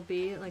it'll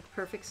be like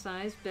perfect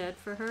size bed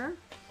for her.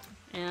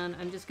 And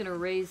I'm just going to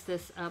raise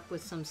this up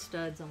with some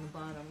studs on the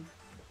bottom.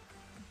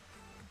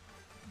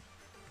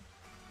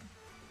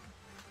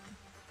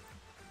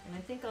 And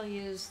I think I'll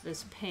use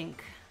this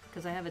pink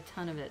because I have a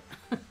ton of it.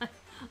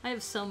 I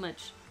have so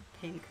much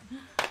pink.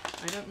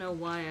 I don't know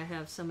why I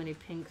have so many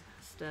pink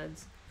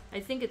studs. I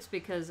think it's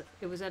because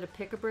it was at a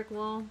pick-a-brick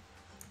wall,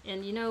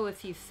 and you know,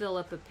 if you fill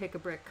up a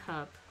pick-a-brick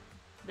cup,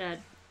 that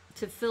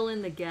to fill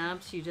in the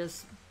gaps, you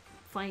just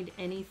find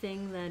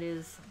anything that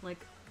is like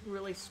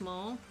really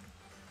small,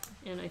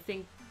 and I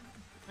think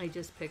I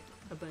just picked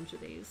a bunch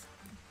of these.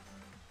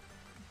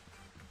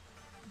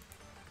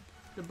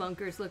 The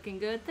bunker's looking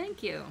good.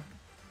 Thank you.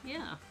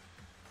 Yeah,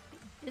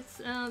 it's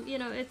you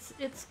know,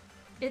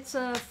 it's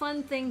a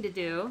fun thing to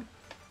do.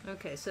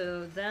 Okay,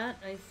 so that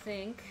I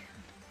think.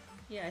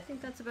 Yeah, I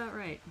think that's about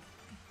right.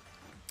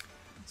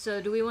 So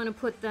do we want to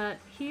put that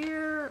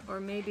here, or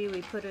maybe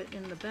we put it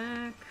in the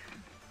back?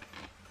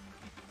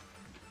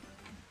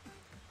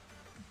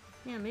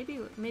 Yeah, maybe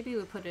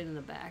we put it in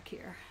the back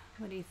here.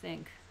 What do you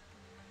think?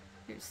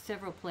 There's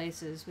several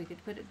places. We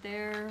could put it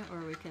there, or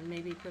we can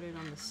maybe put it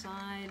on the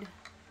side.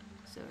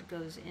 So it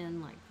goes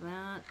in like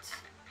that.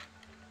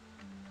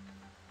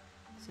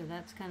 So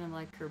that's kind of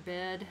like her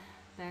bed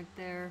back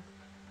there.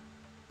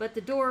 But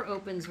the door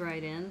opens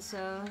right in,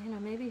 so, you know,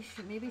 maybe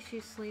she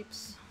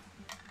sleeps.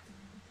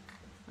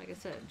 Like I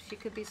said, she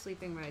could be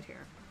sleeping right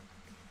here.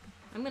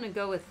 I'm going to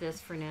go with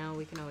this for now.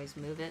 We can always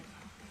move it.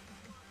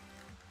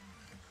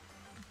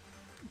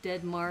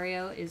 Dead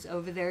Mario is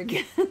over there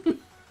again.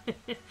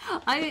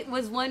 I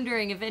was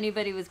wondering if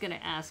anybody was going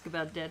to ask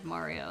about Dead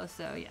Mario,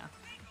 so yeah.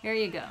 Here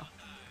you go.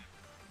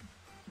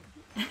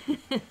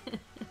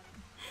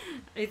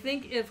 I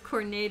think if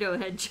Cornado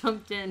had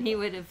jumped in, he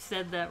would have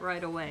said that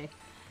right away.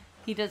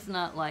 He does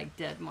not like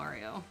Dead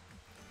Mario.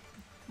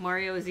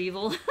 Mario is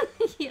evil.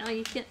 Yeah,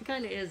 he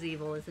kind of is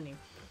evil, isn't he?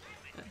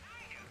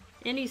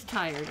 And he's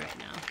tired right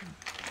now.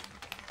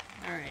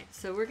 Alright,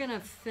 so we're going to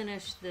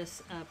finish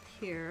this up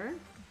here.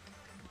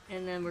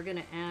 And then we're going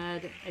to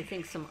add, I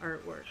think, some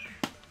artwork.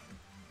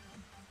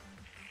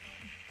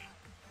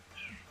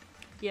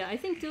 Yeah, I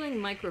think doing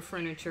micro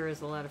furniture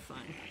is a lot of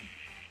fun.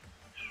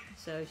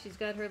 So she's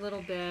got her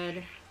little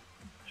bed.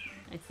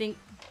 I think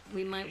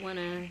we might want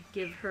to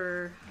give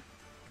her...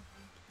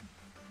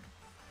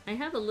 I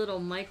have a little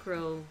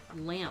micro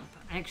lamp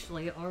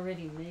actually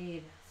already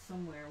made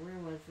somewhere. Where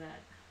was that?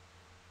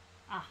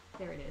 Ah,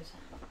 there it is.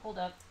 Hold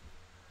up.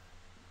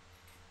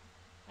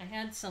 I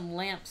had some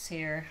lamps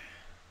here.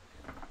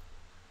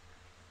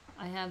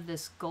 I have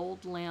this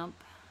gold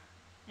lamp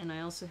and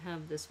I also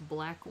have this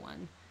black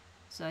one.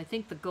 So I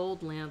think the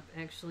gold lamp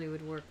actually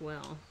would work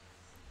well.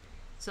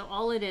 So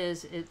all it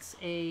is, it's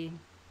a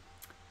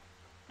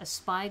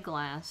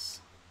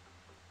spyglass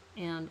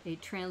and a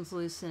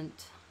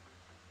translucent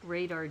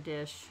radar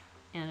dish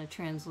and a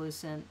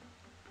translucent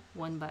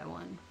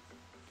 1x1.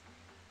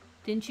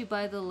 Didn't you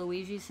buy the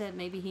Luigi set?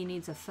 Maybe he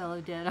needs a fellow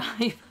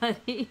Deadeye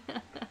buddy.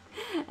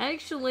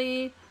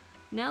 Actually,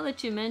 now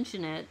that you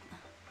mention it,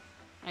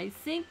 I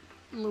think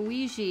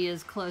Luigi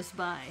is close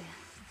by.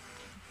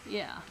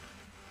 Yeah.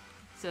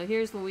 So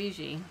here's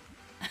Luigi.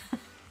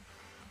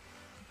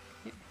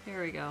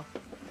 Here we go.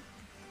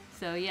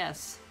 So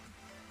yes,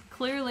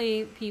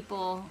 clearly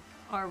people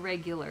are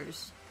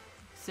regulars.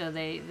 So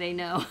they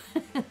know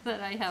that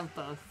I have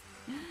both.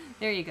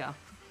 There you go.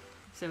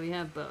 So we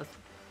have both.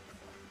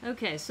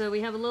 Okay, so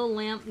we have a little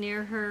lamp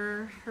near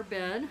her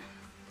bed.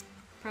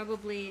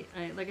 Probably,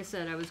 like I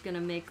said, I was going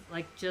to make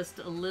like just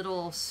a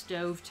little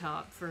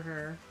stovetop for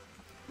her.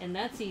 And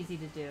that's easy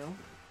to do.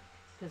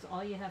 Because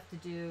all you have to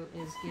do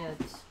is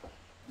get...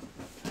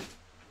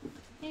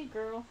 Hey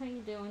girl, how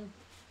you doing?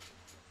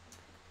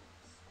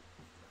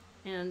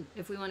 And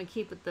if we want to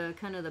keep it the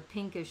kind of the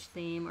pinkish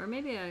theme, or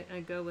maybe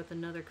I go with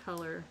another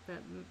color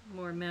that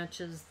more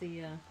matches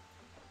the...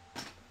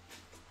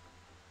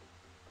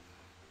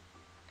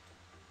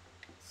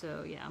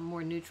 So yeah,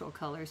 more neutral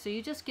color. So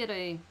you just get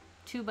a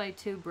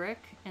 2x2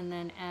 brick and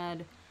then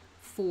add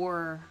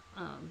 4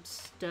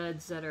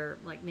 studs that are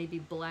like maybe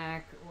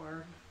black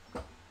or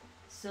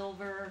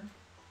silver.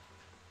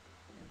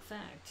 In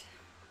fact,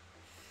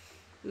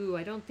 ooh,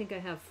 I don't think I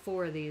have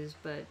 4 of these,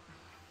 but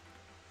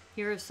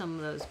here are some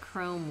of those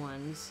chrome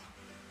ones.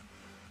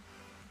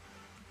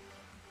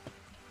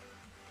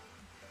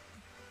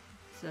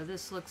 So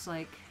this looks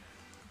like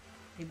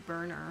a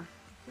burner.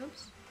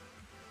 Oops.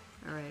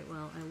 Alright,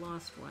 well, I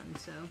lost one,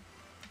 so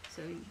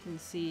you can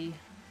see.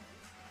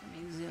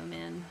 Let me zoom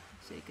in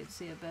so you can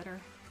see it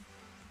better.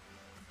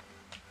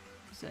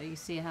 So you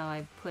see how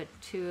I put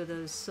 2 of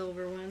those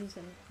silver ones,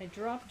 and I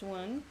dropped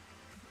one.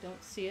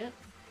 Don't see it.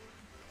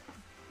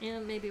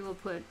 And maybe we'll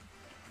put...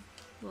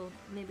 Well,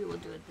 maybe we'll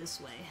do it this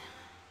way.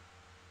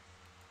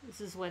 This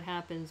is what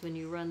happens when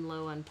you run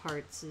low on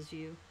parts, is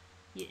you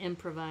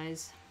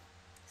improvise.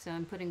 So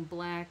I'm putting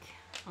black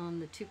on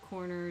the 2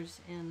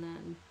 corners and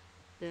then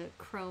the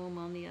chrome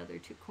on the other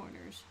 2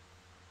 corners.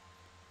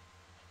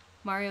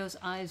 Mario's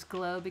eyes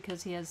glow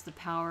because he has the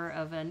power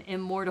of an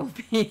immortal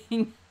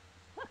being.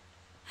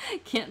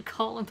 Can't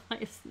call him by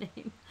his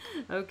name.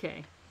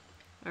 Okay.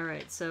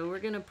 Alright, so we're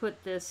going to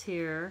put this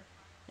here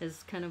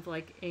as kind of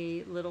like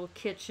a little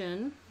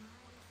kitchen.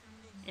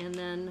 And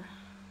then,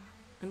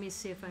 let me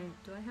see if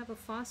do I have a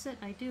faucet?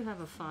 I do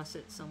have a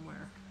faucet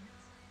somewhere.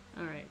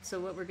 Alright, so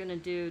what we're going to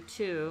do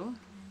too,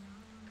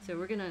 so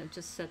we're going to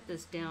just set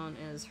this down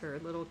as her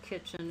little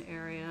kitchen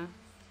area.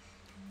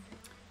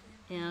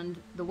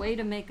 And the way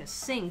to make a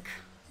sink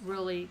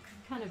really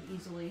kind of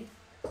easily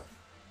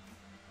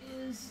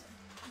is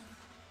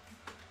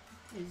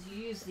you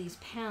use these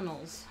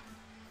panels,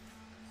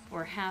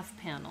 or half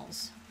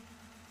panels.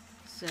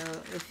 So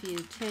if you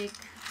take...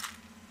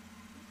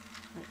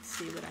 Let's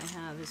see what I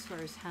have as far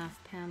as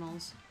half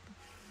panels.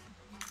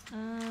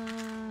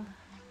 I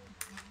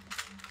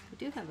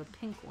do have a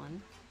pink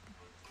one.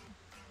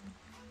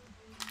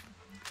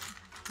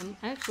 I'm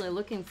actually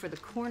looking for the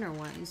corner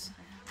ones.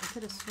 I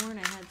could have sworn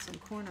I had some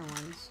corner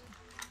ones.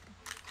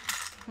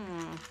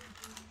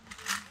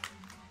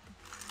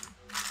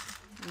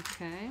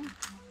 Okay.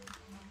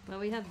 Well,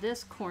 we have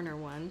this corner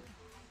one,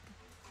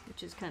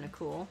 which is kind of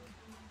cool.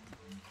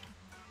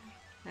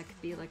 That could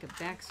be like a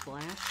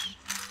backsplash.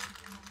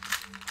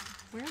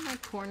 Where are my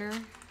corner?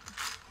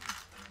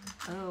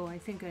 Oh, I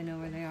think I know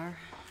where they are.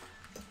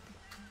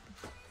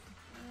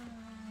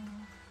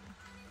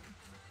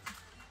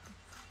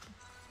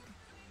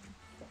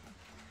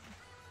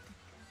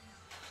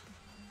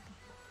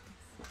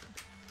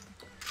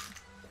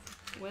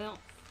 Well,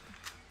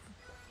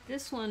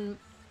 this one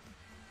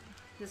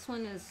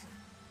is,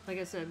 like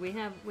I said, we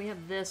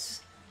have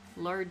this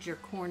larger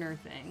corner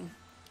thing.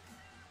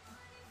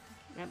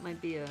 That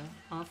might be a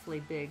awfully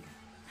big.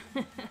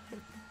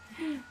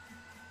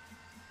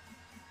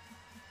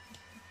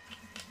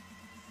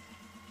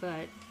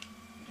 But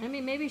I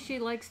mean, maybe she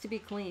likes to be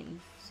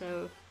clean,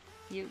 so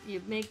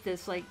you make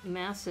this like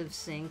massive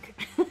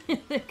sink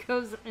that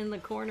goes in the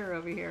corner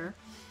over here.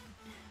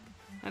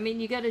 I mean,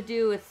 you got to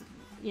do with,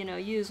 you know,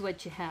 use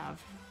what you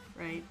have,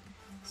 right?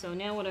 So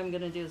now what I'm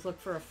going to do is look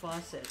for a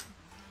faucet.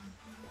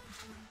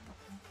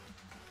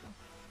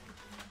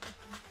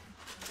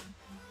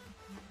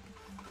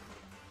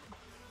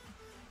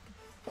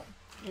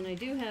 And I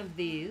do have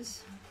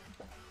these.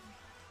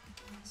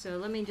 So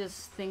let me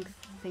just think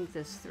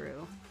this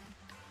through.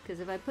 Because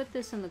if I put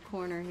this in the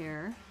corner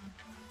here,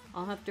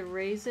 I'll have to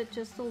raise it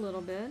just a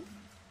little bit.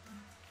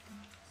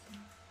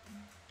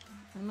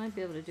 I might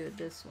be able to do it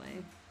this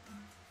way.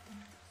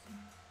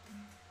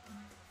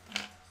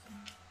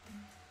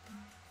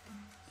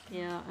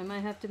 Yeah, I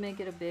might have to make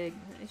it a big...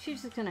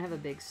 She's just going to have a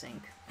big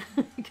sink.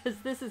 Because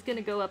this is going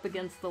to go up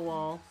against the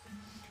wall.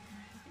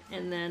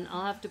 And then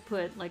I'll have to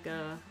put like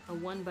a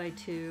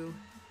 1x2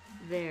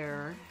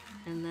 there.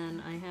 And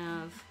then I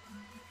have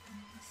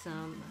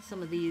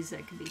some of these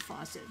that can be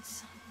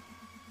faucets.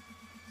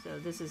 So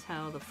this is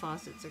how the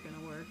faucets are going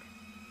to work.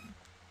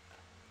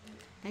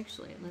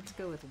 Actually, let's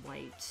go with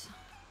white.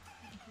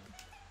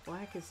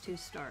 Black is too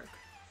stark.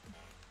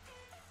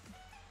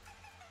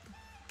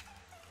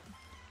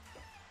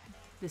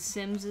 The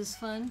Sims is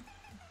fun.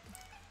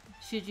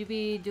 Should you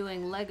be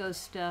doing Lego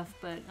stuff,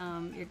 but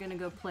you're going to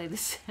go play The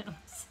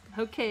Sims.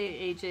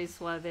 Okay, AJ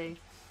Suave.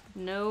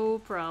 No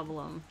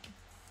problem.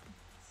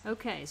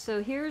 Okay,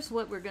 so here's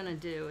what we're going to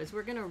do, is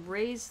we're going to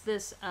raise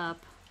this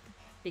up,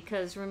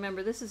 because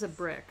remember, this is a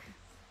brick.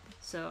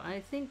 So I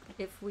think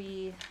if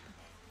we,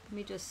 let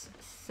me just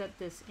set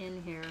this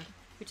in here,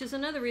 which is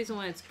another reason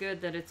why it's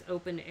good that it's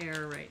open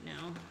air right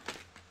now,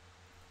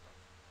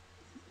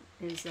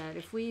 is that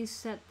if we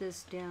set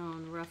this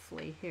down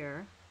roughly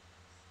here,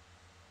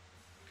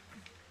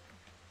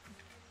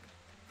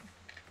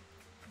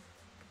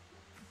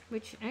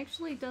 which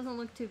actually doesn't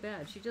look too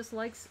bad. She just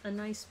likes a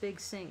nice big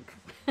sink.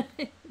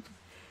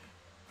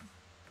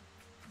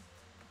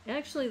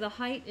 Actually, the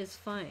height is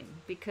fine,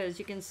 because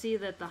you can see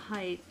that the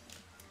height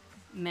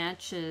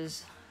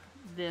matches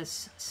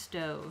this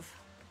stove.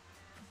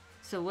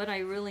 So what I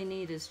really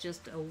need is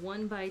just a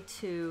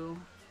 1x2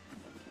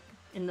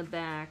 in the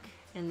back,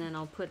 and then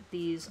I'll put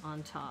these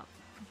on top.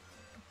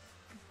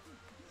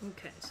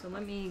 Okay, so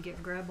let me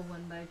grab a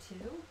 1x2,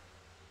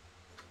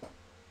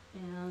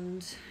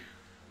 and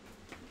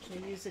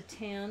I use a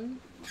tan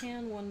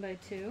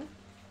 1x2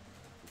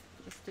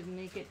 just to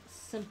make it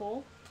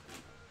simple.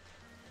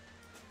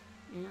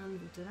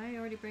 And did I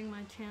already bring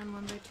my tan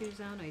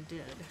 1x2s out? I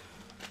did.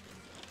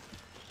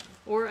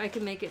 Or I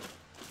could make it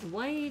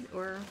white,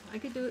 or I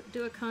could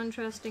do a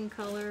contrasting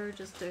color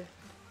just to,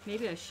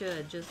 maybe I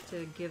should, just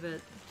to give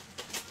it,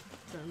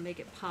 to make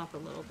it pop a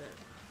little bit.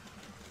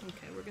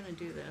 Okay, we're gonna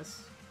do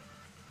this.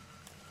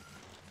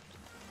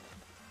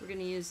 We're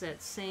gonna use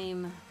that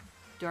same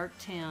dark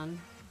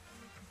tan,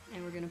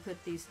 and we're gonna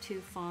put these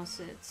two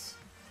faucets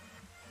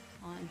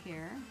on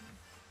here.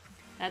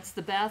 That's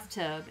the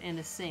bathtub and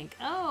a sink.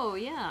 Oh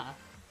yeah,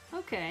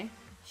 okay.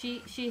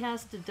 She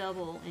has to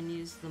double and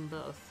use them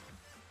both.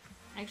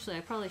 Actually,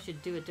 I probably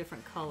should do a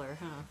different color,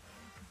 huh?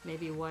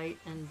 Maybe white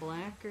and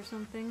black or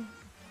something.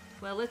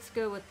 Well, let's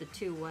go with the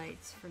two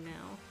whites for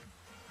now.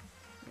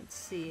 Let's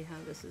see how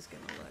this is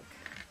gonna look.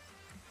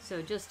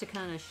 So just to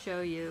kind of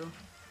show you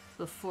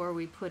before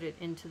we put it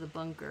into the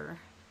bunker,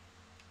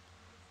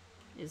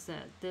 is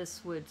that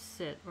this would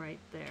sit right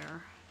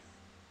there,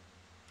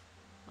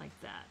 like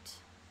that.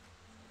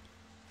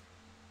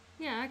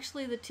 Yeah,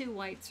 actually the two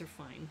whites are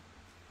fine.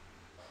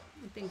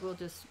 I think we'll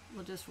just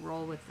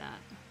roll with that.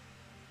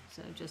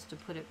 So just to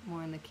put it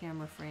more in the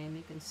camera frame,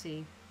 you can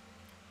see.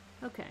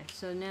 Okay,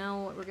 so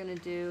now what we're gonna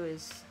do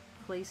is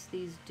place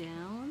these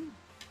down.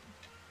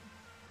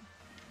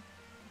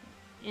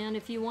 And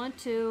if you want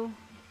to,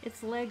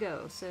 it's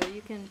Lego, so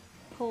you can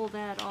pull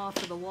that off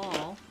of the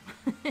wall.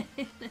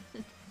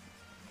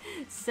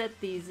 Set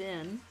these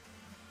in.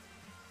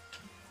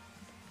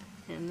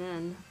 And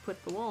then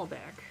put the wall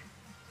back.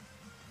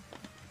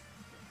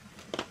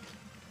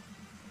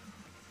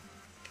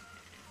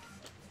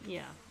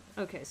 Yeah,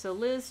 okay, so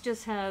Liz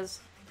just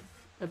has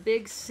a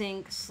big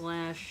sink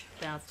slash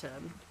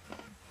bathtub.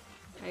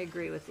 I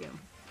agree with you.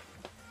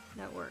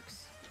 That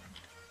works.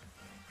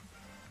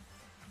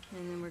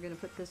 And then we're going to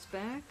put this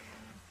back.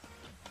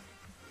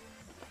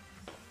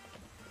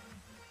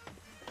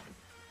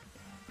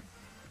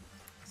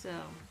 So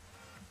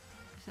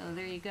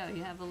there you go.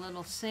 You have a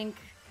little sink.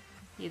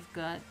 You've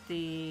got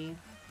the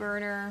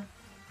burner.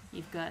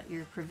 You've got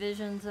your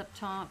provisions up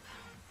top.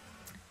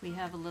 We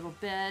have a little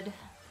bed.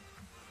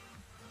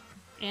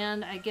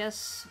 And I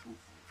guess,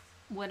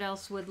 what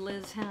else would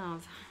Liz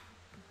have?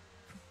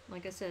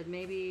 Like I said,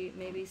 maybe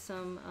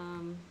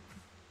some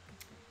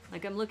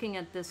Like, I'm looking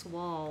at this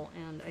wall,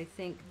 and I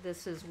think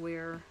this is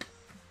where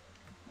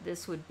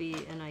this would be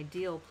an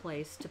ideal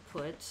place to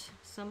put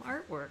some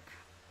artwork.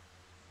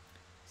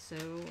 So,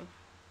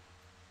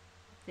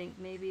 I think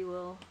maybe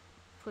we'll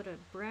put a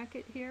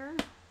bracket here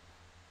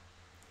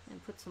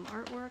and put some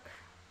artwork.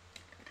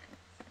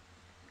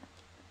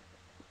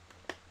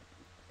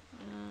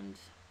 And,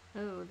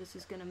 oh, this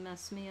is gonna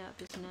mess me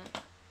up, isn't it?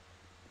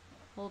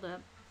 Hold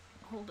up,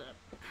 hold up.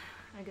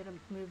 I gotta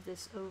move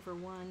this over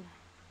one.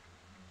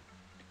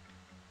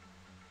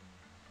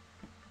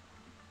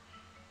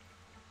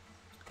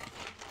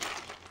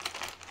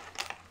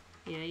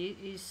 Yeah,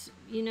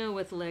 you know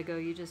with Lego,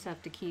 you just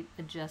have to keep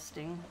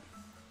adjusting.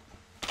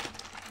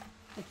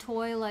 A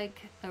toy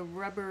like a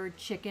rubber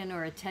chicken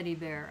or a teddy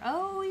bear.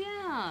 Oh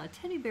yeah, a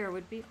teddy bear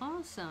would be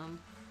awesome.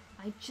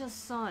 I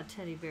just saw a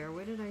teddy bear.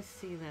 Where did I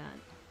see that?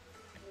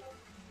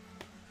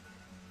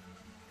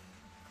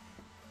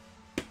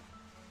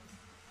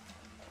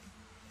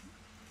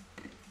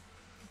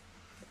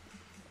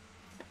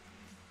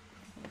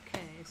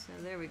 Okay, so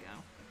there we go.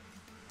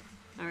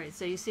 Alright,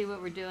 so you see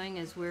what we're doing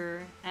is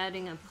we're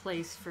adding a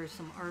place for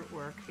some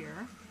artwork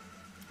here.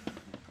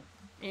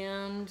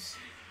 And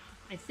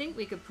I think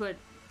we could put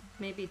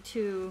maybe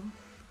two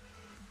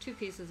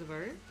pieces of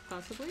art,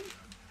 possibly.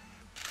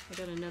 I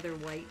got another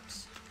white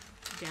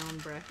down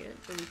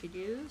bracket that we could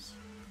use.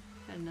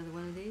 Got another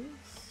one of these.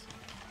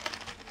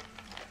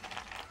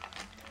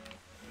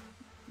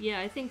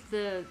 Yeah, I think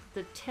the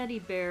teddy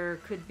bear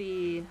could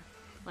be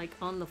like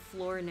on the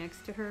floor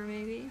next to her,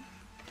 maybe.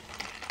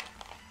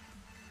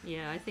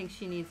 Yeah, I think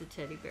she needs a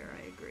teddy bear,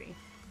 I agree.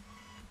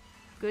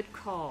 Good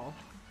call.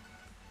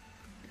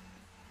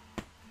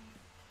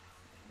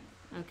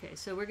 Okay,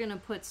 so we're gonna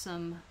put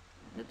some,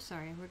 oops,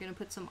 sorry, we're gonna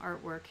put some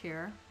artwork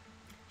here.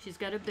 She's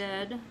got a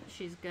bed,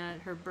 she's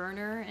got her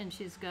burner, and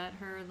she's got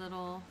her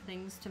little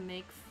things to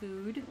make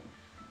food.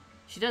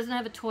 She doesn't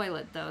have a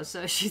toilet though,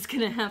 so she's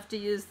gonna have to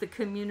use the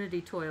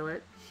community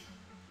toilet.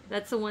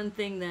 That's the one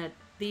thing that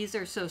these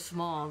are so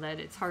small that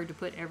it's hard to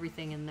put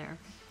everything in there.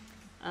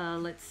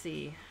 Let's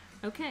see.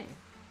 Okay,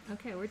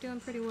 we're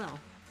doing pretty well.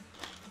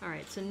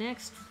 Alright, so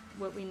next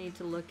what we need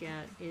to look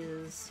at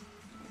is,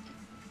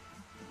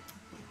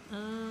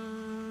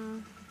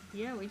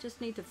 yeah, we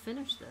just need to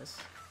finish this,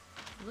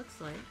 it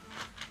looks like.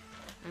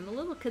 I'm a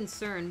little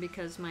concerned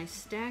because my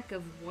stack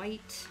of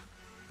white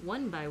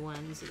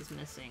 1x1s is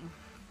missing.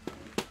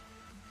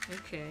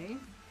 Okay,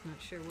 not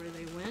sure where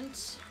they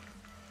went.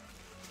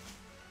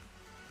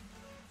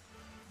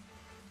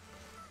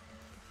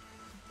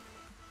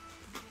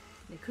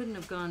 They couldn't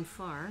have gone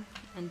far.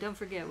 And don't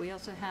forget, we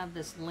also have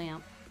this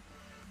lamp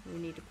we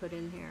need to put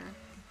in here.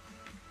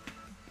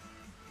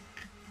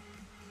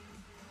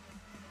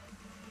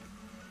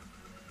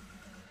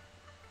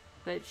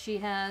 But she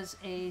has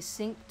a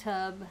sink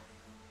tub.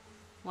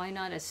 Why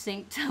not a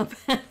sink tub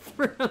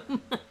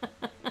bathroom?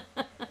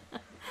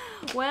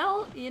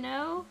 Well, you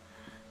know,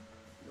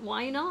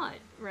 why not,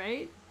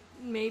 right?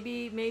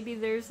 Maybe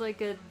there's like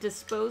a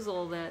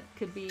disposal that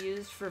could be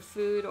used for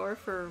food or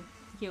for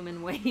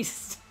human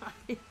waste.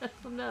 I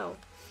don't know.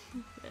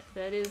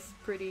 That is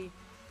pretty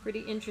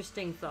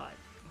interesting thought.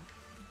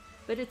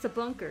 But it's a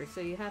bunker,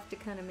 so you have to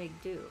kind of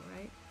make do,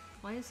 right?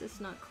 Why is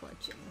this not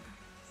clutching?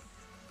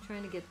 I'm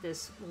trying to get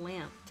this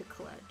lamp to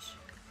clutch.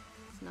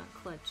 It's not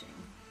clutching.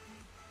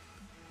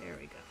 There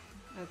we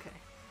go. Okay.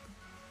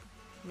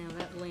 Now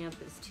that lamp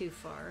is too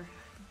far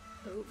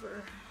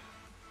over.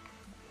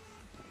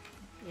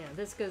 Yeah,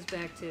 this goes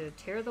back to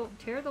tear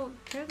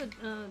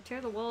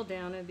the wall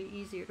down. It'd be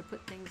easier to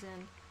put things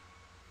in.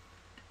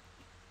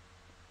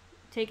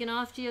 Taken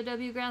off,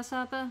 GOW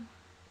Grasshopper?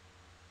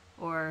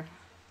 Or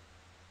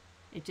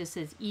it just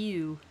says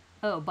ew.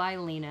 Oh, bye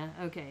Lena.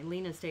 Okay,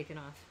 Lena's taken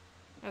off.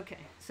 Okay,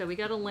 so we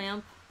got a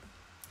lamp.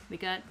 We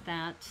got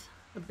that,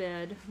 a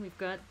bed. We've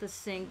got the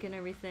sink and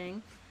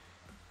everything.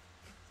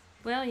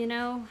 Well, you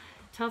know,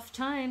 tough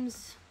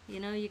times.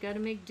 You know, you gotta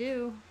make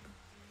do.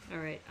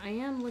 Alright, I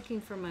am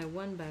looking for my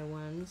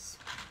 1x1s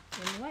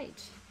in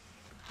white.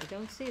 I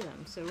don't see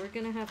them, so we're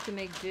gonna have to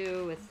make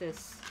do with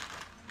this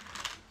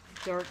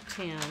dark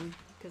tan,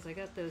 because I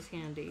got those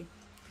handy.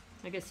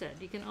 Like I said,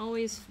 you can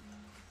always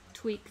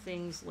tweak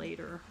things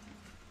later.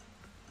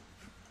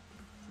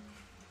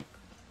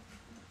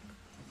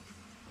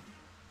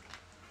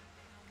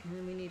 And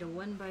then we need a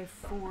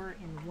 1x4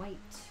 in white.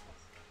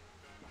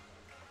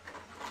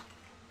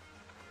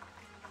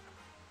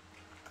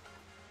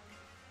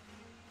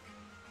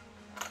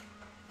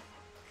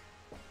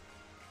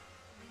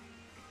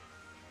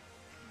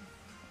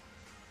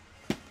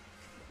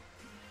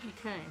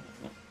 Okay,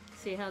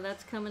 see how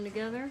that's coming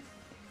together?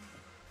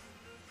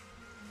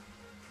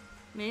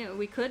 Man,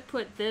 we could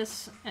put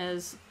this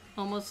as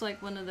almost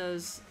like one of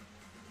those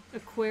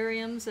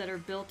aquariums that are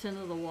built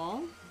into the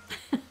wall.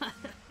 I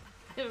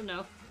don't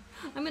know.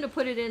 I'm going to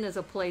put it in as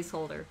a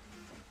placeholder.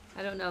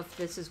 I don't know if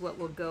this is what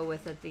we'll go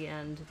with at the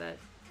end, but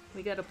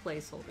we got a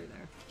placeholder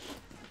there.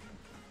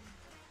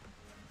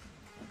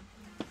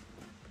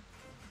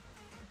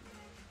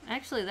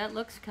 Actually, that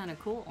looks kind of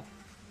cool.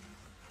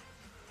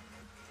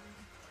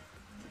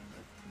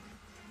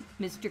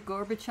 Mr.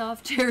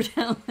 Gorbachev, tear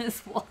down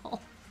this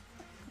wall.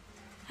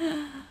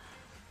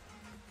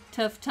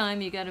 Tough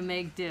time, you gotta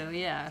make do.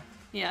 Yeah,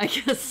 I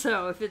guess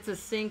so. If it's a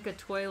sink, a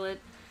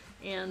toilet,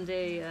 and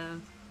a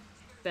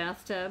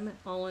bathtub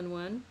all in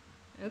one.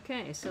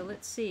 Okay, so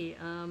let's see.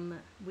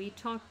 We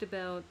talked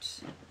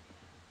about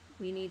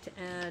we need to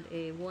add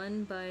a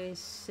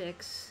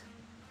 1x6,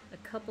 a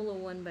couple of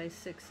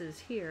 1x6s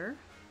here.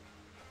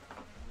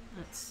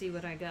 Let's see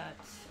what I got.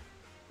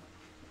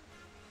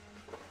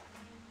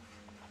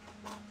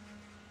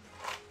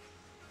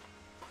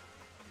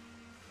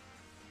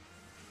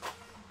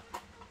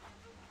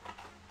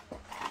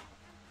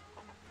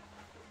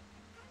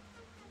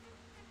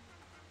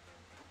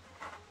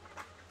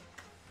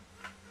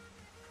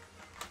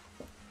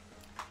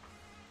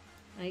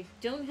 I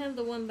don't have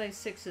the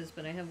 1x6s,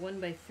 but I have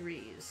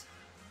 1x3s.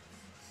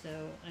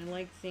 So I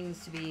like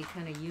things to be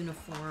kind of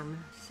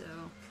uniform. So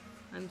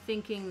I'm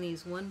thinking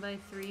these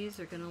 1x3s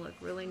are going to look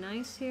really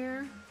nice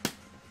here.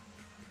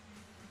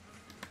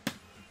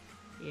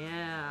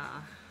 Yeah.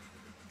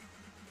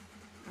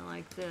 I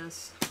like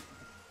this.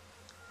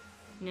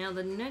 Now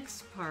the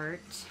next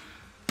part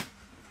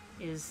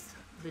is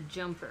the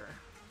jumper.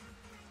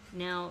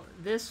 Now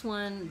this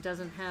one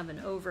doesn't have an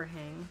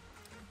overhang.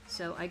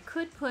 So I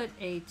could put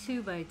a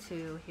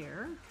 2x2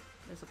 here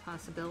as a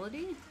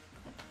possibility.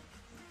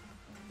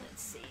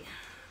 Let's see.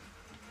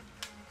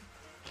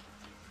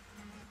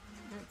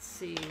 Let's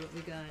see what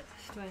we got.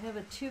 Do I have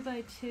a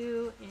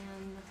 2x2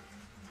 and...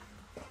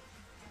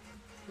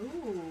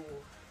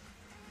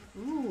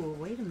 Ooh,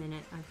 wait a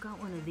minute. I've got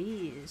one of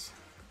these.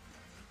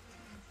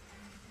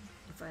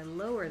 If I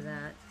lower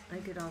that, I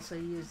could also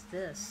use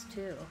this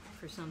too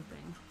for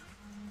something.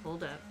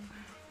 Hold up.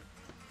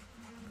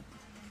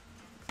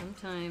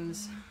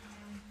 Sometimes,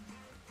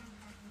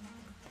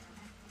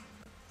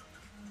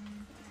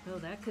 oh,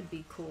 that could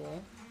be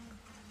cool.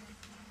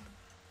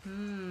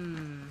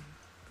 And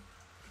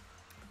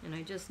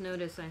I just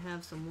noticed I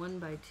have some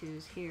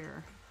 1x2s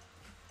here.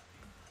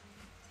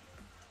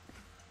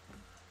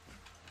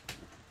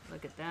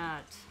 Look at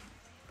that.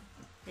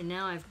 And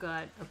now I've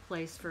got a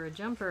place for a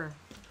jumper.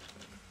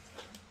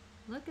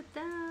 Look at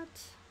that.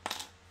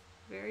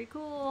 Very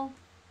cool.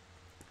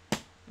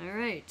 All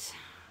right.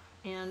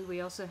 And we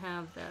also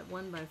have that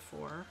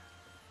 1x4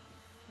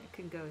 that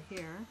could go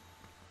here.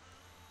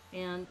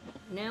 And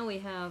now we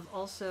have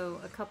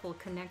also a couple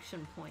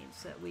connection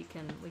points that we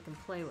can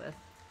play with.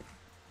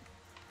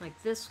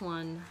 Like this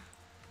one,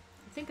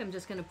 I think I'm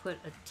just going to put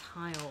a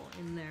tile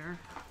in there.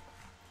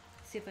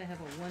 See if I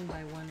have a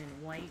 1x1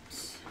 in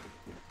white.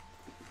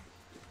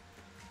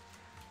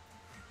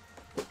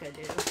 I think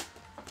I do.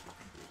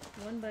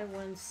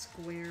 1x1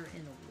 square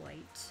in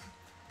white,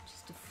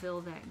 just to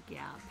fill that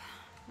gap.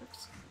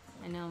 Oops.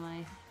 I know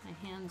my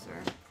hands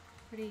are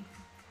pretty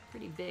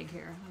big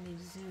here. Let me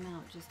zoom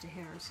out just a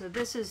hair. So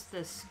this is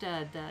the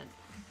stud that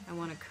I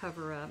want to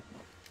cover up.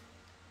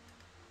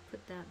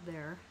 Put that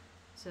there.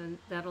 So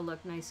that'll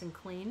look nice and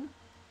clean.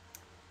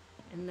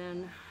 And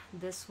then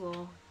this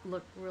will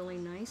look really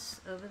nice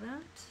over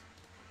that.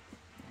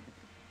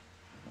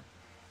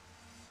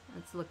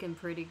 That's looking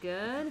pretty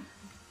good.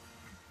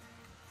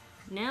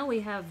 Now we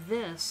have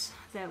this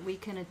that we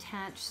can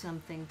attach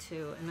something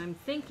to, and I'm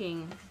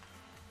thinking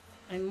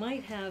I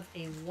might have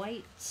a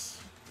white,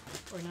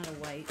 or not a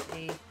white,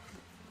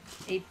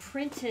 a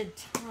printed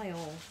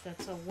tile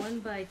that's a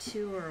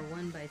 1x2 or a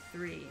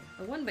 1x3.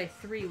 A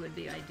 1x3 would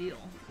be ideal.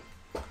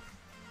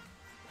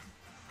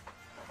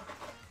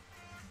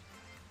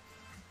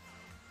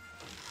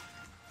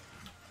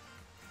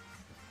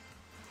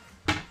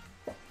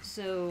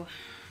 So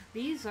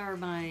these are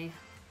my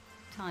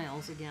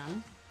tiles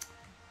again,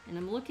 and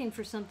I'm looking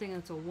for something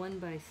that's a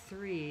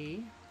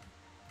 1x3.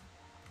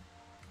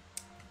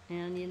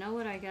 And you know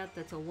what I got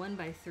that's a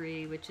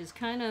 1x3, which is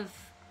kind of,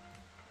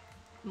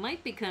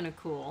 might be kind of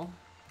cool,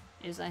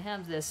 is I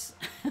have this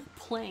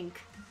plank.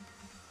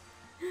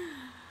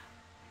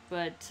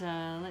 But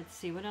let's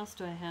see, what else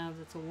do I have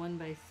that's a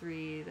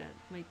 1x3 that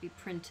might be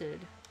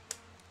printed?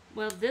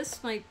 Well,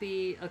 this might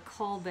be a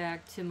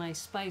callback to my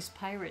Spice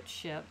pirate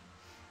ship.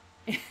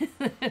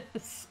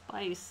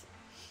 Spice.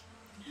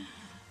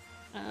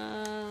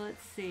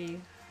 Let's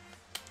see.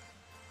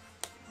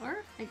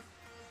 Or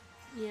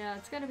yeah,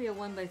 it's got to be a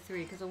 1x3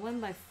 because a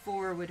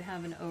 1x4 would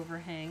have an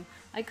overhang.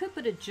 I could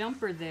put a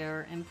jumper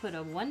there and put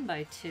a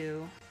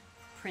 1x2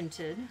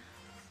 printed.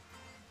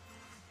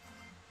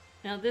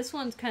 Now this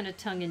one's kind of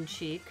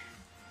tongue-in-cheek,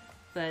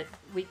 but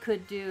we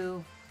could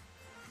do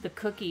the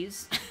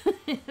cookies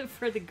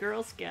for the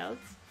Girl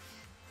Scouts.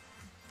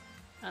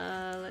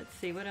 Let's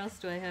see, what else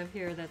do I have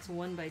here that's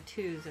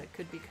 1x2s that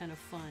could be kind of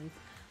fun.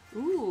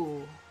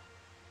 Ooh,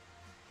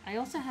 I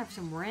also have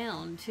some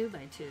round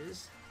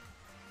 2x2s.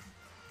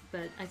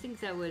 But I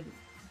think that would,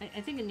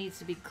 I think it needs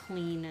to be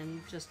clean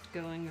and just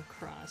going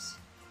across.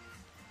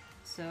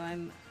 So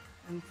I'm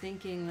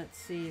thinking, let's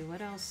see, what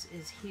else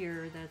is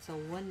here that's a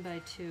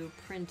 1x2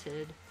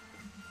 printed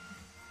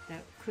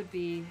that could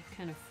be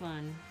kind of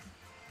fun.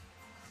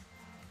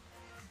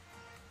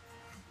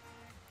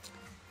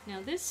 Now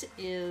this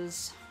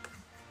is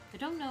I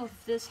don't know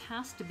if this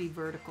has to be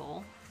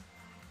vertical,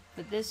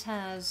 but this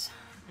has,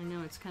 I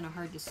know it's kind of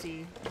hard to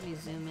see. Let me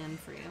zoom in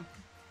for you.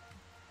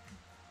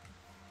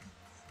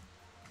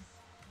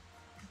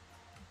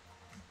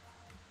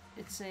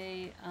 It's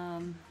a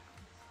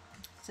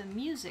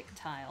music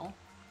tile,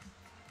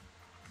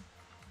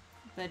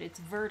 but it's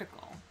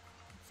vertical.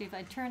 See, if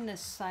I turn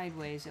this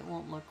sideways, it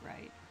won't look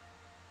right.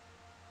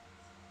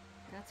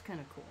 That's kind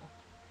of cool.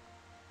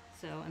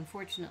 So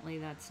unfortunately,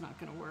 that's not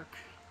going to work.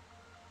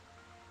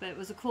 But it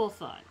was a cool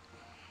thought.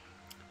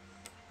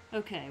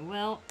 Okay,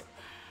 well,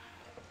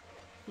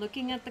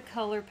 looking at the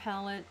color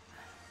palette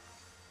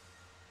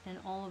and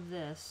all of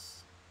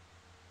this,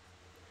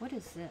 what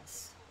is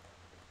this?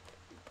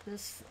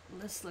 This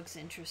looks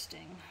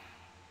interesting.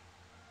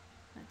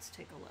 Let's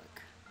take a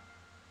look.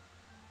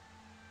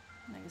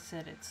 Like I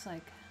said, it's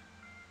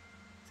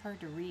hard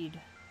to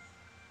read.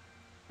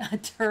 A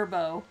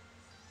turbo.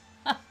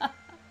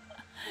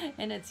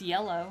 And it's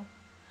yellow.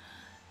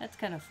 That's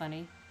kind of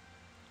funny.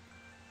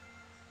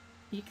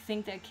 You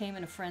think that came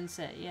in a friend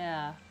set?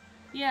 Yeah.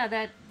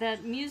 Yeah,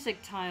 that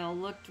music tile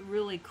looked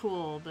really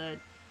cool, but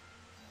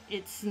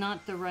it's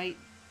not the right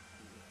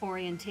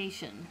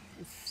orientation.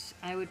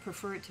 I would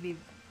prefer it to be.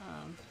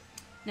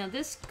 Now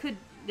this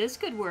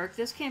could work.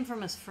 This came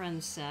from a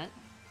friend's set.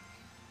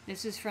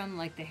 This is from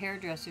like the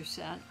hairdresser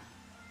set,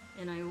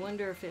 and I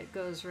wonder if it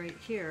goes right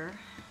here.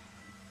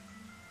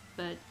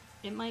 But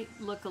it might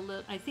look a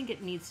little. I think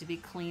it needs to be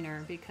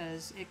cleaner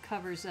because it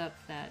covers up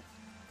that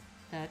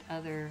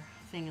other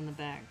thing in the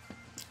back.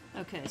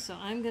 Okay, so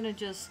I'm gonna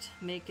just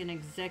make an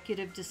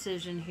executive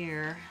decision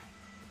here,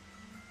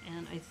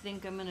 and I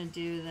think I'm gonna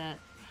do that.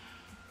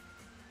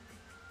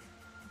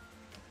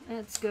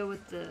 Let's go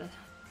with the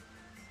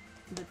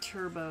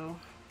turbo.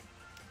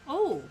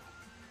 Oh,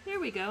 there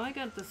we go. I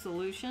got the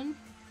solution.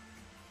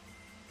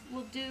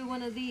 We'll do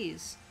one of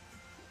these.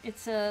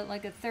 It's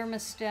like a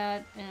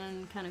thermostat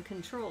and kind of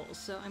controls.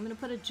 So I'm going to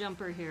put a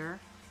jumper here,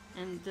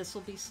 and this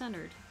will be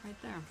centered right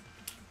there.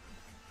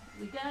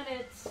 We got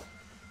it.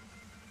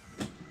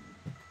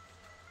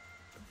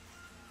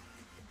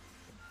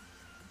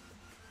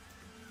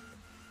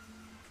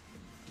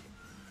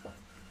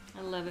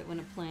 I love it when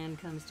a plan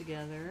comes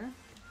together.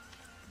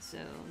 So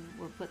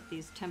we'll put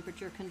these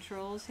temperature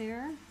controls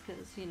here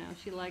because, you know,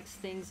 she likes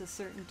things a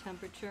certain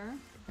temperature.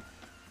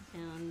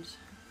 And,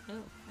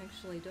 oh,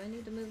 actually, do I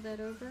need to move that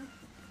over?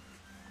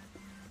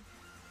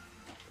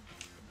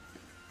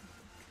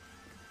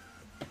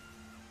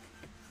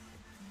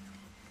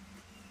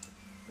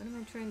 What am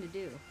I trying to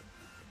do?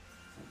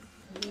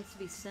 It needs to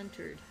be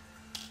centered.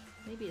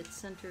 Maybe it's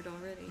centered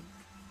already.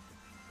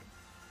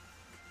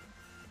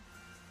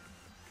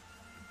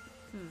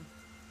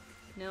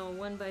 No,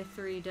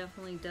 1x3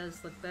 definitely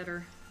does look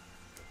better.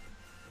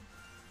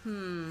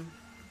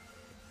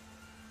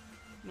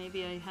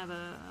 Maybe I have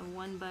a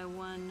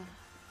 1x1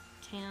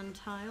 tan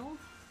tile.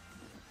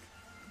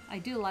 I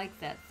do like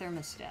that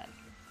thermostat.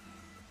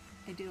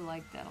 I do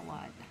like that a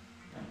lot.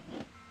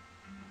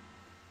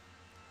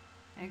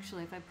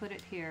 Actually, if I put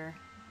it here,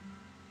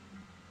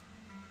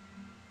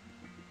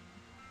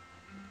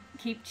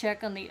 keep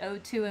check on the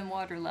O2 and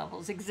water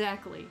levels.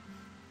 Exactly.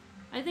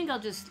 I think I'll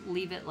just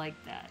leave it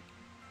like that.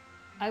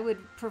 I would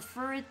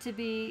prefer it to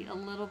be a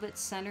little bit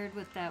centered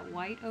with that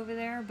white over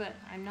there, but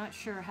I'm not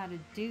sure how to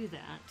do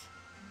that.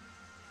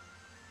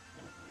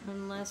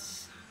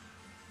 Unless,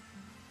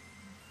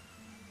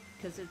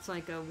 because it's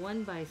like a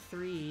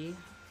 1x3.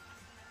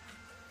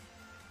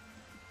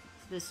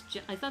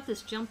 I thought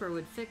this jumper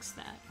would fix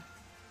that,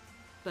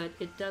 but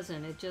it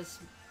doesn't. It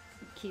just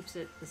keeps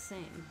it the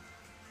same.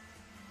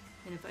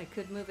 And if I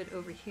could move it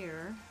over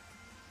here,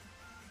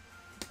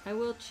 I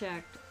will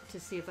check to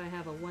see if I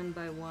have a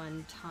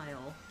 1x1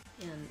 tile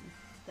in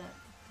that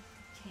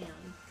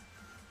tan.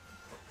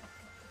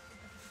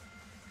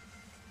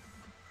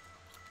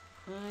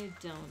 I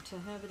don't.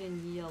 I have it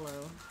in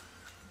yellow.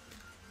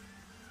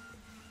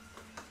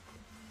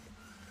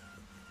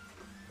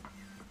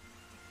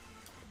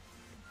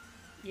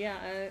 Yeah,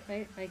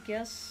 I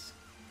guess,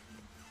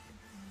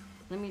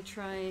 let me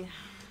try.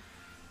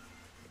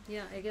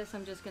 Yeah, I guess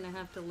I'm just gonna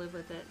have to live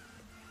with it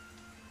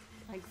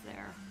like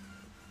there.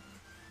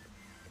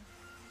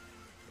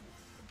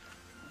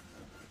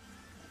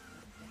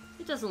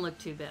 It doesn't look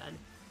too bad.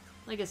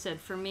 Like I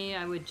said, for me,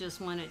 I would just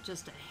want it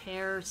just a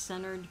hair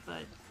centered,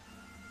 but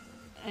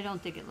I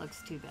don't think it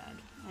looks too bad.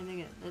 I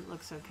think it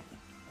looks okay.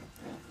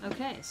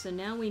 Okay, so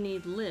now we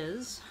need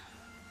Liz.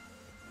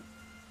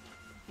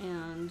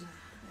 And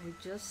I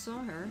just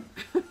saw her.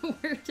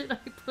 Where did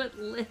I put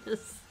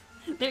Liz?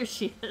 There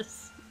she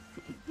is.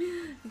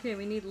 Okay,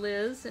 we need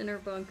Liz in her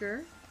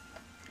bunker.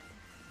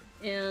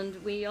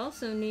 And we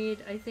also need,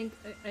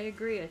 I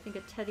agree, I think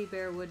a teddy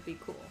bear would be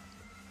cool.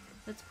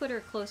 Let's put her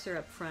closer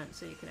up front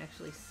so you can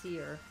actually see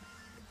her.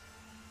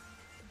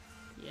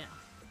 Yeah,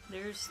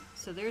 there's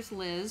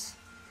Liz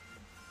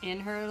in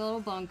her little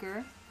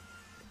bunker.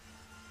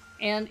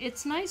 And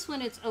it's nice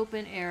when it's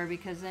open air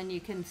because then you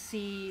can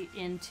see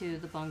into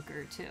the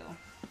bunker too.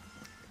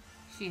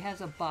 She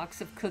has a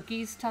box of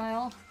cookies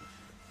tile.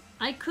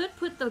 I could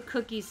put the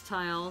cookies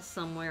tile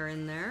somewhere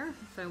in there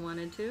if I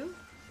wanted to,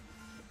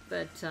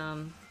 but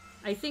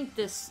I think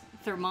this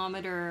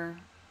thermometer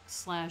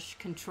 /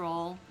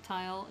 control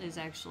tile is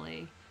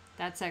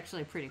that's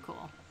actually pretty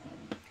cool.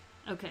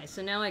 Okay,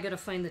 so now I gotta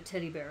find the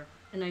teddy bear,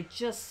 and I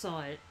just saw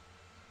it,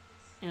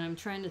 and I'm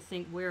trying to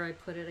think where I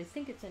put it. I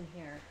think it's in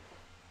here.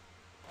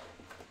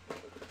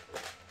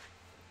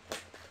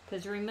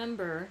 Because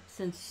remember,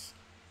 since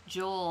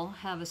Joel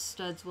have a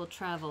studs will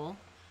travel,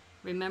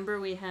 remember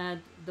we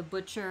had the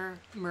butcher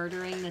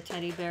murdering the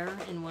teddy bear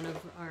in one of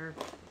our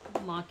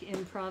mock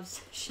improv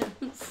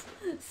sessions?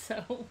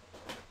 So,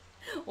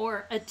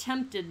 or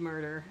attempted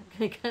murder,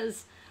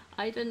 because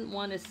I didn't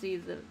want to see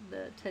the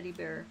teddy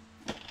bear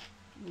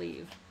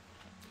leave.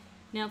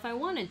 Now if I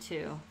wanted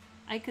to,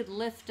 I could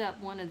lift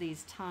up one of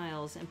these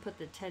tiles and put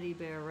the teddy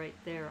bear right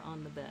there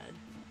on the bed.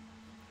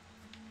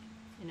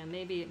 You know,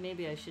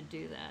 maybe I should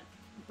do that,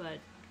 but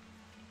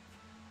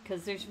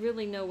because there's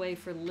really no way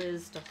for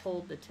Liz to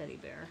hold the teddy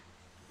bear.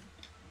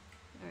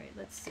 All right,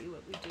 let's see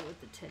what we do with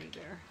the teddy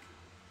bear.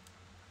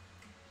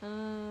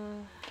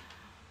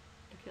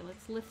 Okay,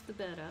 let's lift the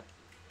bed up.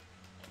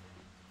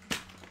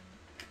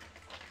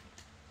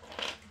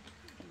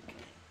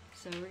 Okay,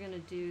 so we're gonna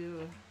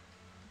do,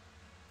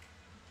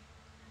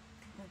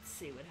 let's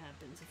see what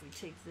happens if we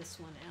take this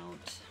one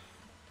out.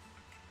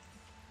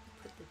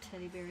 Put the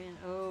teddy bear in.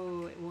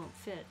 Oh, it won't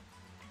fit.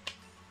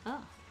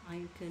 Oh,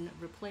 I can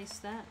replace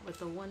that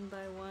with a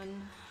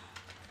 1x1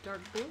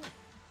 dark blue.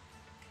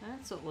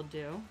 That's what we'll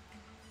do.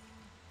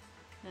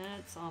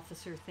 That's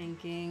officer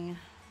thinking.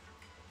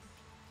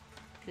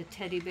 The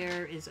teddy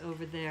bear is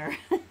over there.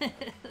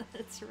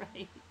 That's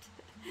right.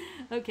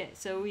 Okay,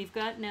 so we've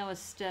got now a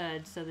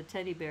stud so the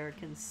teddy bear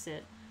can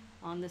sit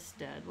on the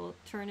stud. We'll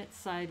turn it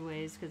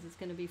sideways because it's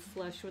going to be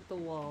flush with the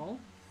wall.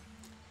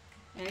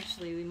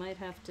 Actually, we might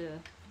have to,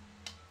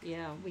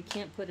 yeah, we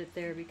can't put it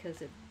there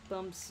because it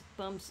bumps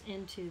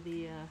into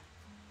the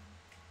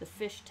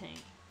fish tank.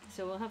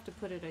 So we'll have to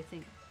put it, I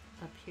think,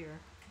 up here.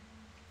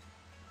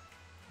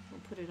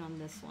 We'll put it on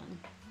this one.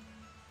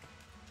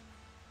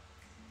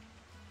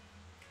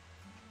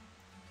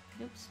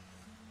 Oops.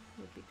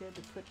 Would be good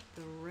to put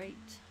the right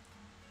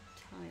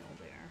tile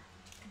there.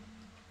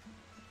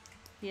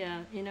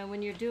 Yeah, you know,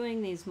 when you're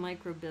doing these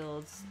micro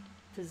builds,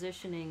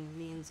 positioning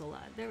means a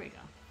lot. There we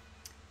go.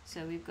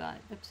 So we've got,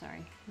 oops,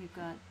 sorry. We've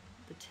got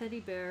the teddy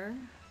bear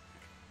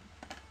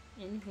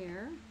in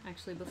here.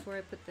 Actually, before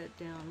I put that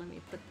down, let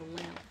me put the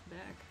lamp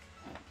back.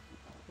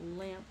 The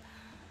lamp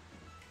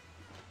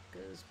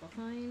goes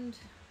behind.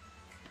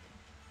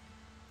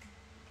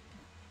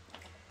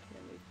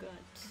 Then we've got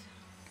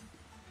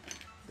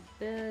the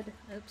bed.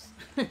 Oops.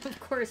 Of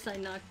course I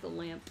knocked the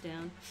lamp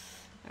down.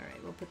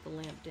 Alright, we'll put the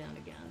lamp down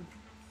again.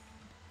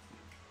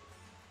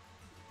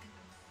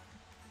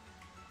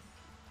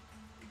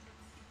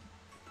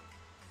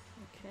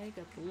 Okay,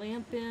 got the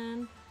lamp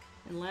in.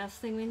 And last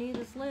thing we need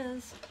is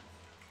Liz.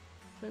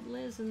 Put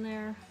Liz in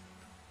there.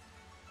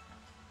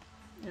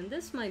 And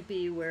this might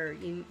be where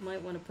you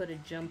might want to put a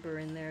jumper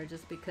in there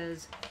just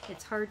because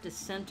it's hard to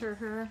center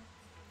her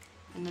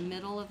in the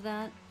middle of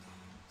that.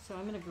 So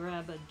I'm going to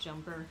grab a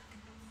jumper.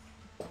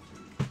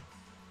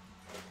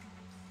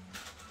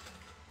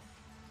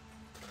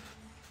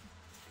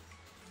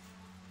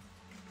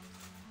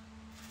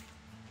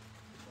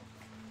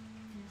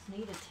 Just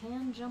need a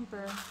tan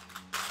jumper.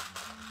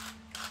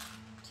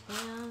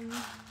 Tan.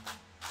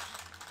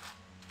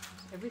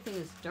 Everything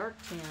is dark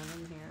tan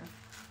in here.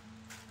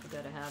 I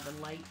gotta have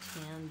a light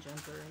tan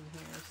jumper in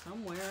here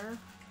somewhere.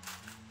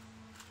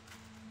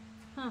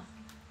 Huh.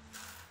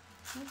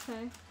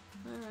 Okay.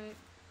 Alright.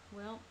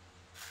 Well,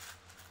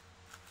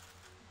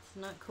 it's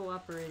not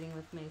cooperating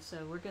with me,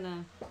 so we're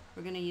gonna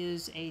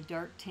use a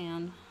dark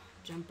tan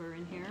jumper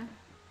in here.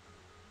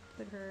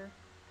 Put her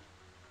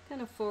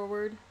kind of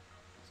forward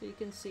so you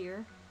can see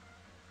her.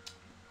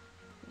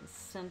 And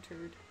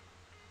centered.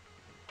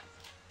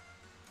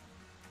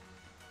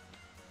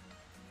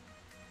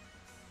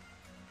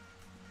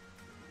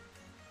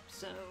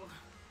 So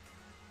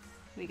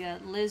we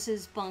got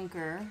Liz's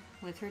bunker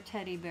with her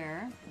teddy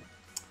bear,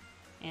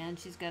 and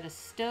she's got a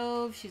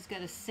stove, she's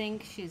got a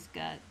sink, she's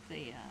got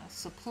the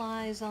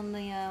supplies on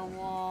the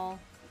wall,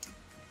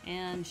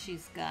 and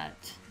she's got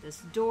this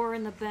door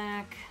in the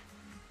back,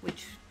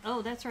 which,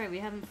 oh, that's right, we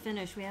haven't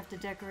finished. We have to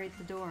decorate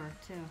the door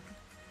too.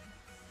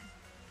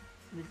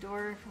 The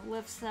door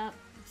lifts up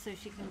so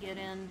she can get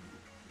in.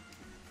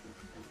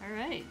 All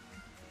right.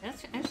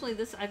 That's actually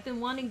this, I've been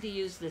wanting to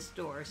use this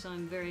door, so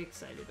I'm very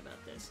excited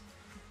about this.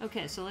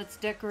 Okay, so let's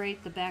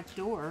decorate the back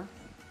door.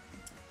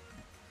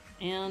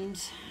 And,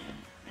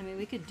 I mean,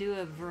 we could do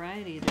a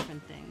variety of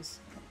different things.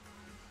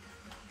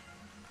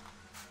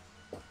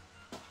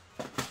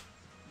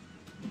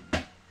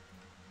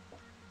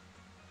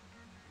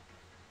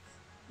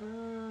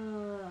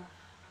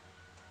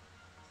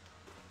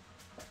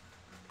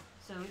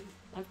 So,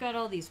 I've got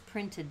all these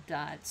printed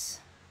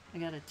dots. I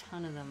got a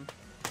ton of them.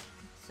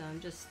 So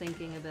I'm just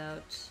thinking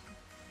about,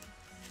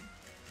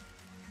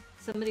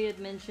 somebody had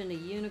mentioned a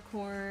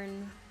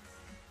unicorn.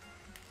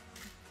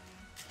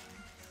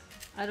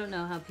 I don't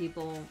know how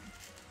people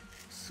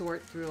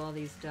sort through all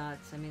these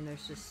dots. I mean,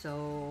 there's just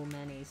so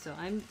many. So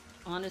I'm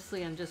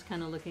just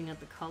kind of looking at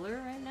the color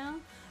right now.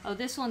 Oh,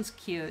 this one's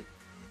cute.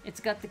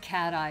 It's got the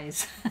cat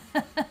eyes.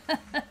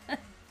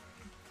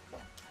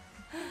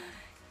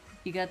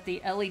 You got the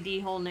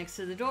LED hole next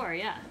to the door,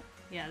 yeah.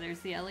 Yeah,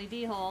 there's the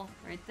LED hole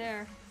right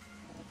there.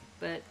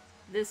 But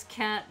this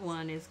cat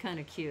one is kind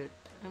of cute.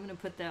 I'm gonna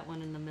put that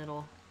one in the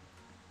middle.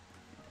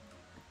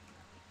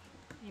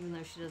 Even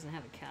though she doesn't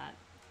have a cat.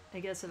 I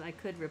guess if I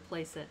could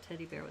replace that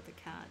teddy bear with a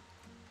cat.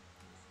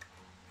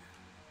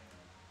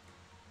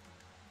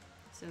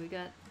 So we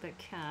got the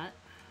cat.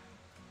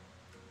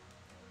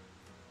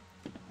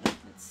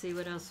 Let's see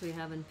what else we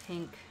have in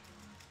pink.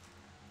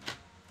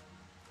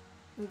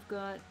 We've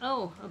got,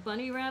 oh, a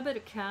bunny rabbit,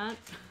 a cat.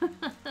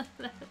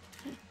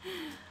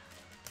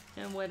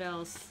 And what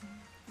else?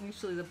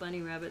 Actually, the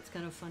bunny rabbit's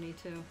kind of funny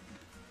too.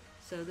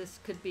 So this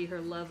could be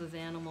her love of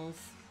animals.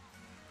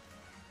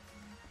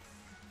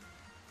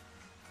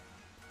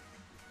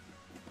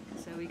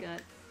 So we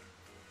got,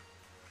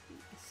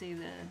 see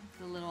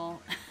the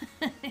little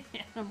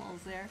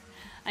animals there.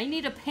 I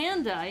need a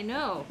panda, I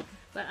know,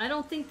 but I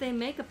don't think they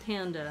make a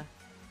panda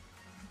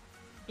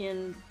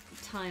in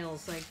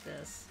tiles like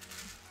this.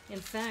 In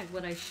fact,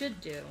 what I should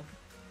do,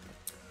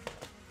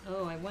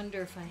 oh, I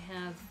wonder if I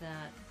have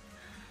that.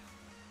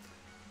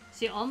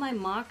 See, all my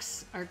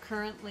mocks are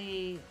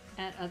currently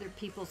at other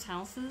people's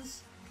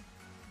houses.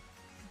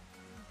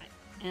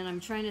 And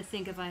I'm trying to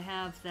think if I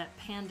have that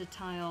panda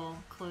tile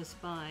close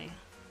by.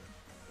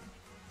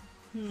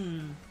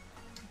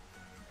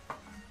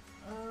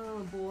 Oh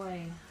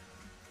boy.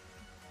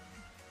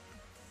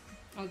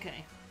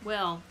 Okay,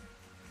 well,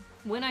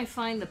 when I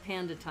find the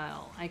panda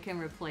tile, I can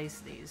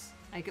replace these.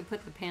 I could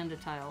put the panda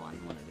tile on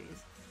one of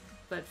these.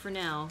 But for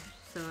now,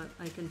 so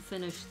I can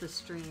finish the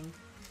stream,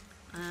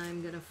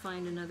 I'm gonna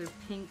find another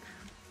pink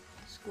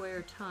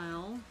square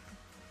tile.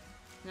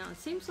 Now it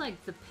seems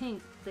like the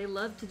pink, they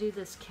love to do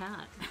this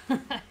cat.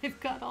 I've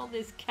got all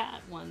these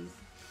cat ones.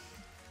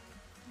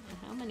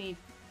 How many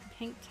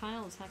pink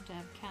tiles have to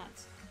have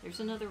cats? There's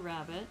another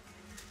rabbit.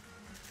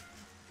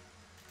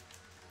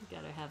 You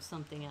gotta have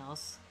something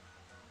else.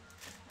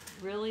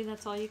 Really,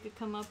 that's all you could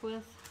come up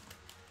with?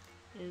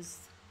 Is,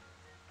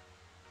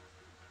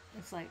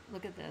 it's like,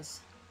 look at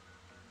this.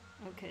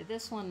 Okay,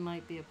 this one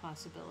might be a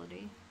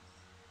possibility.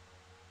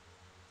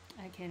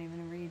 I can't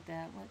even read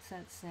that. What's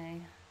that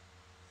say?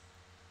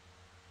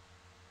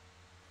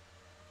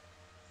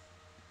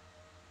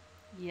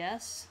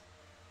 Yes,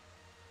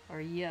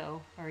 or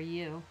yo, or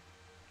you.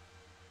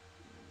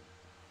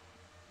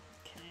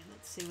 Okay,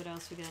 let's see what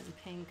else we got in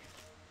pink.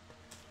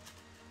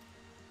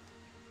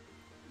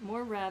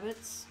 More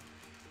rabbits.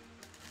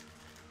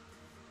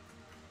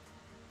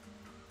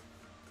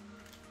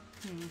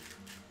 Alright,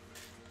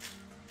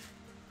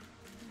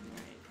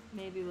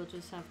 maybe we'll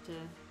just have to...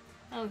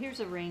 Oh,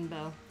 here's a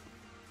rainbow.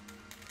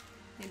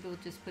 Maybe we'll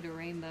just put a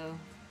rainbow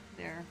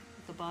there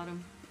at the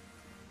bottom.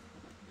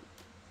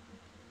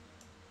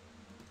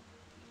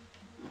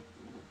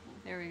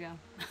 There we go.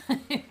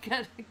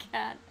 Got a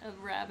cat, a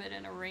rabbit,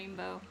 and a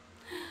rainbow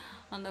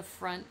on the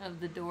front of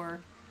the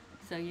door.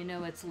 So you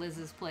know it's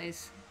Liz's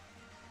place.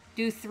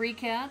 Do 3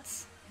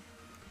 cats?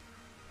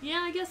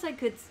 Yeah, I guess I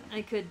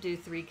could do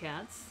 3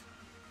 cats.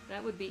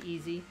 That would be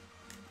easy.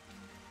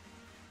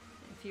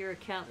 If you're a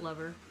cat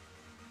lover.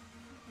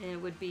 And it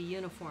would be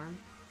uniform.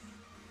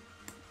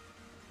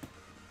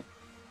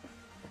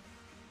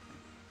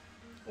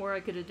 Or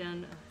I could have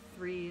done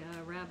 3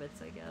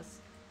 rabbits, I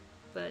guess.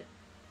 But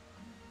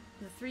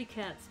the 3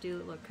 cats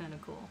do look kind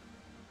of cool.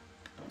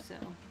 So,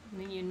 I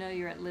mean, you know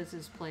you're at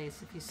Liz's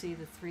place if you see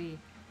the three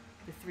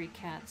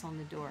cats on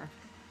the door.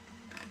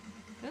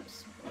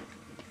 Oops.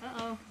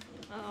 Uh-oh.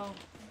 Uh-oh.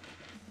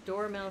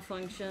 Door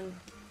malfunction.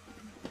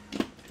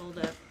 Hold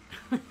up.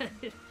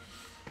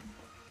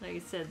 Like I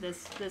said,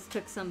 this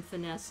took some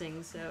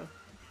finessing, so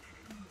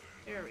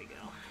there we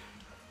go.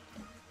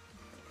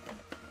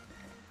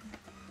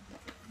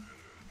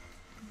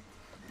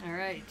 All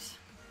right.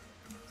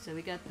 So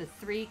we got the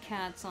 3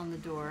 cats on the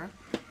door,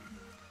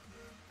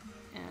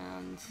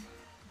 and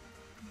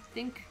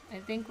I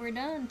think we're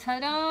done.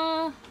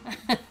 Ta-da!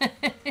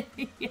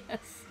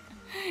 Yes.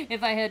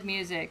 If I had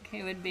music,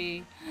 it would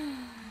be,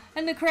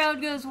 and the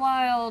crowd goes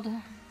wild.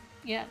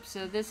 Yep.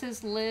 So this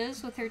is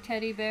Liz with her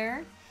teddy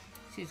bear.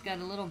 She's got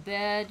a little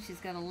bed. She's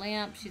got a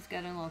lamp. She's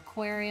got a little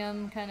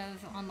aquarium kind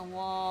of on the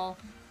wall.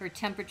 Her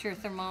temperature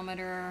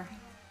thermometer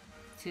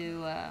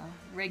to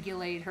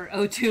regulate her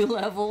O2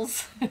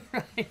 levels,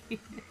 right?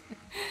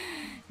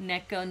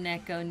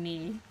 Neko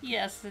ni.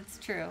 Yes, it's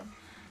true.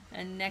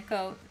 And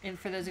Neko, and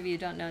for those of you who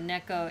don't know,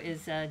 Neko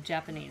is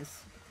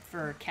Japanese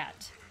for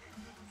cat.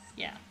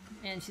 Yeah,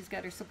 and she's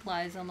got her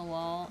supplies on the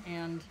wall.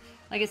 And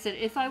like I said,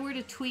 if I were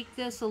to tweak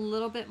this a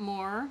little bit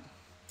more,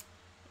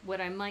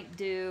 what I might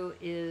do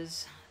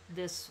is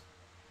this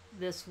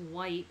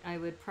white, I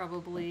would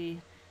probably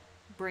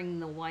bring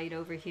the white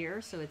over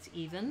here so it's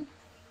even.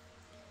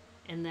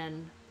 And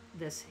then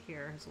this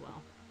here as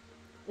well,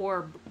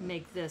 or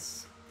make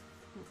this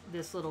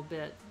little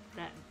bit,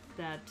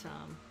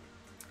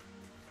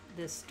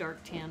 this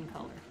dark tan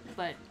color.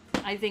 But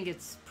I think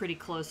it's pretty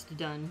close to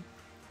done.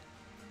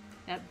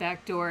 That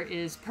back door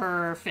is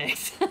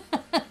perfect.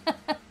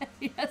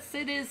 Yes,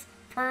 it is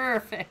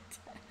perfect.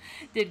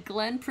 Did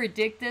Glenn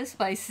predict this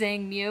by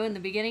saying mew in the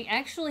beginning?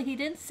 Actually, he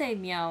didn't say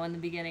meow in the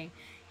beginning.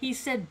 He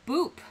said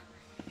boop.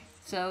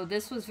 So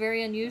this was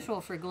very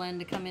unusual for Glenn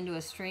to come into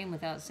a stream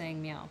without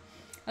saying meow.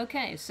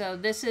 Okay, so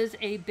this is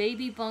a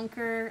baby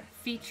bunker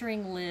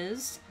featuring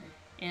Liz.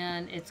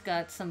 And it's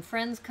got some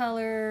Friends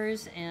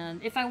colors.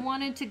 And if I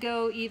wanted to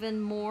go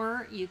even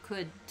more, you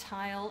could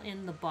tile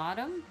in the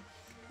bottom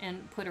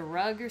and put a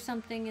rug or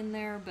something in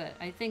there. But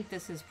I think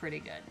this is pretty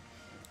good.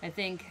 I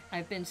think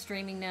I've been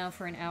streaming now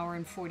for an hour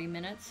and 40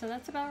 minutes, so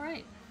that's about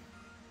right.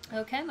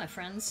 Okay, my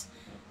friends.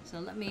 So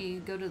let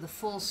me go to the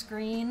full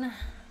screen.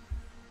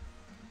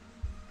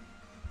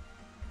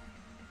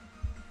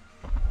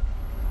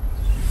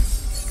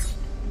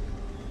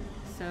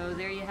 So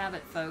there you have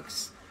it,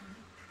 folks.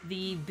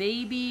 The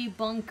baby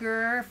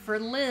bunker for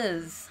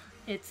Liz.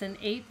 It's an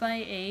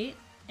 8x8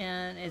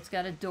 and it's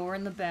got a door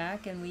in the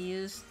back, and we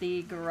used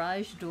the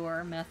garage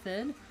door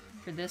method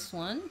for this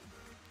one.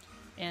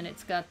 And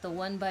it's got the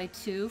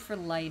 1x2 for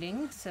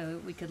lighting,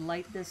 so we could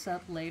light this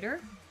up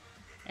later.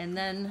 And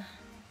then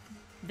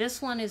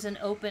this one is an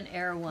open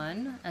air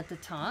one at the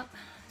top.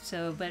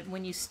 So, but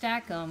when you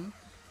stack them,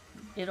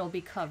 it'll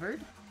be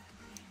covered.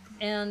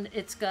 And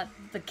it's got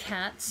the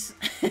cats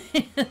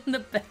in the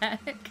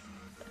back.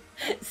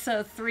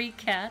 So 3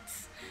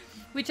 cats,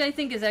 which I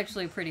think is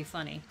actually pretty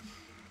funny.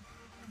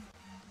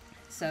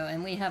 So,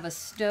 and we have a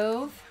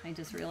stove. I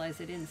just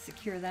realized I didn't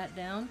secure that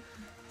down.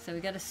 So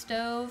we got a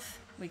stove.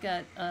 We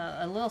got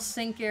a little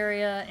sink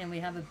area, and we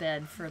have a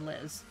bed for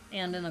Liz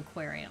and an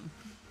aquarium.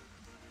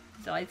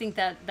 So I think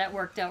that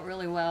worked out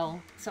really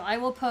well. So I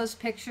will post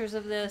pictures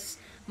of this.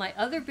 My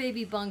other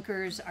baby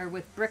bunkers are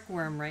with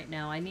Brickworm right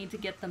now. I need to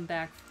get them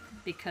back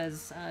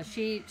because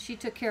she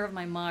took care of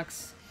my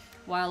mocks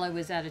while I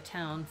was out of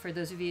town. For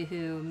those of you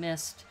who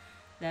missed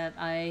that,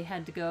 I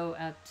had to go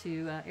out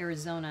to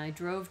Arizona. I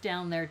drove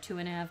down there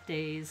 2.5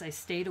 days. I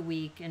stayed a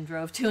week and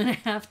drove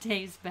 2.5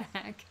 days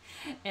back.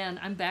 And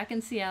I'm back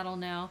in Seattle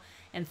now.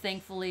 And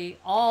thankfully,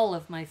 all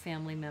of my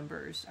family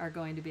members are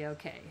going to be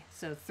okay.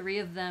 So 3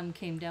 of them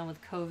came down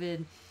with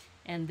COVID,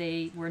 and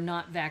they were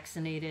not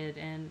vaccinated.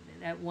 And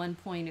at one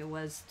point, it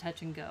was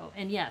touch and go.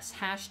 And yes,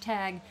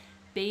 hashtag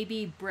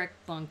baby brick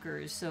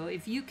bunkers. So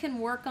if you can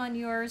work on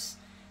yours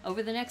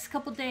over the next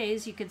couple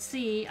days, you can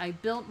see I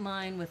built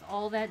mine with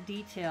all that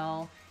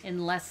detail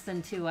in less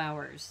than 2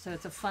 hours. So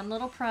it's a fun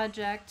little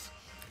project.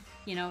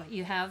 You know,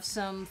 you have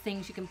some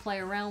things you can play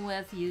around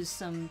with. Use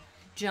some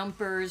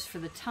jumpers for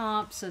the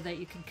top so that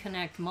you can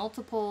connect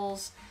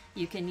multiples.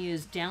 You can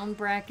use down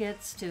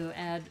brackets to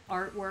add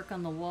artwork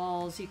on the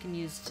walls. You can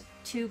use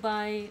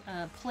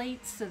 2x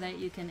plates so that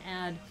you can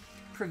add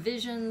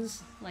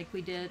provisions like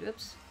we did.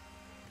 Oops.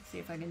 Let's see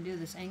if I can do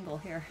this angle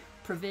here.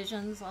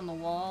 Provisions on the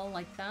wall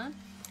like that.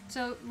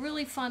 So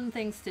really fun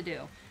things to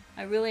do.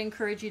 I really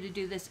encourage you to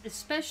do this,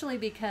 especially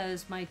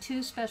because my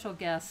 2 special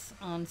guests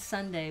on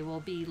Sunday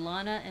will be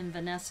Lana and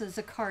Vanessa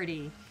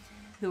Zaccardi,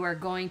 who are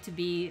going to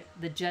be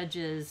the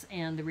judges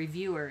and the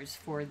reviewers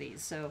for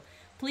these. So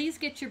please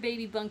get your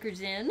baby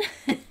bunkers in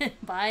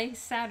by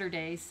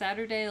Saturday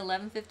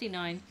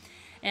 11:59.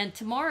 And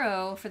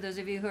tomorrow, for those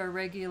of you who are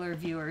regular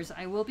viewers,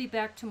 I will be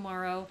back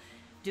tomorrow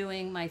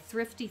doing my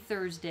Thrifty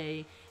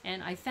Thursday,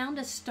 and I found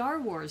a Star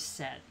Wars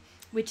set,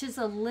 which is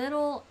a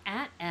little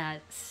at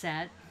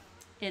set.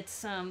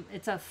 It's a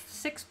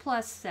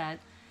 6+ set,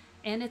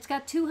 and it's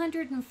got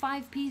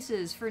 205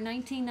 pieces for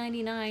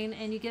 $19.99,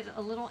 and you get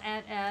a little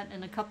at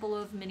and a couple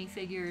of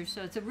minifigures,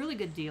 so it's a really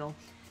good deal.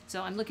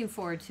 So I'm looking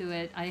forward to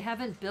it. I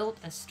haven't built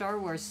a Star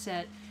Wars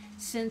set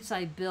since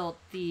I built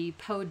the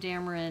Poe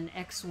Dameron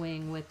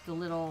X-Wing with the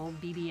little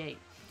BB-8.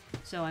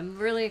 So I'm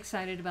really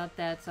excited about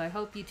that. So I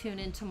hope you tune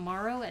in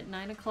tomorrow at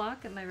 9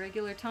 o'clock at my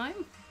regular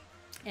time.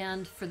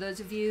 And for those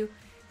of you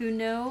who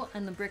know,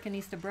 on the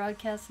Brickanista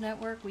Broadcast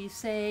Network, we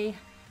say,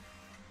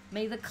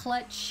 may the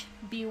clutch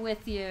be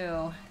with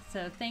you.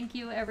 So thank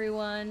you,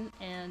 everyone,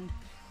 and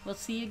we'll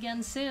see you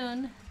again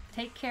soon.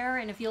 Take care,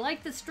 and if you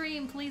like the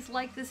stream, please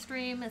like the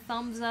stream, a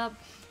thumbs up.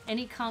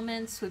 Any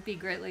comments would be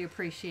greatly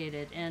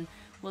appreciated, and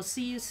we'll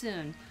see you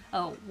soon.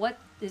 Oh, what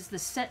is the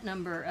set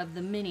number of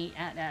the mini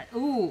at?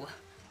 Ooh,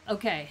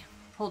 okay,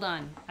 hold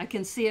on. I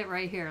can see it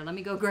right here. Let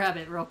me go grab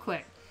it real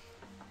quick.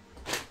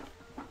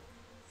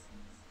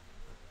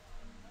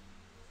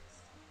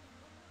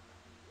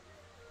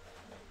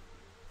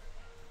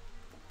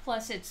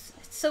 Plus, it's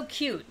so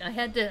cute.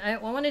 I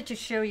wanted to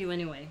show you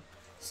anyway.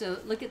 So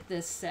look at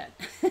this set.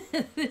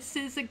 This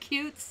is a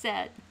cute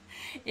set.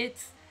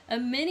 It's a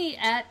mini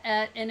at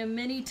and a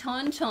mini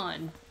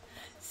tauntaun.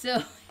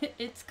 So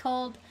it's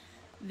called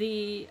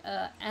the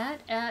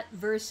at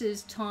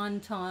versus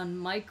tauntaun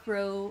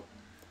micro.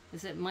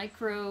 Is it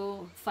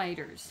micro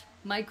fighters?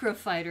 Micro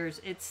fighters.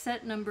 It's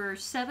set number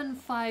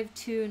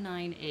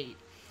 75298.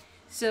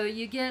 So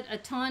you get a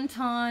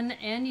tauntaun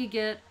and you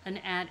get an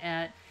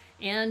at.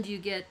 And you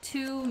get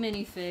 2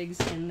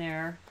 minifigs in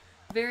there.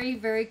 Very,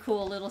 very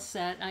cool little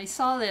set. I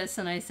saw this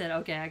and I said,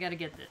 okay, I gotta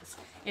get this.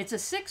 It's a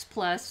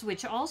 6+,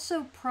 which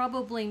also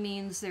probably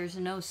means there's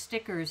no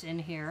stickers in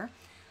here.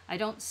 I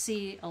don't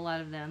see a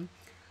lot of them.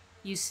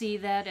 You see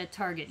that at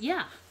Target.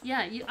 Yeah,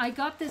 I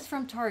got this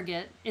from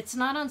Target. It's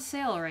not on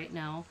sale right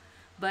now,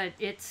 but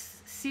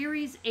it's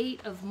Series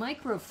 8 of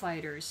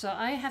Microfighters. So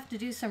I have to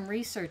do some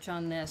research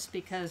on this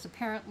because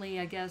apparently,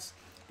 I guess,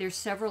 there's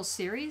several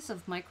series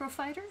of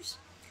Microfighters.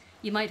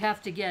 You might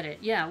have to get it.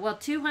 Yeah, well,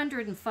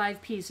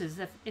 205 pieces.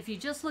 If you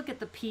just look at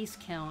the piece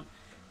count,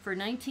 for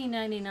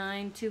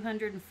 $19.99,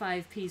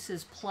 205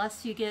 pieces,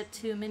 plus you get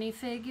 2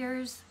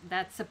 minifigures,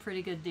 that's a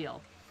pretty good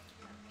deal.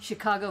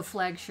 Chicago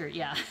flag shirt,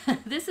 yeah.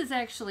 This is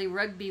actually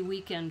Rugby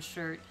Weekend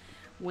shirt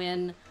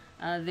when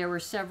there were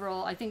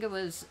several, I think it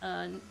was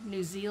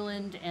New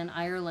Zealand and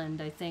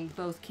Ireland, I think,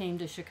 both came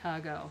to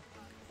Chicago.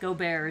 Go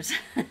Bears.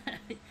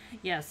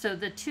 Yeah, so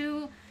the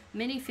 2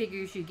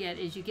 minifigures you get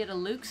is you get a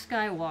Luke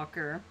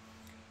Skywalker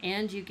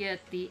and you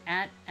get the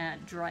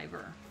AT-AT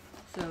driver.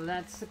 So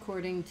that's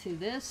according to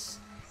this.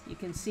 You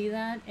can see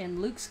that.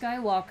 And Luke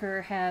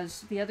Skywalker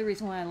has, the other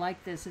reason why I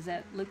like this is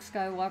that Luke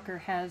Skywalker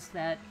has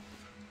that,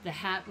 the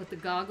hat with the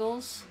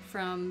goggles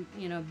from,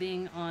 you know,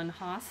 being on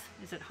Hoth.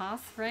 Is it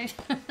Hoth, right?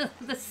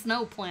 The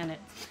snow planet.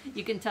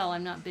 You can tell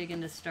I'm not big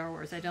into Star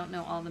Wars. I don't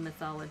know all the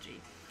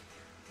mythology.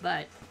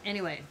 But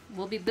anyway,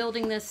 we'll be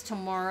building this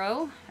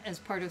tomorrow as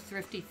part of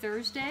Thrifty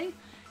Thursday.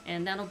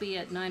 And that'll be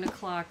at 9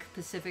 o'clock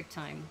Pacific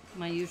time,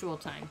 my usual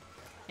time.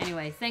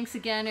 Anyway, thanks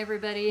again,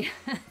 everybody.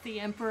 The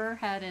Emperor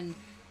had an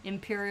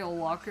Imperial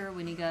Walker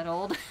when he got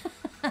old.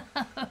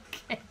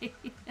 Okay.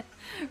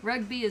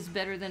 Rugby is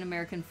better than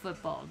American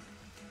football.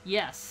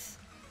 Yes.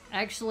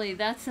 Actually,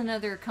 that's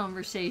another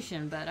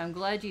conversation, but I'm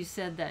glad you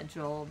said that,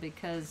 Joel,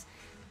 because,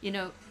 you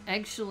know,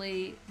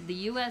 actually, the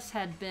U.S.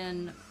 had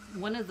been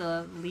one of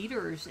the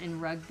leaders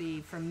in rugby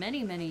for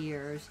many, many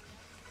years.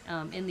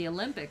 In the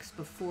Olympics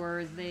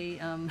before they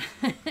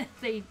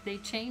they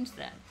changed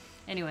that.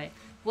 Anyway,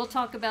 we'll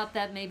talk about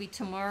that maybe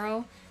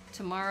tomorrow.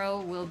 Tomorrow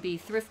will be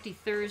Thrifty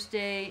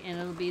Thursday, and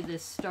it'll be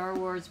this Star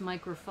Wars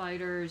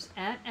Microfighters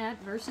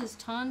AT-AT versus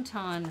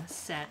Tauntaun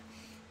set.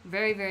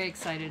 Very, very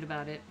excited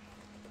about it.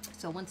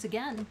 So once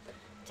again,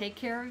 take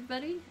care,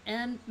 everybody,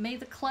 and may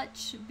the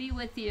clutch be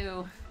with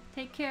you.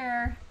 Take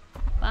care.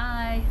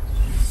 Bye.